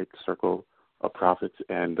in the right circle of prophets,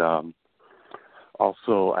 and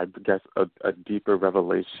also, I guess, a deeper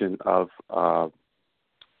revelation of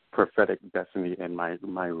prophetic destiny in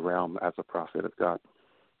my realm as a prophet of God.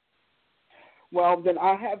 Well, then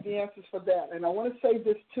I have the answers for that. And I want to say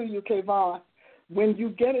this to you, Kayvon. When you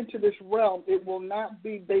get into this realm, it will not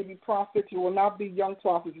be baby prophets. It will not be young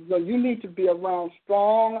prophets. So you need to be around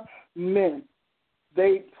strong men.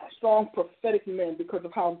 Strong prophetic men, because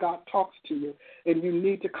of how God talks to you, and you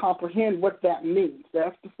need to comprehend what that means.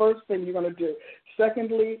 That's the first thing you're going to do.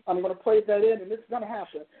 Secondly, I'm going to play that in, and it's going to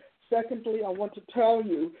happen. Secondly, I want to tell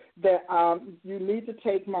you that you need to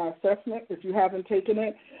take my assessment. If you haven't taken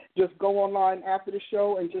it, just go online after the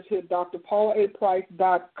show and just hit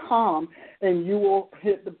drpaulaaprice.com, and you will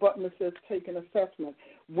hit the button that says Take an Assessment.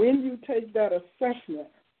 When you take that assessment,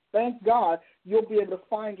 thank God, you'll be able to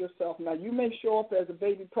find yourself. Now, you may show up as a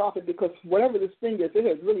baby prophet because whatever this thing is, it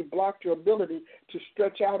has really blocked your ability to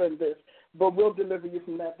stretch out in this, but we'll deliver you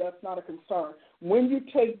from that. That's not a concern. When you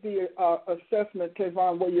take the assessment,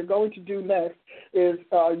 Kayvon, what you're going to do next is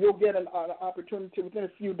you'll get an opportunity within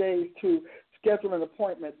a few days to schedule an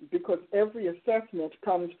appointment, because every assessment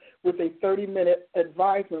comes with a 30-minute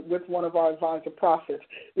advisement with one of our advisor prophets.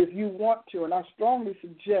 If you want to, and I strongly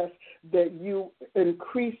suggest that you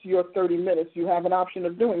increase your 30 minutes, you have an option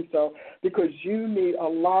of doing so, because you need a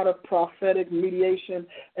lot of prophetic mediation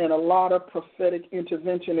and a lot of prophetic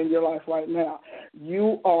intervention in your life right now.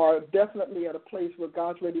 You are definitely at a place where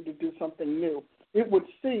God's ready to do something new. It would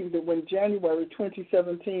seem that when January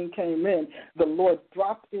 2017 came in, the Lord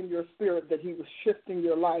dropped in your spirit that he was shifting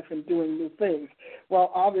your life and doing new things.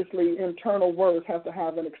 Well, obviously, internal words have to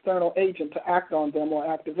have an external agent to act on them or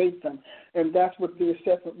activate them, and that's what the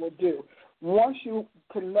assessment will do. Once you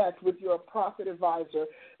connect with your prophet advisor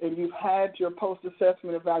and you've had your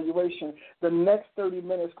post-assessment evaluation, the next 30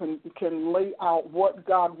 minutes can lay out what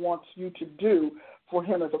God wants you to do for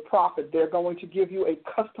him as a prophet. They're going to give you a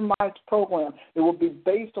customized program. It will be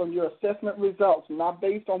based on your assessment results, not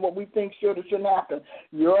based on what we think should or shouldn't happen.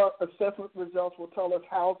 Your assessment results will tell us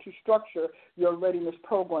how to structure your readiness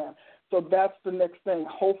program. So that's the next thing.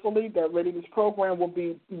 Hopefully that readiness program will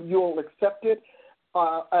be, you'll accept it,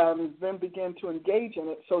 and then begin to engage in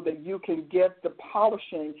it so that you can get the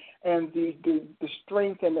polishing and the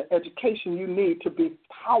strength and the education you need to be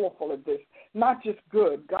powerful at this. Not just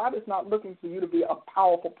good. God is not looking for you to be a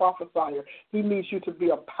powerful prophesier. He needs you to be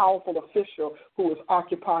a powerful official who is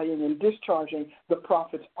occupying and discharging the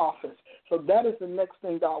prophet's office. So that is the next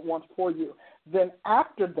thing God wants for you. Then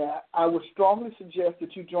after that, I would strongly suggest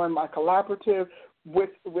that you join my collaborative,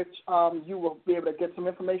 which you will be able to get some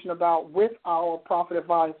information about with our prophet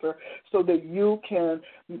advisor so that you can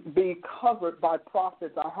be covered by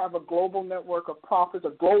prophets. I have a global network of prophets,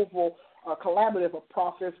 a global collaborative of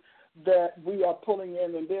prophets that we are pulling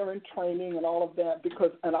in, and they're in training and all of that,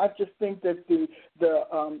 and I just think that the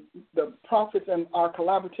prophets in our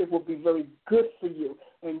collaborative will be very good for you,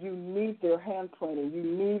 and you need their hand training, you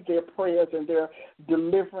need their prayers and their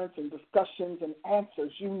deliverance and discussions and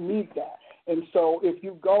answers. You need that. And so if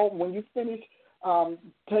you go, when you finish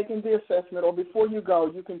taking the assessment, or before you go,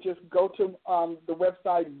 you can just go to the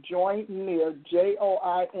website JoinNear,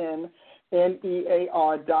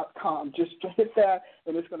 JoinNear.com. Just hit that,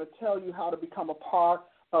 and it's going to tell you how to become a part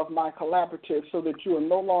of my collaborative so that you are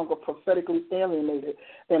no longer prophetically alienated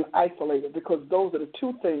and isolated, because those are the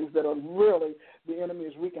two things that are really the enemy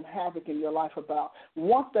is wreaking havoc in your life about.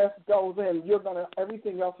 Once that goes in,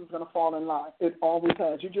 everything else is going to fall in line. It always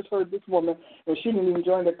has. You just heard this woman, and she didn't even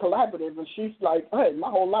join the collaborative, and she's like, hey, my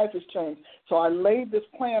whole life has changed. So I laid this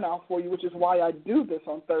plan out for you, which is why I do this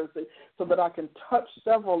on Thursday, so that I can touch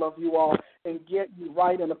several of you all and get you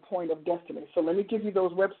right in the point of destiny. So let me give you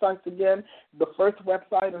those websites again. The first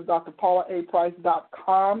website is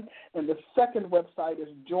drpaulaaprice.com, and the second website is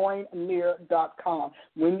joinnear.com.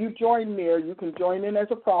 When you join Near, you can join in as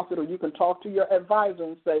a prophet, or you can talk to your advisor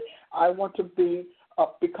and say, I want to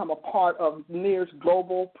become a part of Near's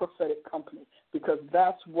global prophetic company, because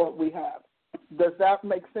that's what we have. Does that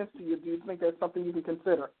make sense to you? Do you think that's something you can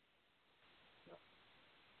consider?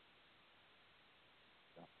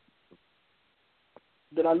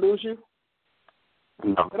 Did I lose you?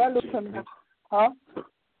 No. Did I lose him? Huh?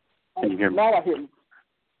 Can you hear me? Now I hear you.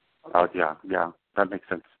 Okay. Oh, yeah, that makes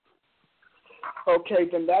sense. Okay,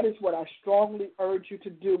 then that is what I strongly urge you to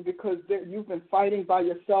do, because you've been fighting by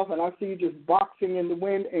yourself, and I see you just boxing in the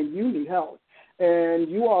wind, and you need help. And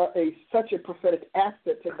you are such a prophetic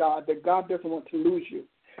asset to God that God doesn't want to lose you.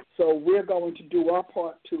 So we're going to do our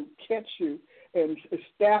part to catch you and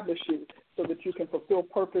establish you so that you can fulfill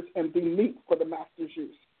purpose and be meet for the Master's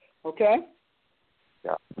use. Okay?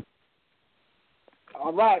 Yeah.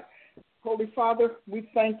 All right. Holy Father, we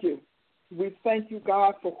thank you We thank you,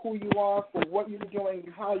 God, for who you are, for what you're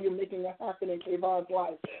doing, how you're making it happen in Kayvon's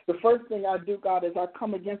life. The first thing I do, God, is I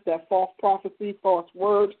come against that false prophecy, false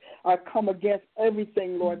words. I come against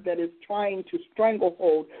everything, Lord, that is trying to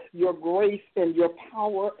stranglehold your grace and your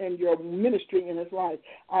power and your ministry in his life.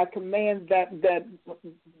 I command that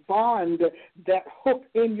bond, that hook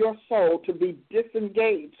in your soul to be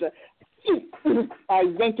disengaged. I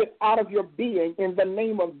yank it out of your being in the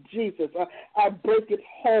name of Jesus. I break its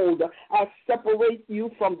hold. I separate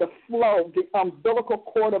you from the flow, the umbilical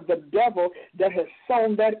cord of the devil that has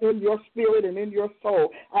sown that in your spirit and in your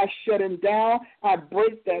soul. I shut him down. I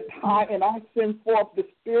break that tie, and I send forth the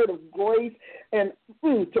spirit of grace and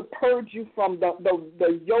to purge you from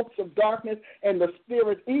the yokes of darkness and the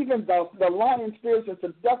spirits, even the lying spirits and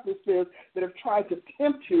seductive spirits that have tried to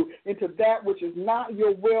tempt you into that which is not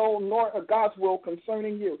your will nor God's will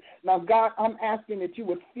concerning you. Now, God, I'm asking that you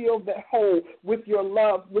would fill that hole with your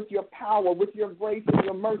love, with your power, with your grace and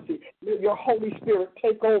your mercy. Let your Holy Spirit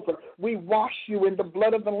take over. We wash you in the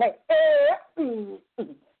blood of the Lamb.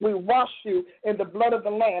 We wash you in the blood of the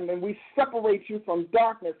Lamb, and we separate you from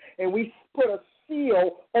darkness, and we put a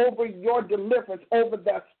seal over your deliverance, over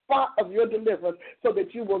that spot of your deliverance, so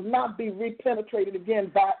that you will not be repenetrated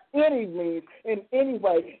again by any means, in any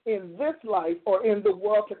way, in this life or in the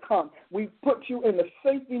world to come. We put you in the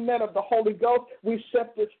safety net of the Holy Ghost. We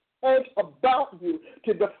set this edge about you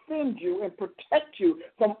to defend you and protect you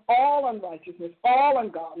from all unrighteousness, all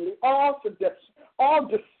ungodly, all seduction, all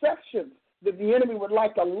deceptions that the enemy would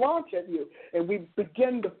like to launch at you. And we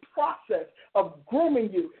begin the process of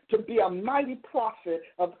grooming you to be a mighty prophet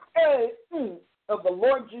of the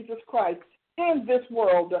Lord Jesus Christ in this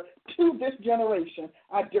world to this generation.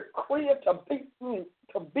 I decree it to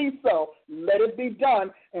be so. Let it be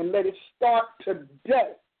done, and let it start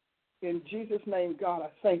today. In Jesus' name, God, I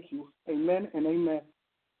thank you. Amen and amen.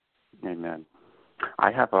 Amen.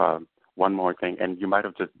 I have one more thing, and you might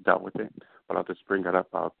have just dealt with it, but I'll just bring it up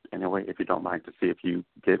anyway, if you don't mind, to see if you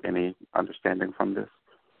get any understanding from this,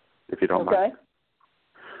 if you don't mind.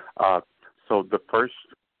 So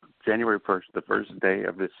January 1st, the first day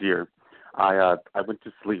of this year, I went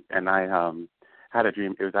to sleep, and I had a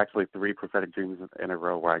dream. It was actually 3 prophetic dreams in a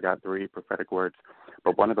row where I got 3 prophetic words.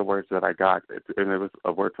 But one of the words that I got, and it was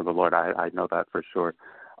a word from the Lord, I know that for sure.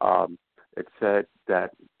 It said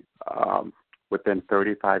that within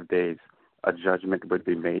 35 days, a judgment would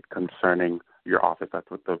be made concerning your office. That's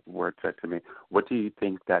what the word said to me. What do you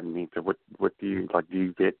think that means? Or what do you, like,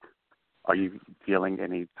 are you feeling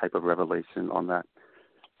any type of revelation on that?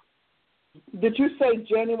 Did you say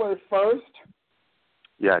January 1st?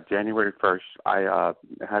 Yeah, January 1st, I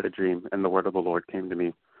had a dream, and the word of the Lord came to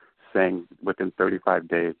me saying within 35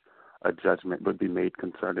 days, a judgment would be made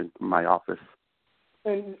concerning my office.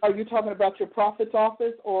 And are you talking about your prophet's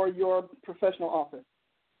office or your professional office?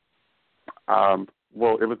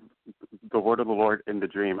 Well, it was the word of the Lord in the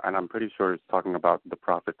dream, and I'm pretty sure it's talking about the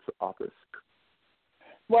prophet's office.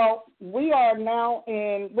 Well, we are now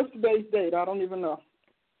in, what's today's date? I don't even know.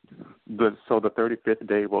 So the 35th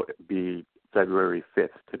day will be February 5th.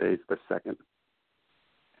 Today's the 2nd.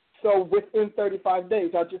 So within 35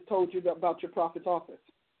 days, I just told you about your prophet's office.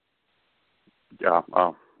 Yeah.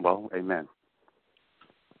 Well, amen.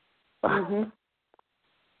 Mm-hmm.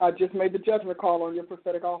 I just made the judgment call on your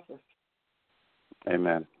prophetic office.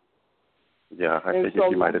 Amen. Yeah, I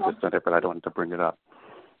figured you might have just done it, but I don't want to bring it up.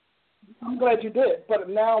 I'm glad you did. But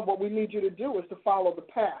now what we need you to do is to follow the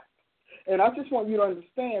path. And I just want you to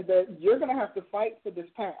understand that you're going to have to fight for this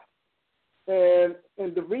path. And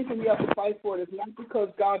the reason you have to fight for it is not because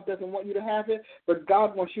God doesn't want you to have it, but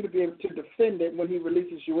God wants you to be able to defend it when he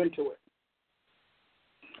releases you into it.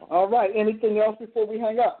 All right. Anything else before we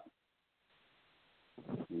hang up?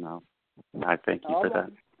 No. I thank you for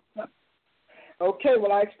that. Okay.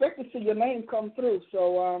 Well, I expect to see your name come through,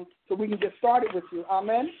 so we can get started with you.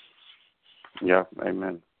 Amen? Yeah.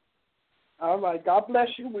 Amen. All right. God bless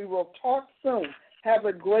you. We will talk soon. Have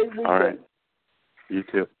a great weekend. All right. You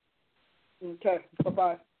too. Okay.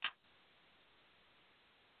 Bye-bye.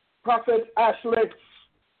 Prophet Ashley.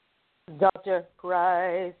 Dr.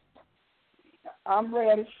 Price. I'm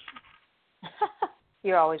ready.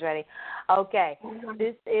 You're always ready. Okay.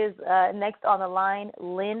 This is next on the line,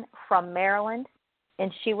 Lynn from Maryland,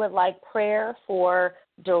 and she would like prayer for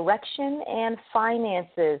direction and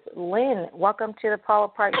finances. Lynn, welcome to the Paula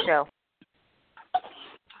Price Show.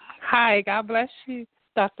 Hi, God bless you,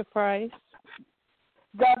 Dr. Price.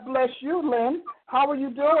 God bless you, Lynn. How are you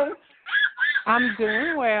doing? I'm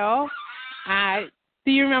doing well.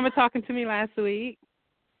 Do you remember talking to me last week?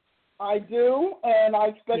 I do, and I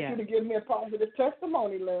expect you to give me a positive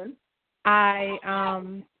testimony, Lynn. I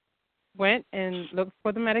went and looked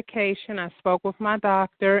for the medication. I spoke with my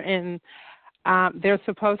doctor, and they're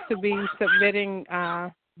supposed to be submitting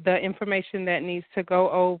the information that needs to go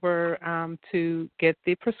over to get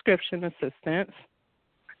the prescription assistance.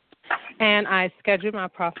 And I scheduled my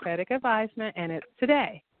prophetic advisement, and it's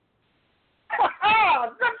today.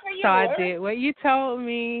 Good for you. So I did what you told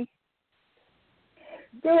me.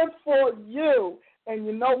 Good for you. And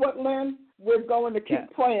you know what, Lynn? We're going to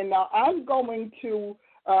keep praying. Now, I'm going to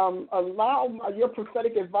allow your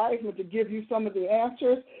prophetic advisement to give you some of the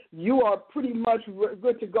answers. You are pretty much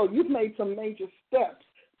good to go. You've made some major steps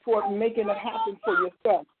toward making it happen for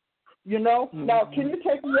yourself. You know? Mm-hmm. Now, can you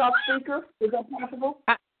take me off speaker? Is that possible?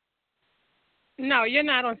 No, you're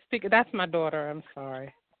not on speaker. That's my daughter. I'm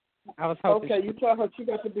sorry. I was hoping. Okay, you tell her she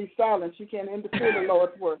got to be silent. She can't interfere in the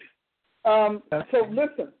Lord's work. So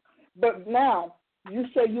listen, but now you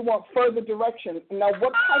say you want further direction. Now,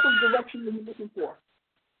 what type of direction are you looking for?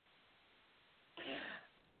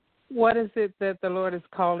 What is it that the Lord is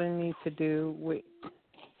calling me to do?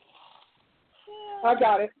 I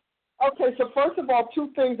got it. Okay, so first of all, two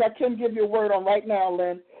things I can give you a word on right now,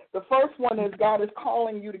 Lynn. The first one is God is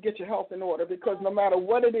calling you to get your health in order, because no matter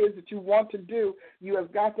what it is that you want to do, you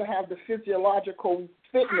have got to have the physiological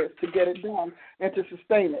fitness to get it done and to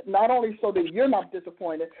sustain it. Not only so that you're not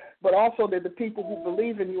disappointed, but also that the people who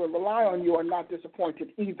believe in you and rely on you are not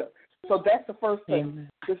disappointed either. So that's the first thing. Amen.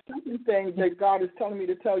 The second thing that God is telling me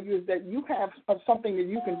to tell you is that you have something that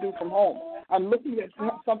you can do from home. I'm looking at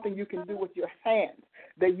something you can do with your hands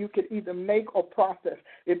that you can either make or process.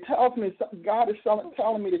 It tells me, God is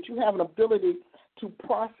telling me that you have an ability to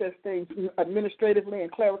process things administratively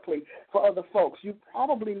and clerically for other folks. You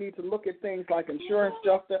probably need to look at things like insurance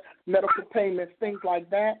justice, medical payments, things like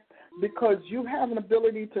that, because you have an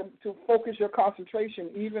ability to focus your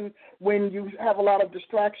concentration even when you have a lot of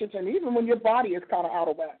distractions and even when your body is kind of out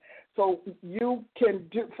of whack. So you can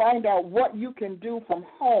find out what you can do from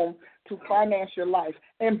home to finance your life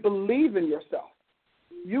and believe in yourself.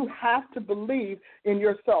 You have to believe in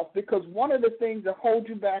yourself, because one of the things that holds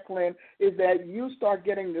you back, Lynn, is that you start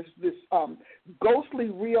getting this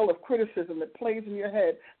ghostly reel of criticism that plays in your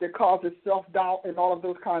head that causes self-doubt and all of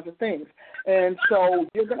those kinds of things. And so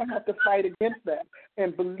you're going to have to fight against that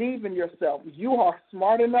and believe in yourself. You are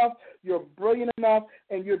smart enough, you're brilliant enough,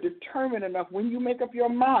 and you're determined enough when you make up your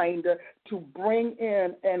mind to bring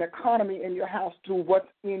in an economy in your house to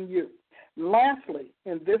what's in you. Lastly,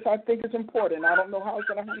 and this I think is important, I don't know how it's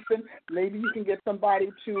going to happen. Maybe you can get somebody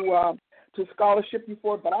to scholarship you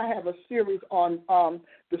for it, but I have a series on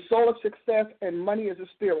the soul of success and money as a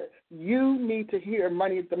spirit. You need to hear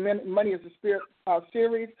money as a spirit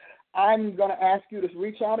series. I'm going to ask you to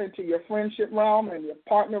reach out into your friendship realm and your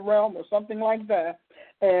partner realm or something like that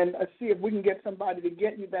and see if we can get somebody to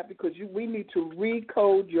get you that, because we need to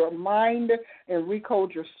recode your mind and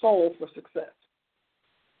recode your soul for success.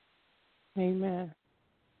 Amen.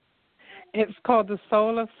 It's called The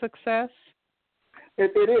Soul of Success?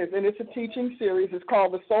 It is, and it's a teaching series. It's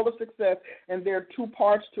called The Soul of Success, and there are two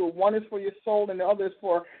parts to it. One is for your soul, and the other is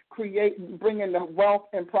for bringing the wealth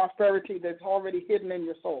and prosperity that's already hidden in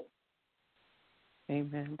your soul.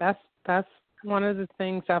 Amen. That's one of the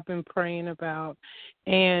things I've been praying about,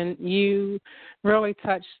 and you really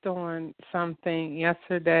touched on something.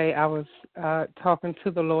 Yesterday I was talking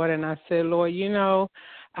to the Lord, and I said, Lord,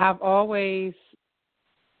 I've always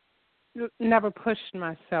never pushed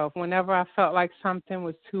myself. Whenever I felt like something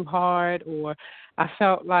was too hard, or I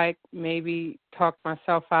felt like maybe talked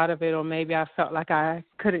myself out of it, or maybe I felt like I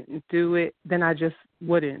couldn't do it, then I just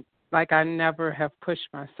wouldn't. Like I never have pushed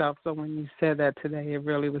myself. So when you said that today, it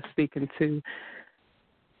really was speaking to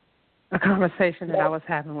a conversation that I was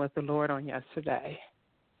having with the Lord on yesterday.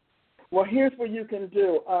 Well, here's what you can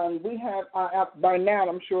do. We have, by now,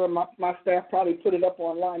 I'm sure my staff probably put it up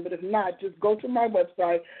online, but if not, just go to my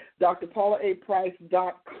website,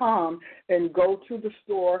 drpaulaaprice.com, and go to the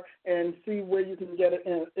store and see where you can get it.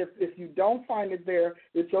 And if you don't find it there,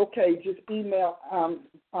 it's okay. Just email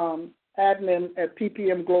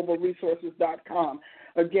admin@ppmglobalresources.com.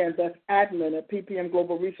 Again, that's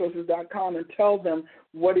admin@ppmglobalresources.com, and tell them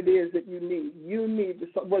what it is that you need. You need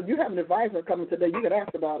you have an advisor coming today. You can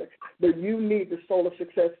ask about it. But you need the Soul of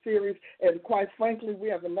Success series. And quite frankly, we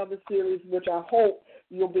have another series which I hope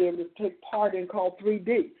you'll be able to take part in called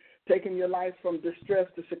 3D, Taking Your Life from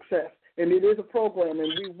Distress to Success. And it is a program,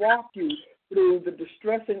 and we walk you through the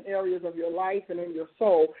distressing areas of your life and in your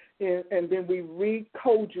soul, and then we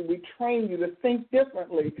recode you, we train you to think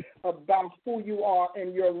differently about who you are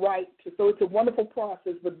and your right to. So it's a wonderful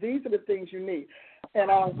process, but these are the things you need.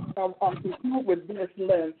 And I'll conclude with this,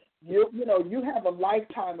 Lynn. You have a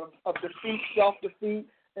lifetime of defeat, self-defeat,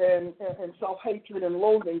 and self-hatred and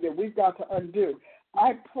loathing that we've got to undo.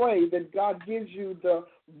 I pray that God gives you the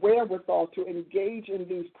wherewithal to engage in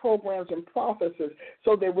these programs and processes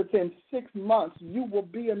so that within 6 months you will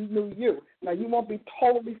be a new you. Now, you won't be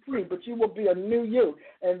totally free, but you will be a new you.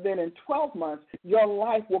 And then in 12 months, your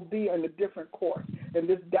life will be on a different course. And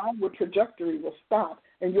this downward trajectory will stop,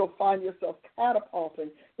 and you'll find yourself catapulting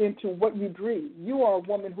into what you dream. You are a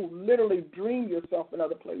woman who literally dream yourself in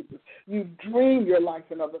other places. You dream your life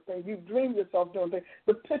in other things. You dream yourself doing things.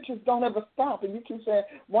 The pictures don't ever stop. And you keep saying,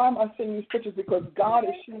 why am I seeing these pictures? Because God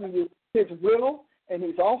is showing you his will, and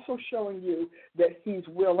he's also showing you that he's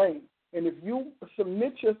willing. And if you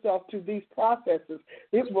submit yourself to these processes,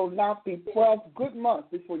 it will not be 12 good months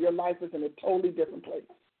before your life is in a totally different place.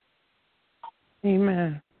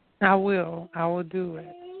 Amen. I will do it.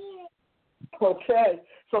 Okay.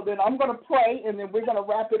 So then I'm going to pray, and then we're going to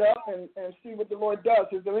wrap it up and see what the Lord does.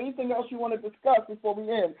 Is there anything else you want to discuss before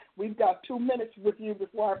we end? We've got 2 minutes with you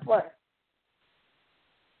before I pray.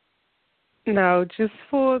 No, just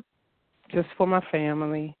for my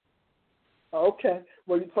family. Okay.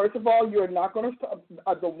 Well, first of all, you're not going to stop.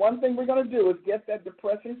 The one thing we're going to do is get that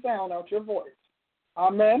depressing sound out your voice.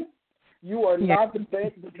 Amen. You are not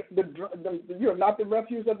you are not the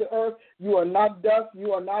refuse of the earth. You are not dust.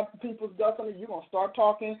 You are not people's dust. You're going to start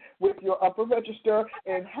talking with your upper register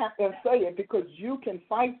and say it, because you can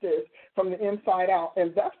fight this from the inside out.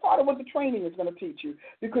 And that's part of what the training is going to teach you,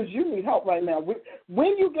 because you need help right now.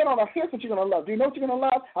 When you get on here's what you're going to love. Do you know what you're going to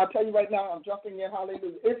love? I'll tell you right now. I'm jumping in.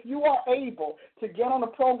 Hallelujah. If you are able to get on a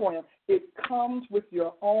program, it comes with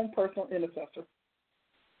your own personal intercessor.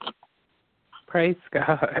 Praise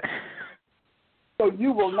God. So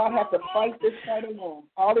you will not have to fight this fight alone.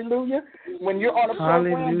 Hallelujah. When you're on a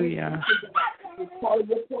program, it's part of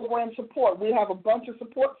your program support. We have a bunch of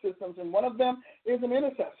support systems, and one of them is an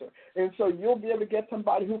intercessor. And so you'll be able to get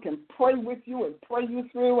somebody who can pray with you and pray you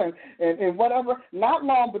through and whatever. Not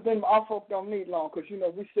long, but then our folks don't need long, because,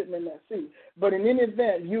 we're sitting in that seat. But in any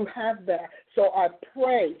event, you have that. So I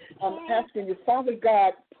pray, I'm asking you, Father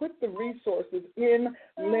God, put the resources in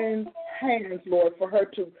Lynn's hands, Lord, for her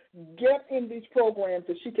to get in these programs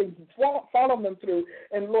that she can follow them through.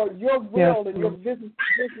 And, Lord, your will and your vision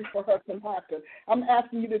for her can happen. I'm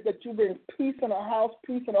asking you that you bring peace in her house,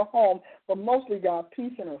 peace in her home, but mostly, God,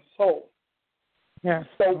 peace in her soul. Yes.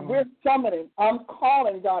 So we're summoning. I'm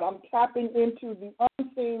calling, God. I'm tapping into the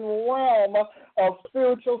unseen realm of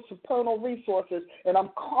spiritual supernal resources, and I'm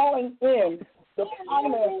calling in the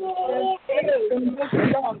finances and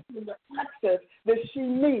the access that she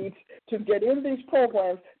needs to get in these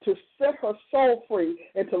programs, to set her soul free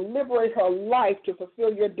and to liberate her life to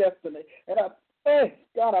fulfill your destiny. And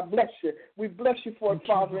God, I bless you. We bless you for it,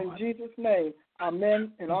 Father, in Jesus' name.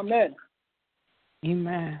 Amen and amen.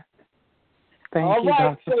 Amen. Thank you,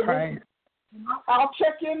 Dr. Price. I'll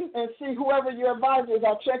check in and see whoever your advisor is.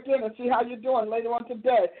 I'll check in and see how you're doing later on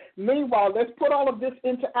today. Meanwhile, let's put all of this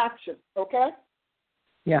into action, okay?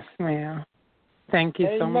 Yes, ma'am. Thank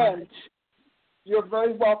you so much. You're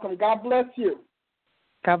very welcome. God bless you.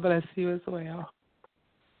 God bless you as well.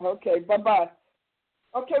 Okay, bye-bye.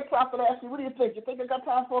 Okay, Prophet Ashley, what do you think? You think I got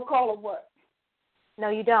time for a call or what? No,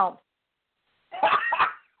 you don't.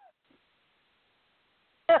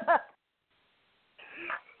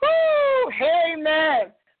 Woo! Hey,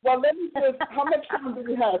 man. Well, let me just, how much time do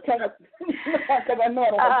we have? Because I know I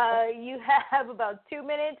don't have you have about 2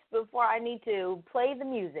 minutes before I need to play the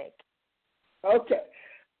music. Okay.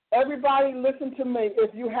 Everybody listen to me.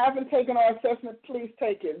 If you haven't taken our assessment, please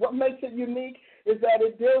take it. What makes it unique is that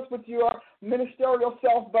it deals with your ministerial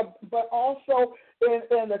self, but also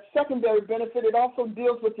in a secondary benefit, it also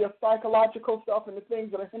deals with your psychological self and the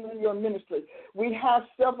things that are hindering your ministry. We have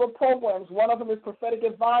several programs. One of them is prophetic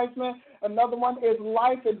advisement. Another one is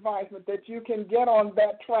life advisement that you can get on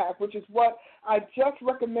that track, which is what I just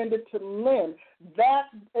recommended to Lynn. That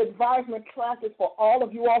advisement track is for all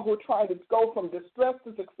of you all who are trying to go from distress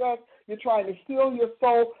to success. You're trying to heal your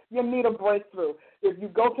soul. You need a breakthrough. If you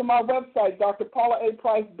go to my website,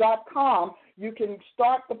 drpaulaaprice.com, you can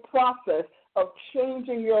start the process of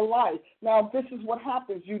changing your life. Now, this is what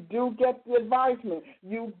happens. You do get the advisement.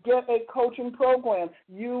 You get a coaching program.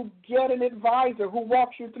 You get an advisor who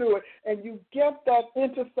walks you through it, and you get that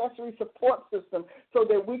intercessory support system so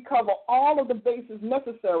that we cover all of the bases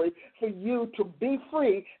necessary for you to be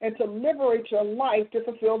free and to liberate your life to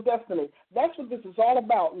fulfill destiny. That's what this is all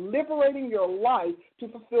about, liberating your life to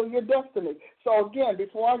fulfill your destiny. So, again,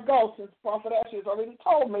 before I go, since Prophet Ashley has already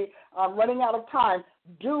told me I'm running out of time,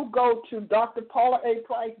 do go to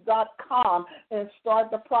drpaulaaprice.com. paulapryce.com and start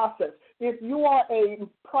the process. If you are a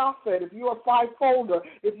prophet, if you are a fivefolder,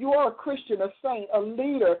 if you are a Christian, a saint, a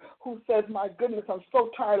leader who says, my goodness, I'm so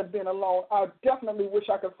tired of being alone, I definitely wish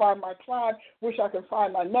I could find my tribe, wish I could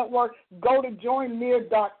find my network, go to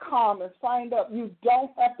joinnear.com and sign up. You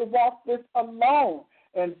don't have to walk this alone.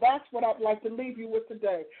 And that's what I'd like to leave you with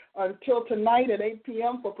today. Until tonight at 8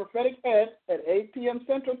 p.m. for Prophetic Ed at 8 p.m.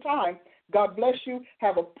 Central Time, God bless you.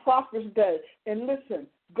 Have a prosperous day. And listen,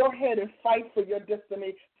 go ahead and fight for your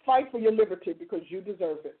destiny. Fight for your liberty because you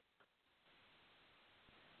deserve it.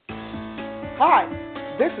 Hi,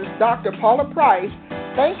 this is Dr. Paula Price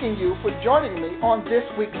thanking you for joining me on this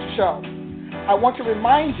week's show. I want to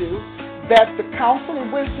remind you that the counsel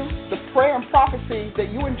and wisdom, the prayer and prophecy that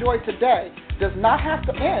you enjoyed today does not have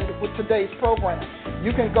to end with today's program.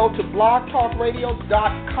 You can go to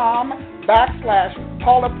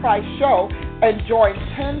blogtalkradio.com/Paula Price Show and join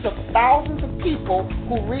tens of thousands of people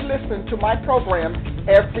who re-listen to my program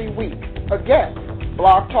every week. Again,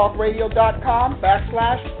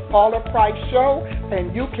 blogtalkradio.com/Paula Price Show,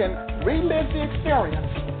 and you can relive the experience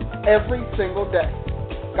every single day.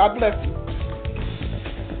 God bless you.